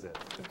one. That is it.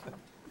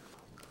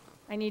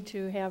 I need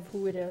to have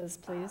who it is,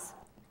 please.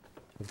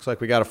 Looks like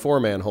we got a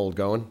 4-man hold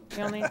going.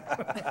 We only,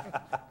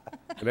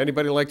 Would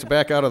anybody like to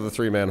back out of the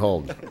 3-man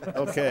hold?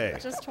 Okay.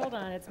 just hold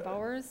on, it's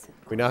Bowers.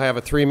 We now have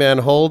a 3-man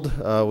hold.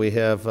 We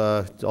have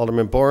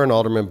Alderman Boren,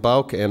 Alderman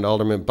Bauk, and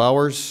Alderman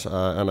Bowers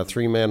on a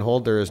 3-man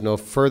hold. There is no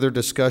further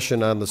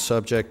discussion on the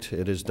subject.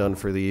 It is done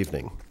for the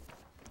evening.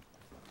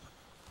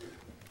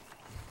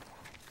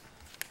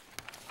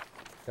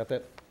 Got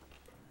that?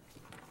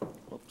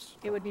 Whoops.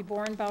 It would be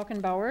Boren, Bauk,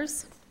 and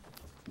Bowers.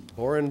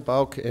 Boren,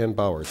 Bauk, and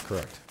Bowers,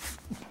 correct.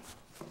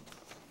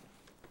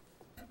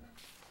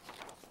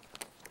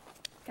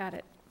 Got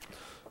it.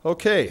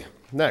 Okay,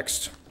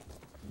 next.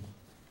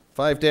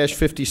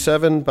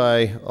 5-57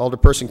 by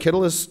Alderperson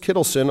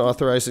Kittleson,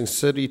 authorizing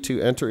city to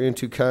enter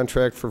into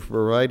contract for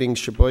providing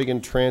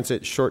Sheboygan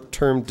Transit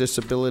short-term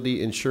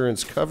disability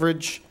insurance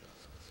coverage.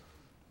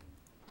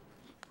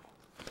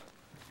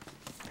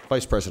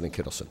 Vice President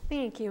Kittleson.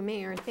 Thank you,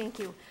 Mayor, thank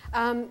you.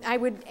 I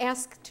would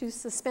ask to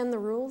suspend the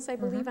rules, I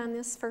believe, on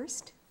this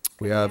first.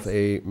 We have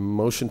a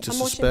motion to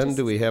suspend.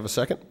 Do we have a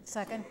second?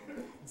 Second.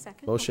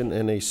 Second. Motion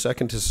and a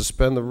second to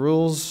suspend the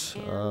rules.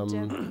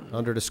 And,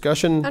 under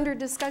discussion. Under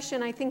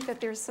discussion, I think that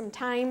there's some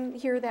time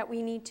here that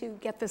we need to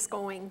get this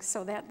going,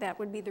 so that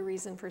would be the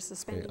reason for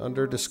suspending the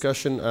Under rules.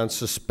 discussion on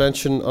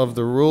suspension of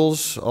the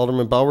rules.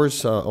 Alderman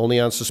Bowers,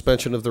 only on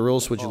suspension of the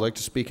rules. Would you like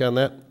to speak on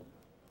that?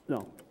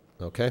 No.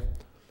 Okay.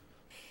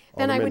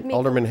 Then I would make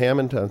Alderman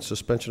Hammond on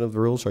suspension of the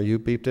rules. Are you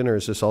beeped in, or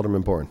is this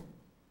Alderman Bourne?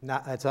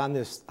 Not, it's on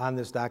this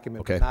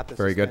document, Okay, not the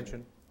very suspension.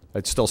 good.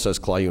 It still says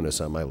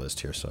Clayunas on my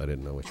list here, so I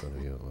didn't know which one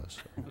of you it was.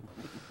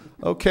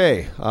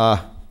 Okay.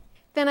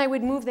 Then I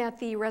would move that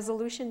the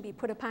resolution be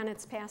put upon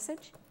its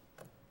passage.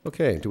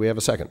 Okay, do we have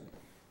a second?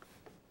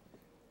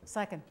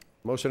 Second.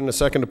 Motion and a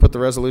second to put the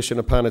resolution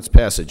upon its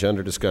passage.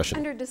 Under discussion.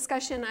 Under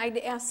discussion, I'd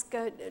ask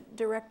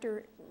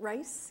Director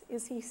Rice,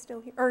 is he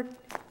still here? Or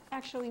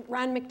actually,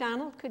 Ron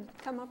McDonald could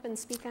come up and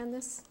speak on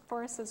this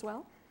for us as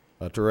well.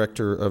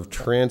 Director of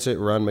Transit,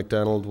 Ron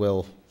McDonald,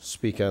 will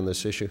speak on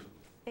this issue.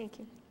 Thank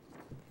you.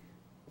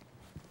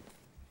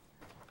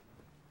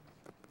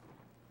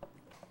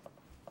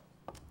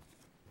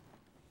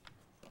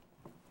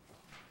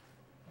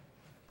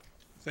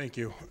 Thank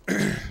you.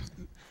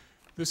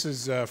 This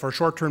is for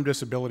short-term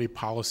disability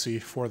policy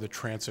for the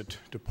Transit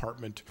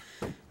Department.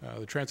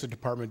 The Transit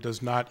Department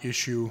does not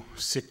issue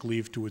sick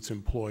leave to its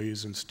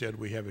employees. Instead,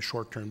 we have a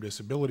short-term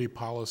disability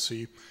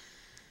policy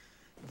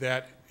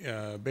that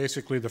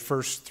basically the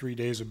first 3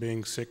 days of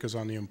being sick is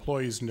on the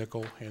employee's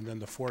nickel, and then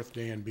the fourth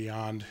day and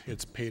beyond,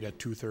 it's paid at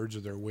 2/3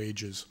 of their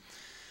wages.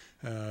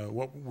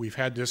 We've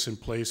had this in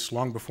place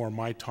long before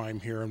my time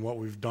here, and what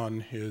we've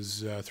done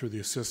is through the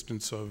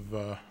assistance of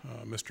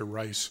Mr.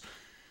 Rice,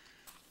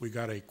 we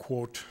got a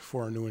quote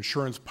for a new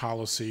insurance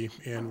policy,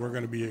 and we're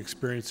going to be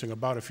experiencing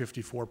about a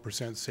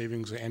 54%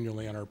 savings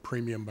annually on our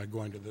premium by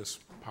going to this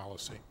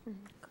policy.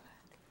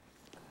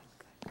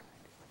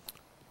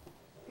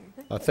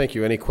 Thank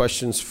you. Any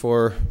questions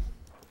for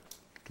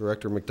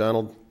Director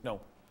McDonald? No.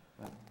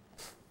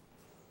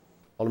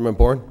 Alderman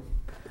Bourne?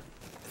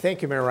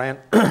 Thank you, Mayor Ryan.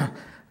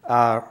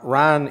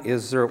 Ron,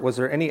 was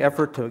there any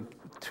effort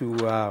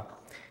to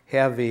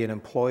have an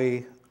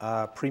employee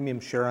premium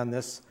share on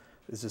this?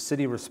 Is the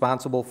city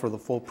responsible for the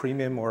full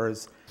premium, or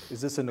is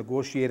this a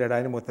negotiated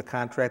item with the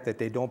contract that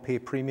they don't pay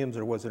premiums,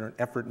 or was there an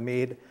effort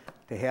made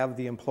to have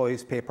the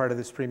employees pay part of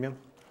this premium?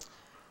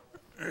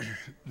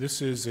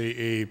 This is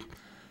a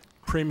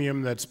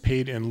premium that's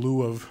paid in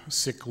lieu of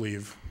sick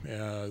leave,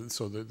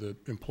 so the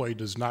employee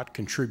does not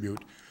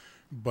contribute,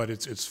 but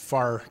it's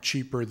far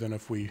cheaper than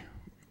if we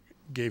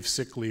gave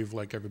sick leave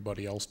like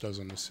everybody else does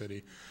in the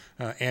city.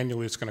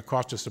 Annually, it's going to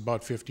cost us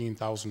about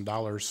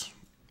 $15,000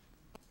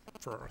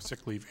 for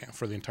sick leave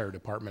for the entire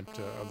department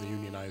of the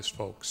unionized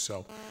folks.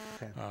 So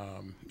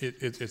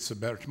it's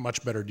a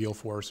much better deal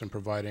for us in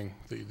providing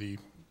the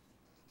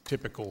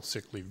typical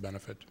sick leave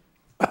benefit.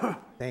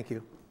 Thank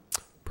you.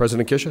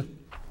 President Kisha?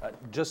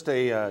 Just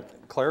a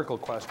clerical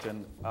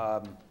question.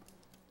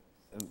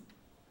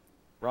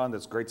 Ron,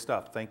 that's great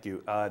stuff. Thank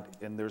you.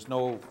 And there's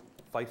no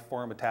FIFE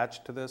form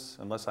attached to this,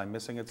 unless I'm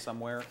missing it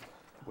somewhere,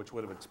 which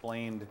would have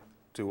explained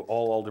to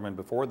all aldermen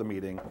before the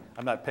meeting.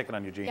 I'm not picking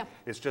on you, Gene. Yeah.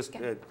 It's just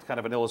kind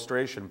of an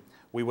illustration.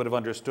 We would have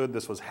understood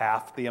this was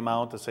half the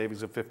amount, a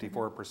savings of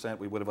 54%.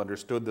 We would have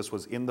understood this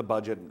was in the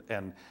budget,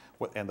 and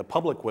the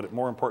public would,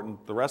 more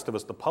important, the rest of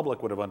us, the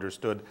public would have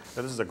understood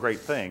that this is a great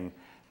thing,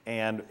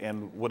 and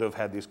would have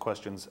had these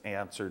questions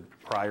answered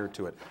prior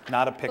to it.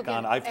 Not a pick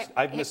on,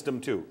 I've missed them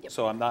too,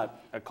 so I'm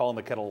not calling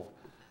the kettle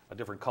a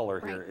different color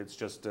here. It's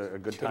just a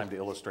good time to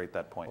illustrate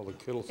that point. The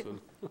Kittleson.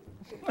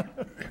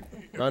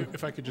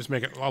 If I could just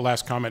make a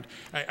last comment.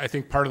 I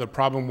think part of the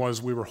problem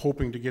was we were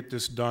hoping to get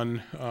this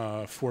done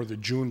for the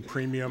June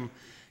premium.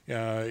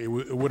 It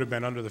would have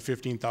been under the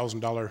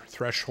 $15,000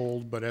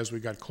 threshold, but as we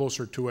got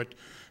closer to it,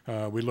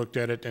 we looked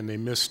at it and they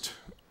missed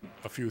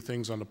a few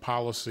things on the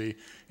policy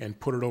and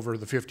put it over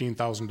the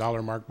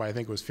 $15,000 mark by, I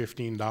think it was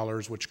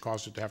 $15, which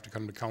caused it to have to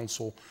come to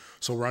council.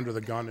 So we're under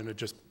the gun, and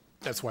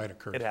that's why it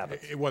occurred. It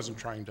happens. It wasn't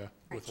trying to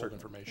withhold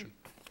information.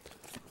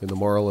 And the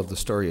moral of the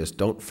story is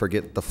don't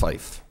forget the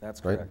FIFE. That's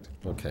correct.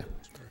 Right? Okay.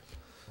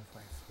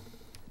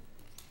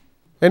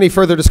 Any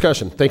further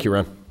discussion? Thank you,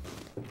 Ron.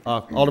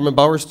 Alderman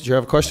Bowers, did you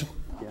have a question?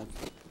 Yeah,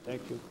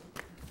 thank you.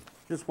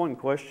 Just one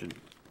question.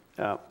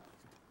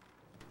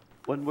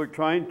 When we're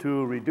trying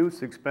to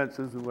reduce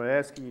expenses and we're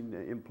asking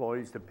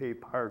employees to pay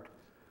part,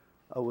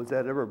 was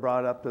that ever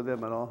brought up to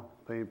them at all,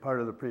 paying part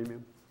of the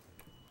premium?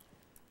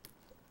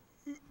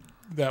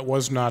 That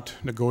was not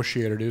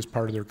negotiated. It is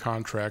part of their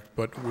contract,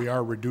 but we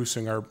are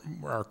reducing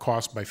our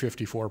cost by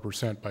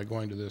 54% by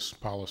going to this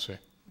policy.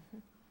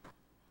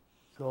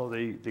 So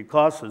the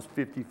cost is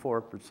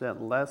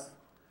 54% less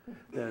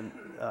than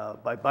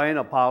by buying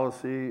a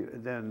policy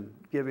and then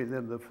giving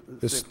them the...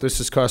 This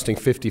is costing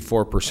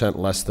 54%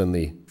 less than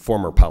the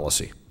former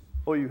policy.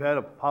 Oh, you had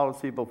a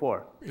policy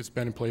before? It's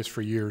been in place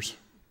for years.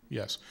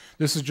 Yes.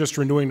 This is just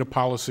renewing the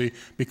policy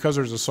because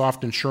there's a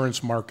soft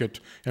insurance market,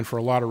 and for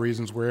a lot of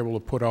reasons we're able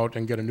to put out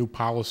and get a new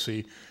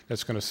policy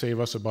that's going to save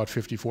us about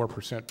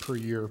 54% per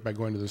year by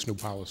going to this new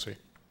policy.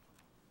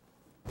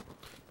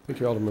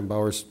 Thank you, Alderman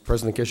Bowers.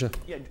 President Kisha?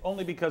 Yeah,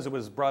 only because it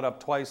was brought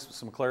up twice,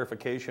 some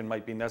clarification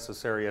might be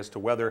necessary as to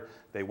whether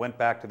they went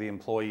back to the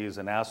employees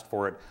and asked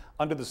for it.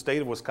 Under the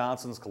state of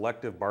Wisconsin's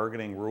collective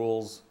bargaining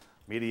rules,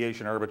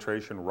 mediation,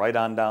 arbitration, right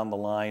on down the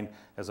line.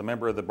 As a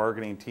member of the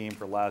bargaining team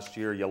for last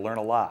year, you learn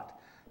a lot.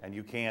 And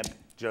you can't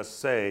just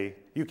say,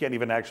 you can't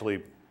even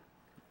actually,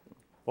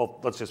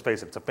 well, let's just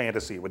face it, it's a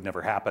fantasy. It would never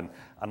happen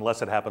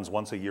unless it happens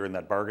once a year in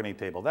that bargaining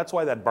table. That's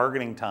why that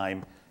bargaining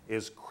time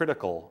is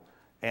critical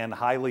and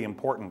highly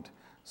important.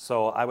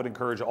 So I would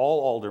encourage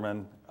all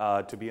aldermen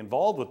to be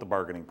involved with the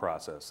bargaining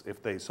process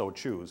if they so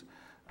choose.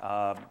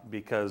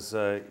 Because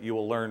you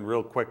will learn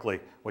real quickly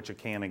what you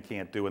can and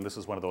can't do, and this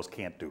is one of those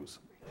can't do's.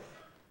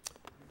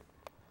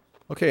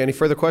 Okay, any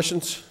further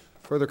questions?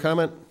 Further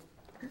comment?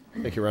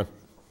 Thank you, Ron.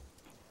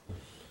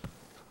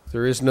 If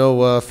there is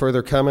no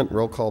further comment,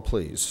 roll call,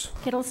 please.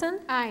 Kittleson?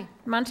 Aye.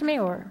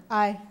 Montemayor?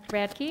 Aye.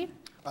 Radke?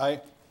 Aye.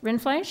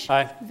 Rindfleisch?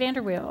 Aye.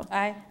 Vanderweel?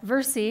 Aye.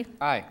 Versi?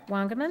 Aye.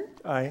 Wangerman?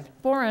 Aye.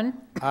 Boren?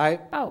 Aye.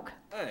 Bauk?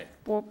 Aye.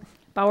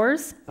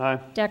 Bowers? Aye.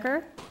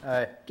 Decker?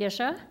 Aye.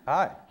 Gisha?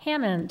 Aye.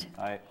 Hammond?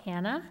 Aye.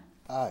 Hannah?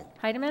 Aye.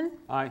 Heidemann?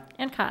 Aye.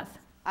 And Koth.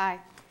 Aye.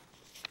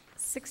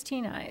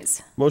 16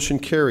 ayes. Motion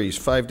carries.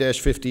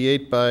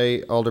 5-58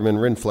 by Alderman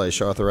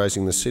Rindfleisch,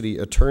 authorizing the city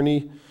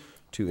attorney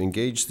to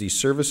engage the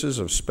services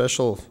of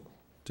special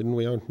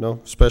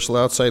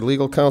outside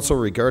legal counsel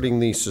regarding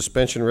the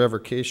suspension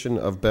revocation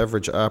of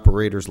beverage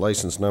operators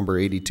license number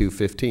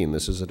 8215.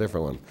 This is a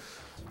different one.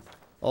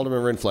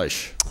 Alderman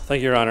Rindfleisch.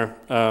 Thank you, Your Honor.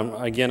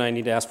 Again, I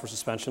need to ask for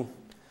suspension.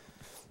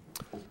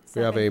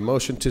 We have a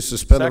motion to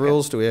suspend the Second.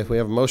 rules. We have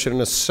a motion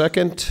and a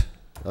second.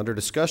 Under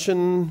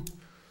discussion. If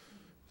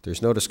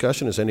there's no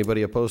discussion, is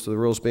anybody opposed to the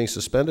rules being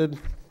suspended?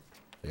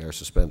 They are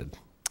suspended.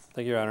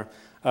 Thank you, Your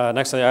Honor.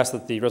 Next, I ask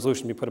that the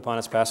resolution be put upon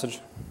its passage.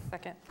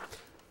 Second.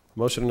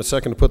 Motion and a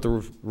second to put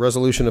the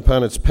resolution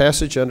upon its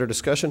passage. Under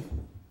discussion.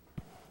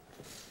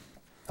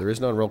 There is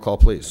none. Roll call,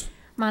 please.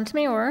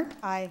 Montemayor.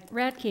 Aye.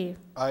 Radke.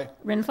 Aye.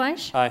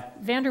 Rindfleisch. Aye.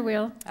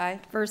 Vanderweel. Aye.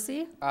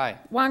 Versi. Aye.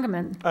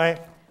 Wangerman. Aye.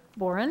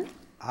 Boren.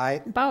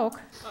 Aye. Bauk.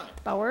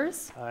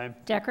 Bowers. Aye.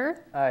 Decker.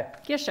 Aye.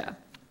 Gisha.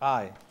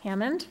 Aye.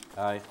 Hammond.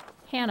 Aye.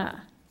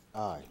 Hannah.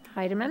 Aye.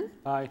 Heidemann.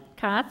 Aye.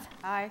 Koth.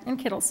 Aye. And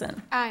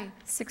Kittleson. Aye.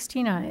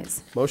 16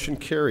 ayes. Motion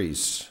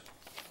carries.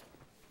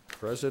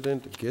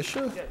 President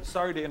Gisha? Yeah,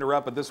 sorry to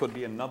interrupt, but this would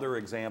be another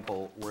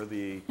example where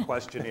the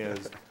question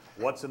is,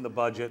 what's in the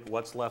budget,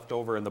 what's left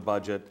over in the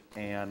budget,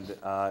 and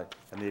the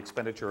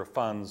expenditure of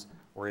funds,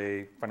 where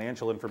a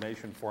financial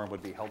information form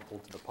would be helpful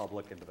to the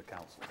public and to the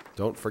council.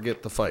 Don't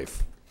forget the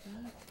fife.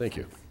 Thank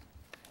you.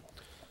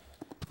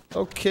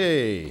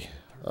 Okay,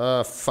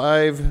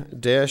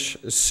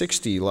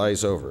 5-60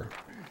 lies over.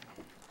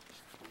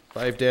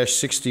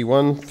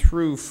 5-61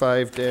 through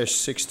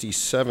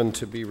 5-67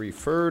 to be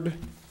referred.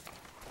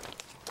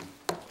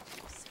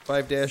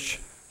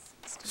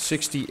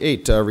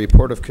 5-68,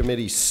 Report of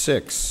Committee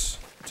 6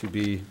 to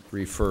be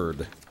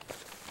referred.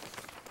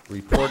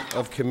 Report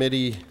of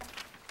Committee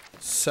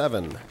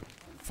 7,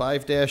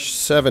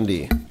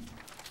 5-70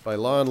 by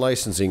Law and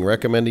Licensing,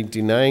 recommending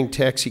denying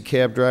taxi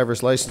cab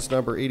driver's license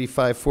number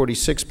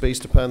 8546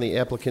 based upon the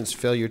applicant's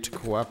failure to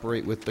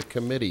cooperate with the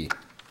committee.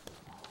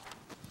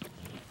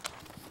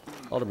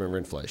 Alderman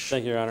Rindfleisch.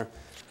 Thank you, Your Honor.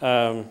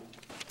 I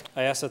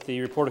ask that the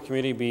report of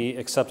committee be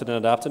accepted and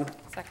adopted.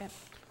 Second.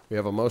 We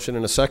have a motion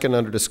and a second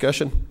under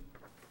discussion.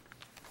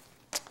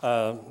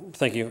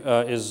 Thank you.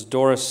 Is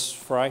Doris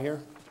Fry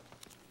here?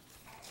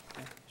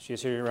 She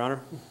is here, Your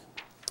Honor.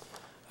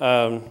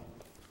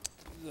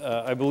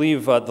 I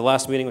believe the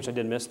last meeting, which I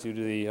did miss due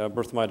to the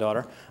birth of my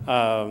daughter,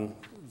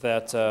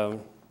 that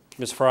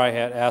Ms. Fry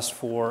had asked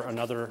for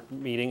another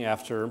meeting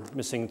after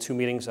missing 2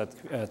 meetings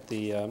at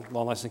the Law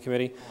and Licensing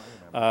Committee.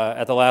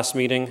 At the last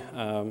meeting,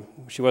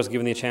 she was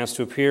given the chance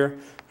to appear.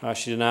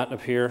 She did not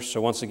appear,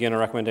 so once again, our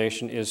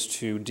recommendation is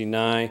to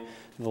deny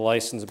the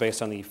license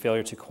based on the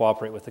failure to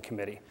cooperate with the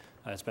committee.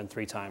 It's been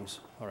 3 times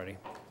already.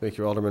 Thank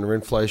you, Alderman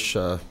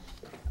Rindfleisch.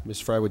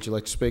 Ms. Fry, would you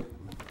like to speak?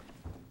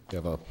 You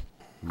have a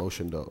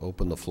motion to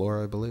open the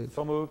floor, I believe.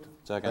 So moved.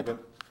 Second.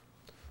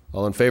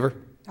 All in favor?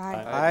 Aye.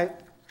 Aye.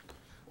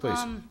 Please.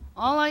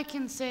 All I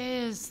can say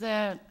is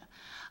that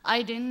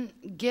I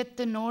didn't get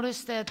the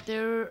notice that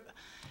there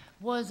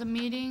was a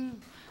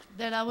meeting,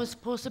 that I was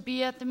supposed to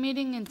be at the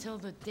meeting until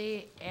the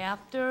day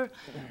after,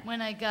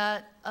 when I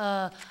got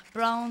a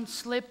brown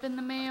slip in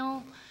the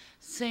mail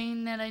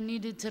saying that I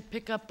needed to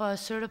pick up a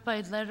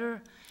certified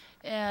letter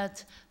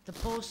at the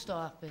post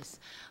office.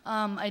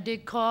 I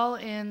did call,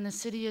 and the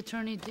city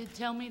attorney did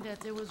tell me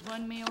that there was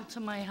one mailed to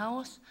my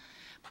house,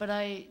 but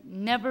I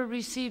never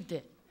received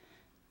it.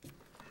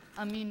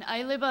 I mean,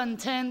 I live on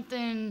 10th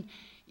and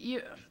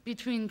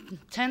between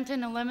 10th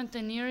and 11th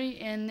and Erie,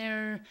 and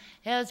there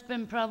has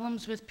been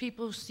problems with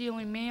people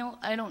stealing mail.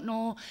 I don't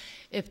know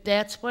if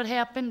that's what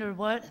happened or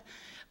what,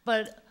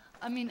 but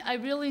I mean, I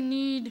really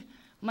need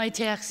my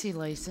taxi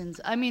license.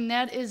 I mean,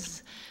 that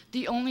is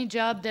the only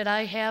job that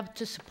I have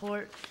to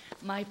support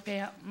my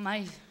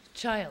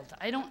child.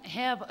 I don't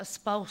have a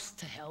spouse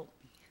to help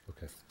me.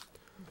 Okay.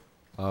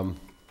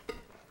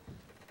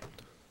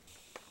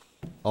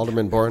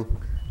 Alderman Boren.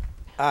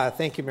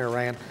 Thank you, Mayor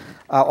Ryan.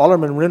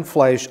 Alderman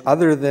Rindfleisch,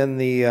 other than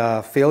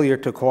the failure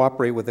to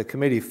cooperate with the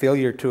committee,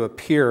 failure to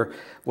appear,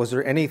 was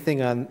there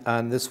anything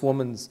on this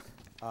woman's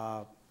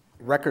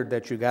record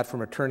that you got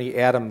from Attorney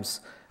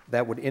Adams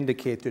that would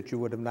indicate that you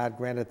would have not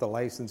granted the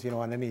license,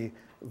 on any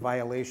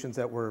violations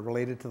that were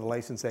related to the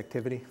license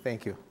activity?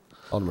 Thank you.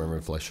 Alderman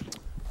Rindfleisch.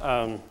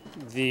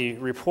 The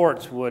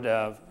report would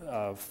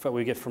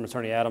we get from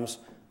Attorney Adams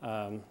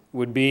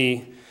would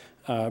be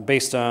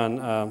based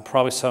on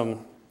probably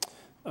some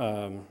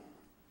the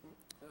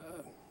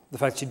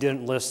fact that she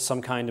didn't list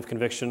some kind of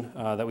conviction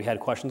that we had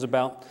questions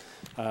about.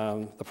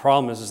 The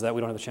problem is that we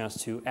don't have a chance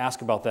to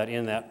ask about that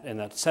in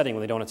that setting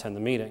when they don't attend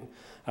the meeting.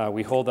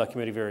 We hold that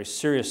committee very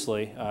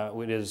seriously.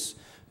 It is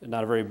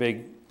not a very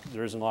big.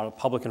 There isn't a lot of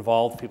public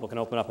involved. People can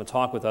open up and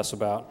talk with us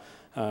about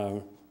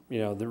the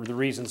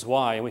reasons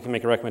why, and we can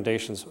make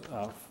recommendations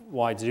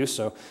why to do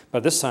so.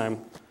 But this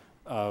time,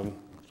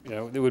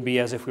 it would be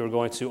as if we were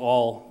going to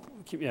all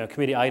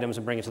committee items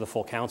and bring it to the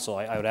full council.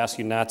 I would ask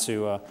you not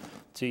to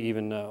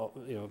even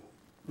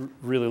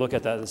really look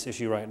at this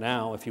issue right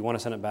now. If you want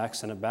to send it back,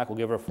 send it back. We'll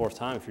give her a fourth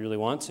time if you really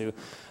want to.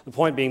 The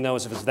point being, though,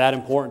 is if it's that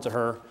important to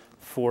her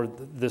for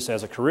this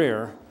as a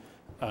career,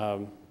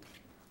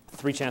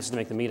 3 chances to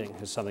make the meeting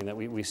is something that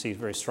we see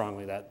very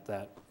strongly,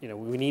 that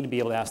we need to be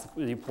able to ask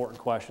the important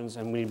questions,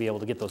 and we need to be able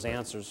to get those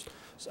answers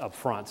up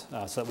front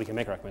so that we can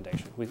make a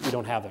recommendation. We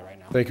don't have that right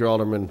now. Thank you,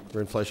 Alderman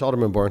Rindfleisch.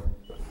 Alderman Bourne.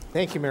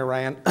 Thank you, Mayor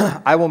Ryan.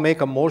 I will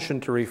make a motion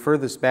to refer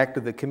this back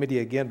to the committee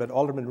again, but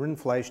Alderman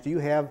Rindfleisch, do you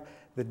have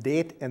the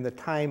date and the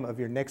time of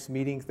your next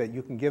meeting that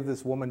you can give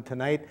this woman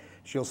tonight?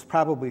 She'll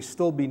probably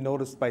still be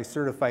noticed by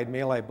certified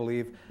mail, I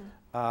believe,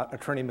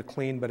 Attorney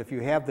McLean, but if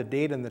you have the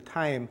date and the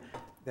time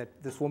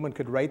that this woman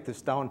could write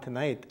this down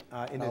tonight,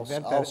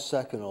 I'll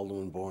second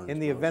Alderman Bourne's in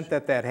the event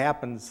that that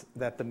happens,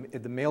 that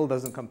the mail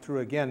doesn't come through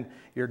again,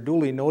 you're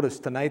duly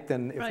noticed tonight.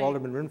 Then if Right.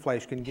 Alderman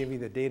Rindfleisch can give me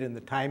the date and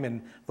the time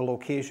and the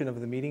location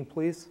of the meeting,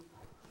 please.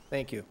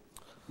 Thank you.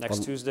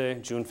 Next Tuesday,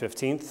 June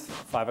 15th,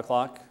 5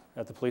 o'clock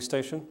at the police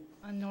station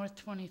On North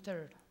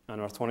 23rd. on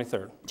North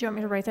 23rd. Do you want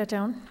me to write that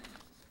down?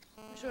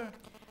 Sure.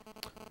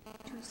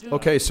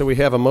 Okay, so we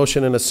have a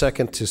motion and a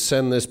second to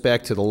send this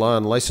back to the Law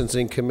and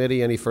Licensing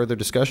Committee. Any further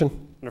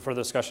discussion? No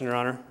further discussion, Your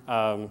Honor.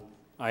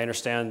 I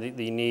understand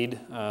the need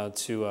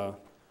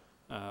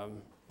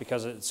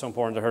because it's so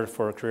important to her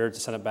for her career, to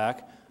send it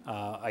back.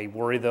 I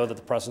worry, though, that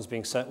the precedent's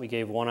being set. We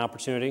gave one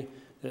opportunity.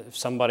 If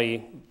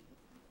somebody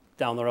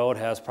down the road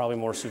has probably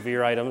more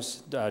severe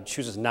items,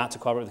 chooses not to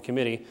cooperate with the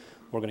committee,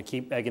 we're going to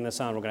keep egging this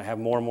on. We're going to have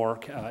more and more,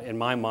 in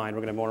my mind,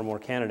 we're going to have more and more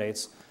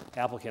candidates,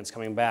 applicants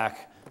coming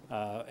back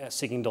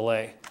seeking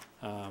delay.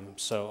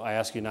 So I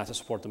ask you not to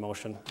support the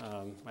motion.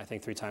 I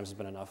think 3 times has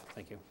been enough.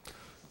 Thank you.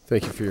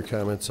 Thank you for your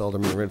comments,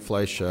 Alderman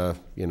Rindfleisch.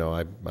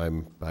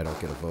 I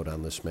don't get a vote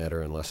on this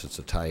matter unless it's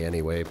a tie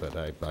anyway, but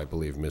I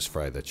believe Ms.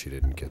 Fry that she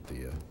didn't get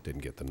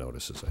the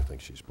notices. I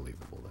think she's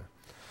believable there.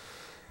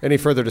 Any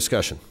further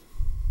discussion?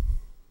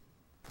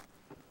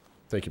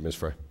 Thank you, Ms.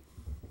 Fry.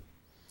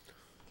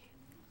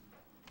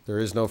 There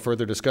is no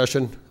further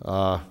discussion.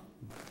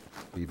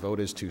 The vote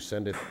is to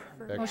send it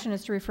back. Motion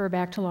is to refer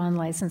back to Law and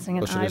Licensing,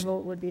 and Motion I is-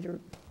 vote would be to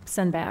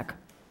send back.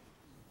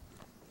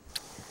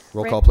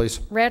 Roll call, please.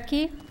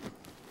 Radke?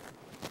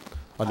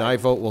 An aye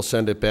vote will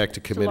send it back to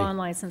To committee. Law and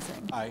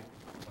Licensing. Aye.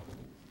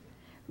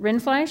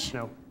 Rindfleisch?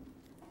 No.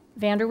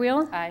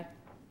 Vanderweel? Aye.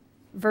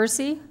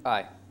 Versi?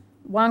 Aye.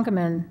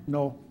 Wankerman?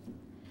 No.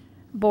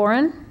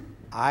 Boren?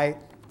 Aye.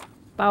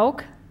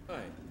 Bauk?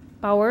 Aye.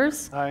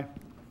 Bowers? Aye.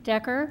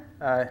 Decker?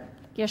 Aye.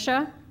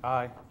 Gisha?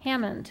 Aye.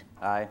 Hammond?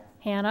 Aye.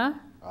 Hannah?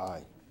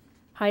 Aye.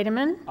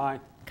 Heidemann? Aye.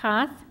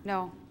 Koth?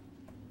 No.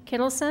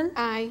 Kittleson?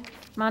 Aye.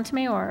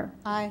 Montemayor?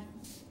 Aye.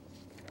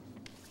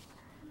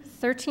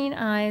 13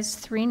 ayes,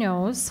 3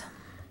 noes.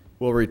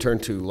 We'll return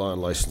to Law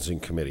and Licensing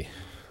Committee.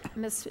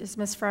 Is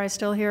Ms. Fry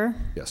still here?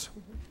 Yes.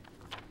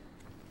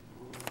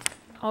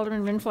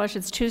 Alderman Rindfleisch,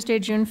 it's Tuesday,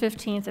 June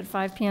 15th at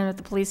 5 p.m. at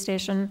the police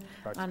station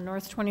on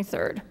North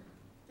 23rd.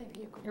 Thank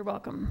you. You're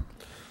welcome.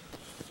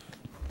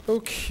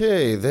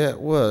 Okay,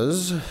 that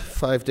was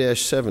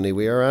 5-70.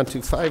 We are on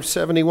to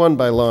 571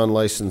 by Law and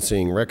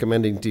Licensing,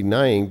 recommending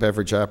denying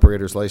beverage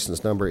operator's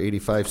license number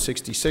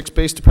 8566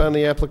 based upon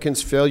the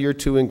applicant's failure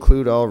to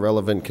include all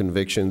relevant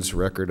convictions,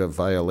 record of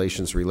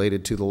violations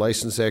related to the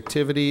license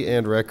activity,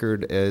 and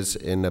record as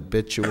an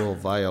habitual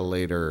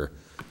violator.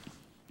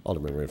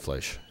 Alderman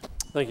Rindfleisch.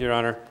 Thank you, Your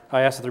Honor.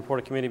 I ask that the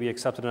report of committee be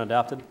accepted and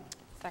adopted.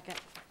 Second.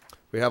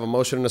 We have a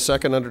motion and a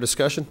second under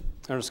discussion.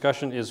 Under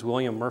discussion, is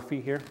William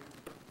Murphy here?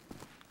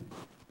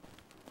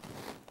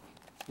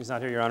 He's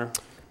not here, Your Honor.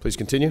 Please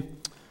continue.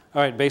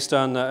 All right, based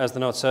on, as the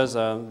note says,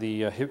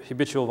 the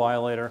habitual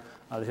violator,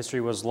 the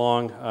history was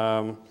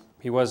long.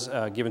 He was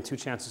given 2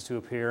 chances to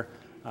appear,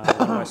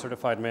 one by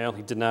certified mail.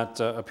 He did not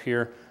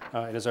appear.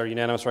 It is our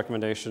unanimous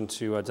recommendation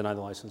to deny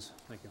the license.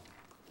 Thank you.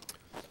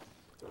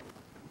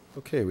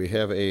 Okay, we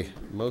have a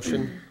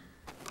motion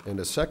and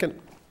a second.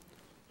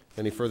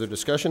 Any further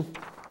discussion?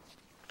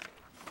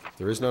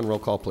 There is none. Roll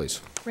call,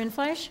 please.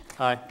 Rindfleisch?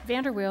 Aye.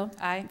 Vanderweel?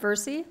 Aye.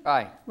 Versi?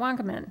 Aye.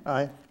 Wankerman?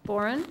 Aye.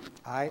 Boren?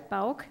 Aye.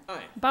 Bauk?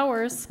 Aye.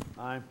 Bowers?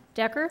 Aye.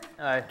 Decker?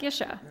 Aye.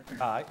 Gisha?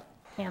 Aye.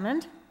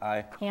 Hammond?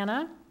 Aye.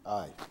 Hannah?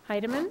 Aye.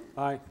 Heidemann?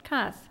 Aye.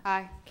 Koth?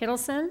 Aye.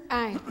 Kittleson?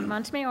 Aye.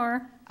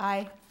 Montemayor?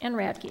 Aye. And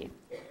Radke.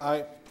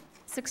 Aye.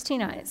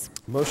 16 ayes.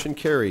 Motion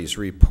carries.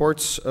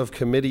 Reports of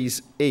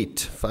Committees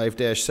 8,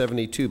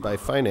 5-72 by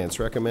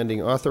Finance,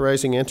 recommending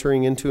authorizing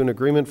entering into an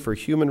agreement for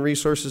human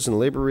resources and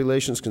labor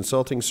relations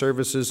consulting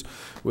services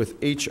with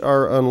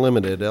HR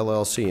Unlimited,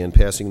 LLC, and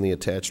passing the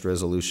attached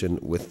resolution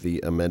with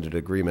the amended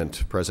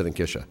agreement. President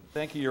Gisha.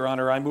 Thank you, Your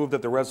Honor. I move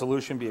that the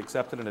resolution be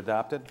accepted and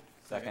adopted.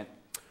 Second.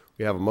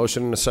 We have a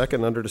motion and a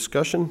second under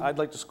discussion. I'd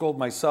like to scold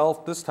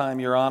myself this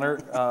time, Your Honor,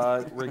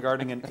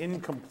 regarding an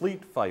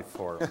incomplete FIFE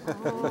form.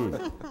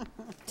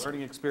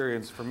 Learning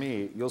experience for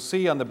me. You'll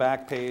see on the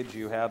back page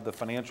you have the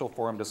financial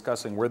form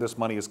discussing where this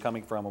money is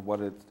coming from and what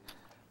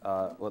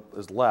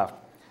is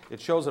left. It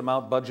shows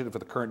amount budgeted for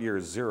the current year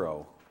is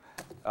 0.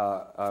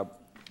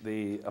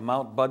 The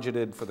amount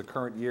budgeted for the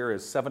current year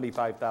is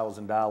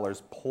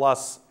 $75,000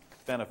 plus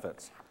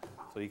benefits.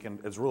 So you can,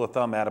 as rule of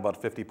thumb, add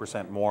about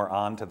 50% more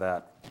onto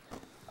that.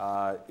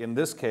 In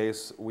this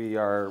case, we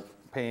are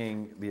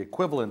paying the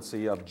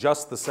equivalency of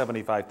just the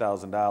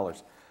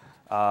 $75,000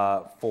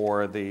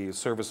 for the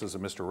services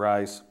of Mr.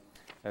 Rice.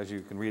 As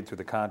you can read through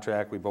the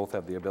contract, we both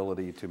have the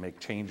ability to make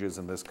changes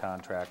in this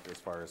contract as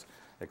far as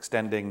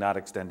extending, not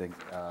extending,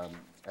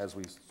 as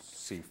we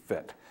see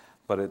fit.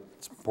 But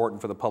it's important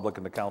for the public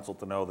and the council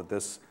to know that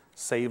this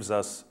saves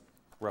us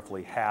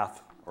roughly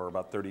half, or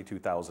about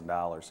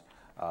 $32,000,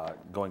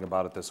 going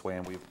about it this way,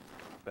 and we've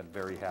been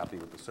very happy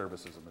with the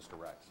services of Mr.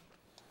 Rice.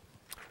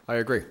 I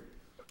agree.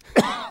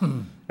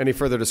 Any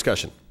further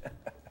discussion?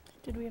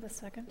 Did we have a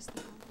second?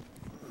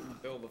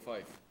 Bill the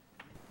Fife.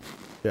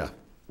 Yeah.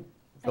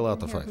 Fill out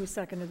the I didn't hear five. who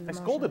seconded the I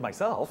motion. scolded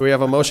myself. Do we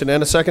have a motion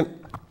and a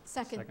second?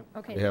 Second.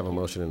 Okay. We have a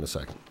motion and a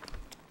second.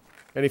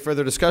 Any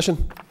further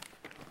discussion?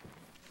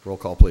 Roll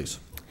call, please.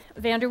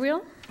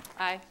 Vanderweel.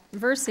 Aye.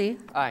 Versi.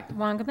 Aye.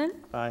 Wangerman.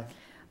 Aye.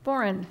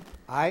 Boren.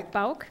 Aye.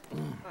 Bauk.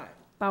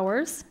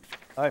 Bowers.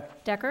 Aye.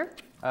 Decker.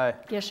 Aye.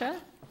 Gisha.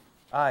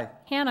 Aye.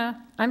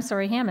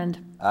 Hammond.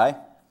 Aye.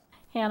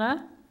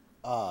 Hannah.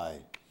 Aye.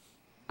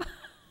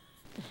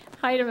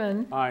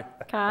 Heidemann. Aye.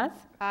 Koth.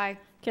 Aye.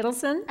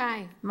 Kittleson.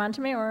 Aye.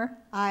 Montemayor.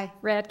 Aye.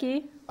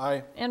 Radke.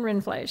 Aye. And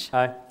Rindfleisch.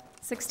 Aye.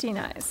 16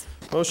 ayes.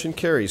 Motion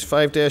carries.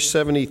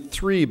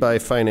 5-73 by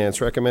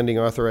Finance, recommending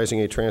authorizing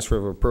a transfer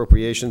of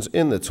appropriations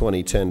in the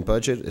 2010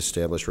 budget,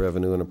 establish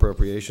revenue and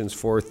appropriations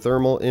for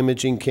thermal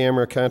imaging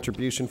camera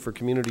contribution for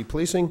community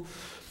policing,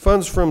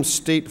 funds from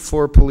state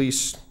for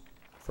police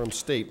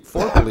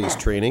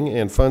training,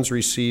 and funds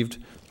received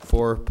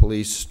for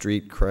police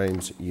street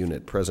crimes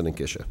unit. President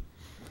Gisha.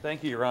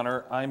 Thank you, Your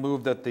Honor. I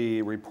move that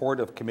the report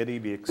of committee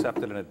be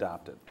accepted and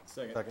adopted.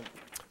 Second.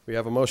 We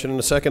have a motion and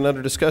a second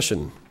under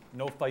discussion.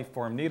 No fight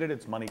form needed,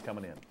 it's money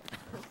coming in.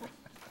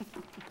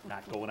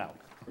 Not going out.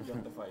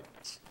 Forget the fight.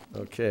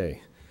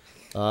 Okay.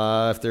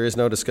 If there is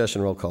no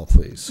discussion, roll call,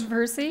 please.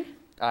 Versi.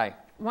 Aye.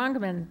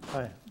 Wangerman.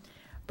 Aye.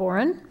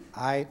 Boren.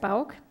 Aye.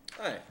 Bauk.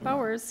 Aye.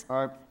 Bowers.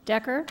 Aye.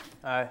 Decker.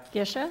 Aye.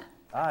 Gisha.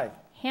 Aye.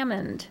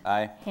 Hammond.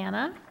 Aye.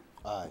 Hannah.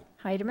 Aye.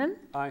 Heidemann.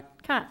 Aye.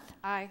 Koth.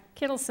 Aye.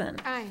 Kittleson.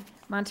 Aye.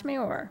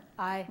 Montemayor.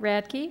 Aye.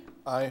 Radke.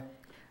 Aye.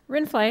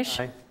 Rindfleisch.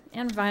 Aye.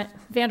 And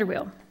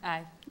Vanderweel.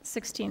 Aye.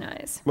 16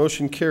 ayes.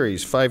 Motion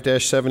carries.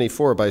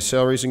 5-74 by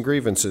Salaries and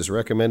Grievances,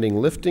 recommending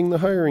lifting the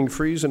hiring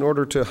freeze in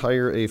order to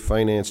hire a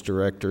finance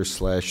director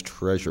 /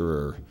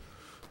 treasurer.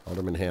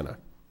 Alderman Hannah.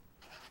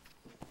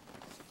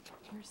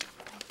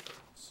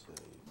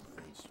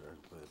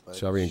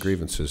 Salary and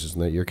Grievances,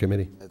 isn't that your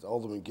committee? As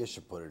Alderman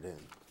Gisha put it in.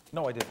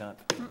 No, I did not.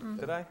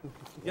 Did I?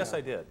 Yes,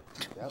 I did.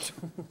 Yep.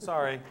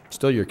 Sorry.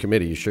 Still your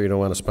committee. You sure you don't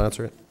want to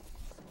sponsor it?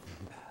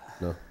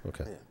 No?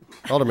 Okay.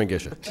 Alderman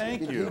Gisha.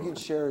 Thank He you. can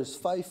share his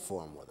fife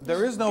form with us.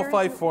 There is no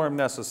fight form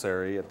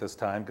necessary at this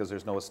time because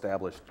there's no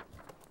established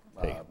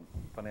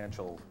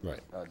financial Right.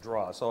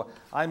 draw. So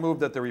I move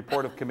that the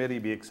report of committee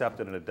be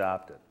accepted and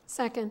adopted.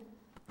 Second.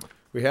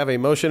 We have a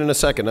motion and a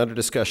second under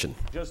discussion.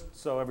 Just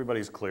so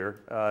everybody's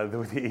clear,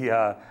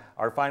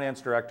 our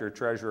finance director,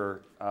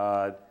 treasurer,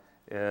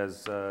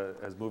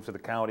 has moved to the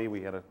county.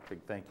 We had a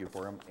big thank you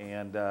for him.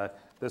 And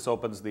this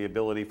opens the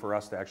ability for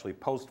us to actually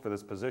post for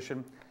this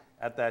position.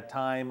 At that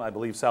time, I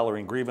believe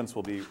Salary and Grievance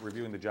will be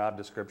reviewing the job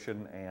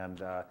description and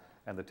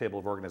the table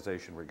of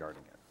organization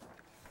regarding it.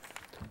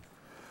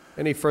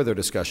 Any further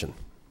discussion?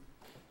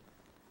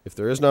 If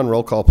there is none,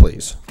 roll call,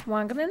 please.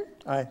 Wangerman.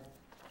 Aye.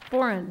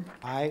 Boren.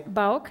 Aye.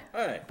 Bauk.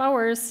 Aye.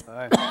 Bowers.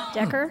 Aye.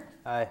 Decker.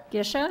 Aye.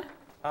 Gisha.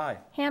 Aye.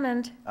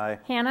 Hammond. Aye.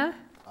 Hannah.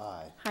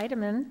 Aye.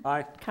 Heidemann.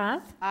 Aye.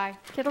 Koth. Aye.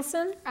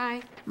 Kittleson.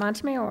 Aye.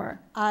 Montemayor.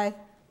 Aye.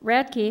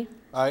 Radke.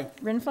 Aye.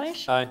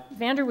 Rindfleisch. Aye.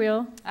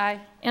 Vanderweel. Aye.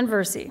 And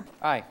Versi.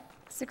 Aye.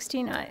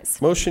 16 ayes.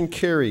 Motion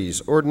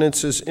carries.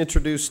 Ordinances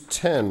introduced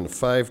 10.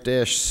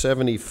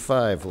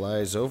 5-75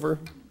 lies over.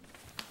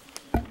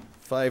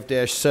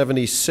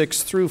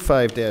 5-76 through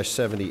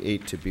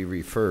 5-78 to be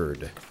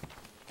referred.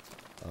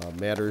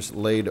 Matters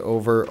laid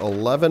over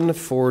 11.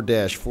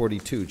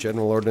 4-42.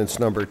 General Ordinance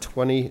Number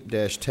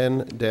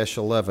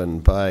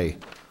 20-10-11 by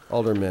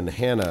Alderman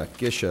Hannah,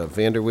 Gisha,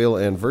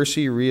 Vanderweel, and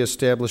Versi,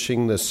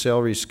 reestablishing the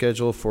salary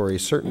schedule for a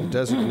certain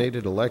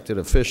designated elected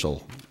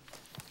official,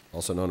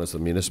 also known as the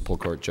municipal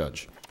court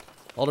judge.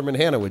 Alderman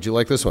Hannah, would you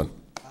like this one?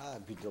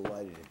 I'd be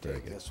delighted to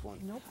take this one.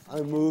 Nope. I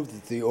move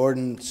that the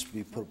ordinance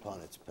be put upon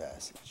its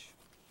passage.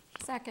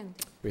 Second.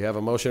 We have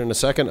a motion and a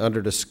second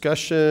under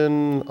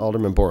discussion.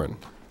 Alderman Boren.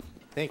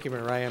 Thank you,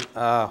 Mayor Ryan.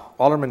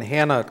 Alderman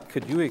Hannah,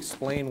 could you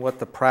explain what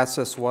the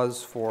process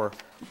was for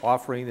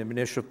offering the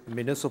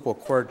municipal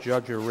court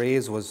judge a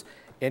raise? Was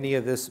any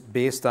of this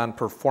based on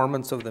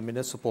performance of the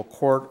municipal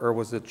court, or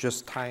was it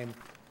just time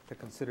to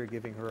consider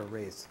giving her a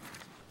raise?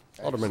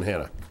 Alderman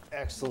Hannah.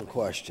 Excellent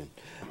question.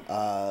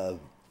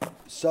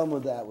 Some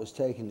of that was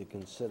taken into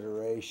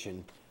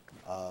consideration.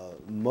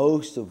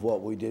 Most of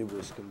what we did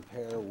was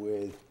compare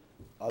with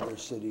other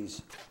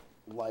cities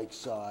like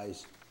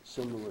size,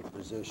 similar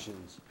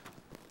positions,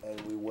 and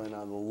we went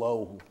on the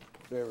low,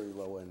 very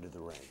low end of the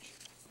range.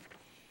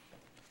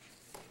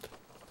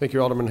 Thank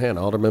you, Alderman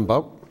Hannah. Alderman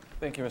Bauk.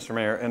 Thank you, Mr.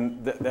 Mayor.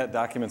 And that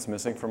document's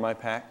missing from my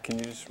pack. Can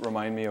you just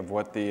remind me of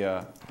what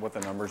the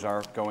numbers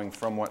are going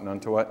from what and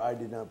onto what? I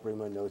did not bring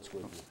my notes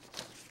with me.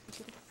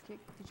 Did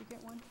you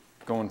get one?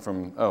 Going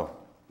from, Did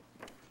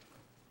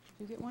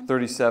you get one?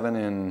 37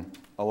 and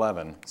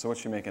 11. So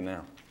what's she making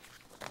now?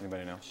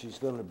 Anybody know? She's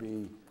going to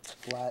be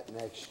flat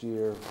next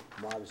year,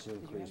 modest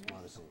increase,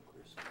 modest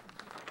increase.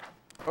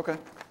 Okay,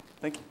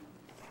 thank you.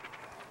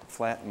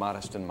 Flat,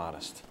 modest, and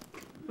modest.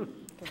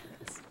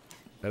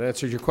 That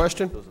answers your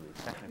question?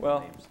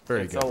 Well,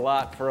 Very it's good. a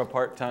lot for a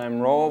part-time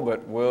role,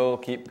 but we'll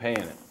keep paying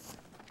it.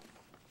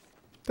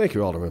 Thank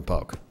you, Alderman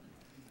Pauk.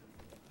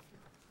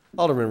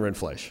 Alderman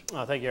Rindfleisch.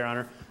 Thank you, Your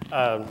Honor.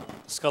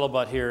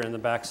 Scuttlebutt here in the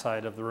back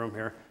side of the room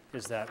here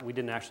is that we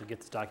didn't actually get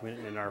this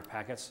document in our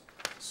packets.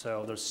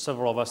 So there's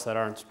several of us that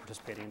aren't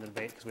participating in the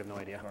debate because we have no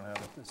idea.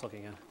 It's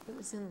looking in. It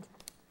was in.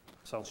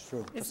 So,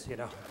 just, you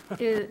know.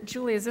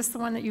 Julie, is this the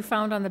one that you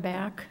found on the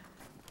back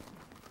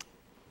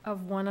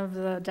of one of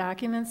the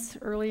documents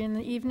early in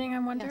the evening, I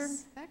wonder?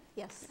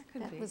 Yes,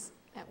 yes,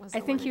 that was I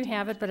the think one you it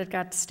have it, but it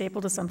got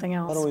stapled to something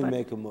else. Why don't we but-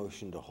 make a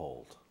motion to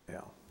hold?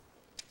 Yeah.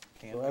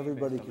 So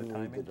everybody can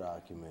read the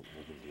document,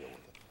 we can deal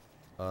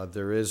with it.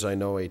 There is, I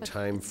know, a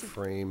time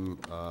frame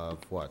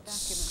of, what,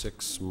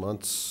 6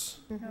 months?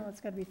 No,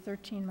 it's got to be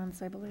 13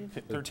 months, I believe.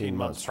 13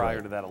 months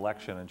prior to that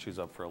election, and she's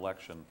up for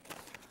election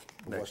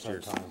What's next our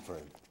year. time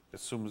frame?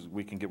 As soon as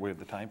we can get rid of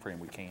the time frame,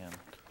 we can.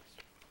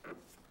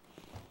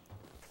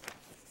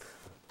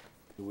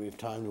 Do we have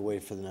time to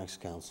wait for the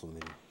next council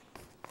meeting?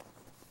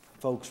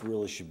 Folks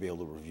really should be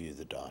able to review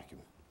the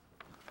document.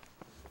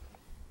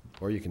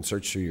 Or you can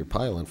search through your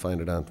pile and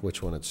find it on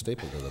which one it's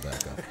stapled to the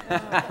back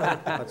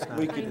of.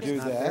 We could do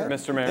that.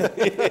 Mr.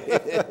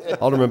 Mayor.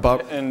 Alderman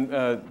Pauk. And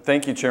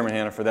thank you, Chairman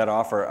Hanna, for that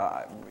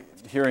offer.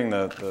 Hearing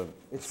the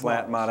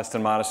flat, modest,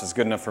 and modest is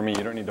good enough for me.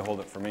 You don't need to hold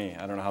it for me.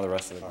 I don't know how the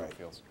rest of the group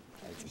feels.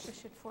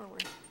 Push it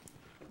forward.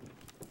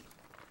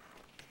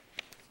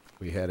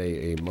 We had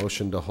a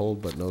motion to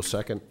hold, but no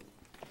second.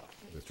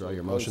 Withdraw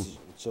your motion.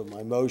 So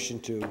my motion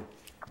to,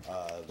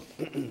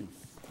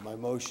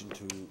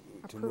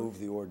 to move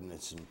the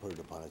ordinance and put it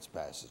upon its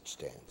passage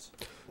stands.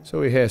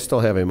 So we still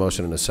have a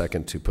motion and a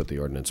second to put the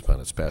ordinance upon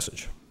its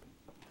passage.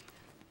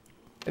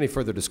 Any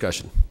further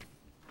discussion?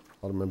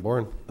 Alderman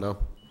Bourne? No?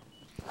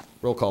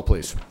 Roll call,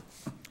 please.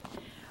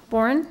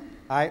 Bourne?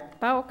 Aye.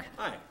 Bauk?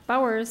 Aye.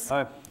 Bowers?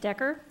 Aye.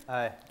 Decker?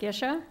 Aye.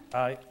 Gisha?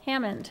 Aye.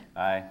 Hammond?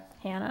 Aye.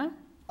 Hannah?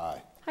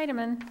 Aye.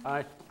 Heidemann?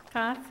 Aye.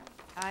 Koth?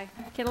 Aye.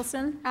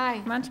 Kittleson?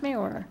 Aye.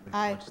 Montemayor?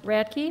 Aye.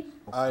 Radke?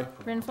 Aye.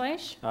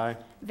 Rindfleisch? Aye.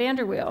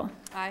 Vanderweel?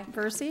 Aye.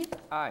 Versi?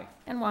 Aye.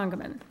 And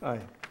Wangaman? Aye.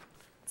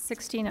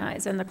 16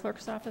 ayes, and the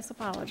clerk's office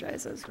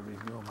apologizes.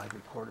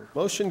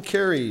 Motion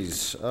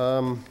carries.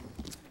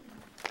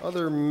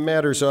 Other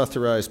matters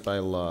authorized by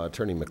law.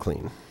 Attorney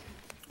McLean.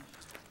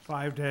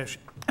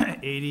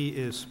 5-80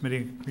 is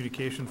submitting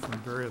communication from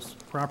various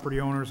property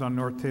owners on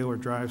North Taylor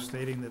Drive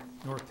stating that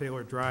North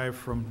Taylor Drive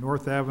from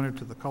North Avenue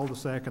to the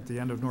cul-de-sac at the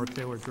end of North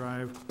Taylor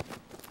Drive,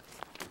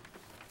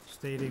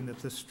 stating that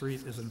this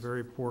street is in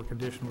very poor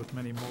condition with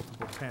many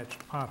multiple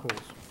patched potholes.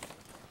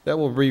 That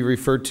will be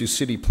referred to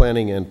City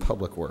Planning and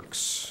Public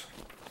Works.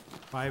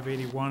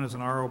 581 is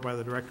an RO by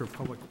the Director of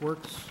Public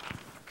Works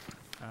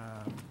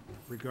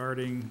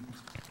regarding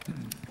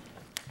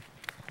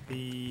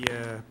the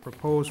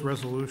proposed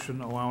resolution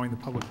allowing the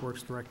Public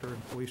Works Director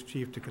and Police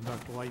Chief to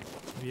conduct light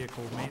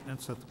vehicle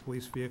maintenance at the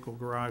police vehicle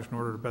garage in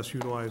order to best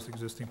utilize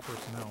existing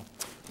personnel.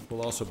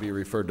 Will also be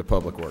referred to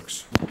Public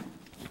Works.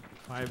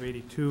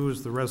 582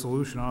 is the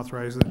resolution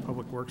authorizing the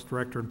Public Works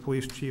Director and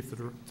Police Chief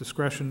the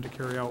discretion to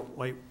carry out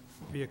light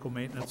vehicle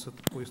maintenance at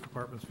the Police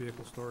Department's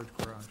vehicle storage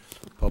garage.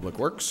 Public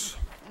Works.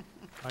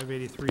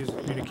 583 is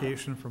a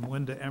communication from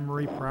Linda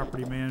Emery,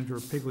 property manager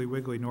of Piggly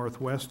Wiggly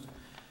Northwest,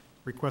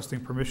 requesting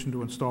permission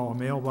to install a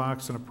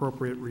mailbox and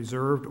appropriate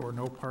reserved or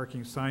no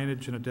parking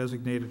signage in a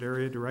designated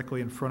area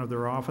directly in front of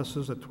their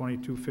offices at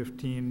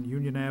 2215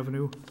 Union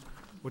Avenue,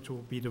 which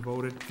will be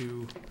devoted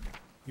to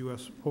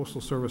U.S. Postal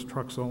Service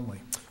trucks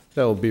only.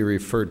 That will be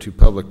referred to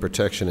Public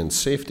Protection and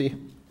Safety.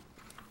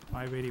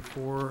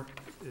 584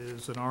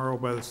 is an RO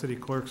by the city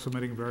clerk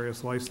submitting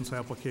various license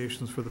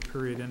applications for the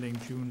period ending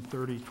June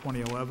 30,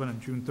 2011 and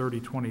June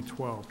 30,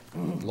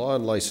 2012. Law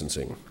and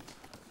Licensing.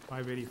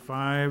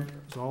 585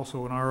 is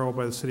also an RO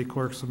by the city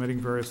clerk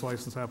submitting various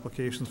license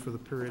applications for the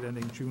period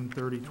ending June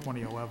 30,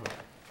 2011.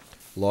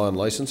 Law and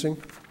Licensing.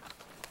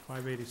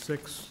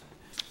 586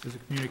 is a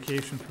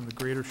communication from the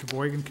Greater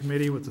Sheboygan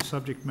Committee with the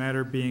subject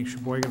matter being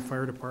Sheboygan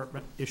Fire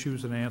Department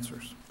issues and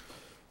answers.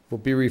 Will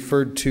be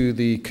referred to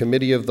the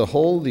Committee of the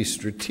Whole, the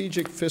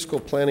Strategic Fiscal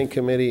Planning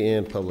Committee,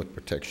 and Public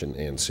Protection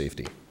and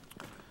Safety.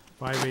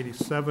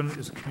 587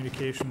 is a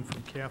communication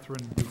from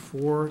Catherine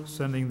Dufour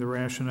sending the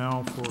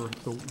rationale for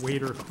the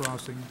waiter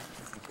crossing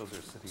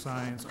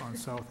signs on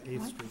South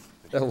 8th Street.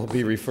 That will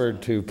be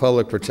referred to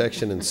Public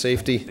Protection and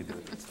Safety.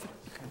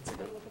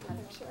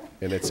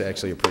 And it's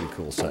actually a pretty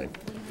cool sign.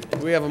 Do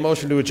we have a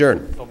motion to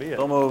adjourn? So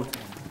moved.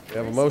 We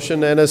have a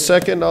motion and a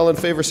second. All in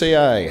favor say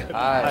aye.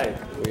 Aye.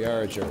 We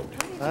are adjourned.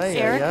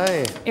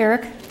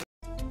 Eric?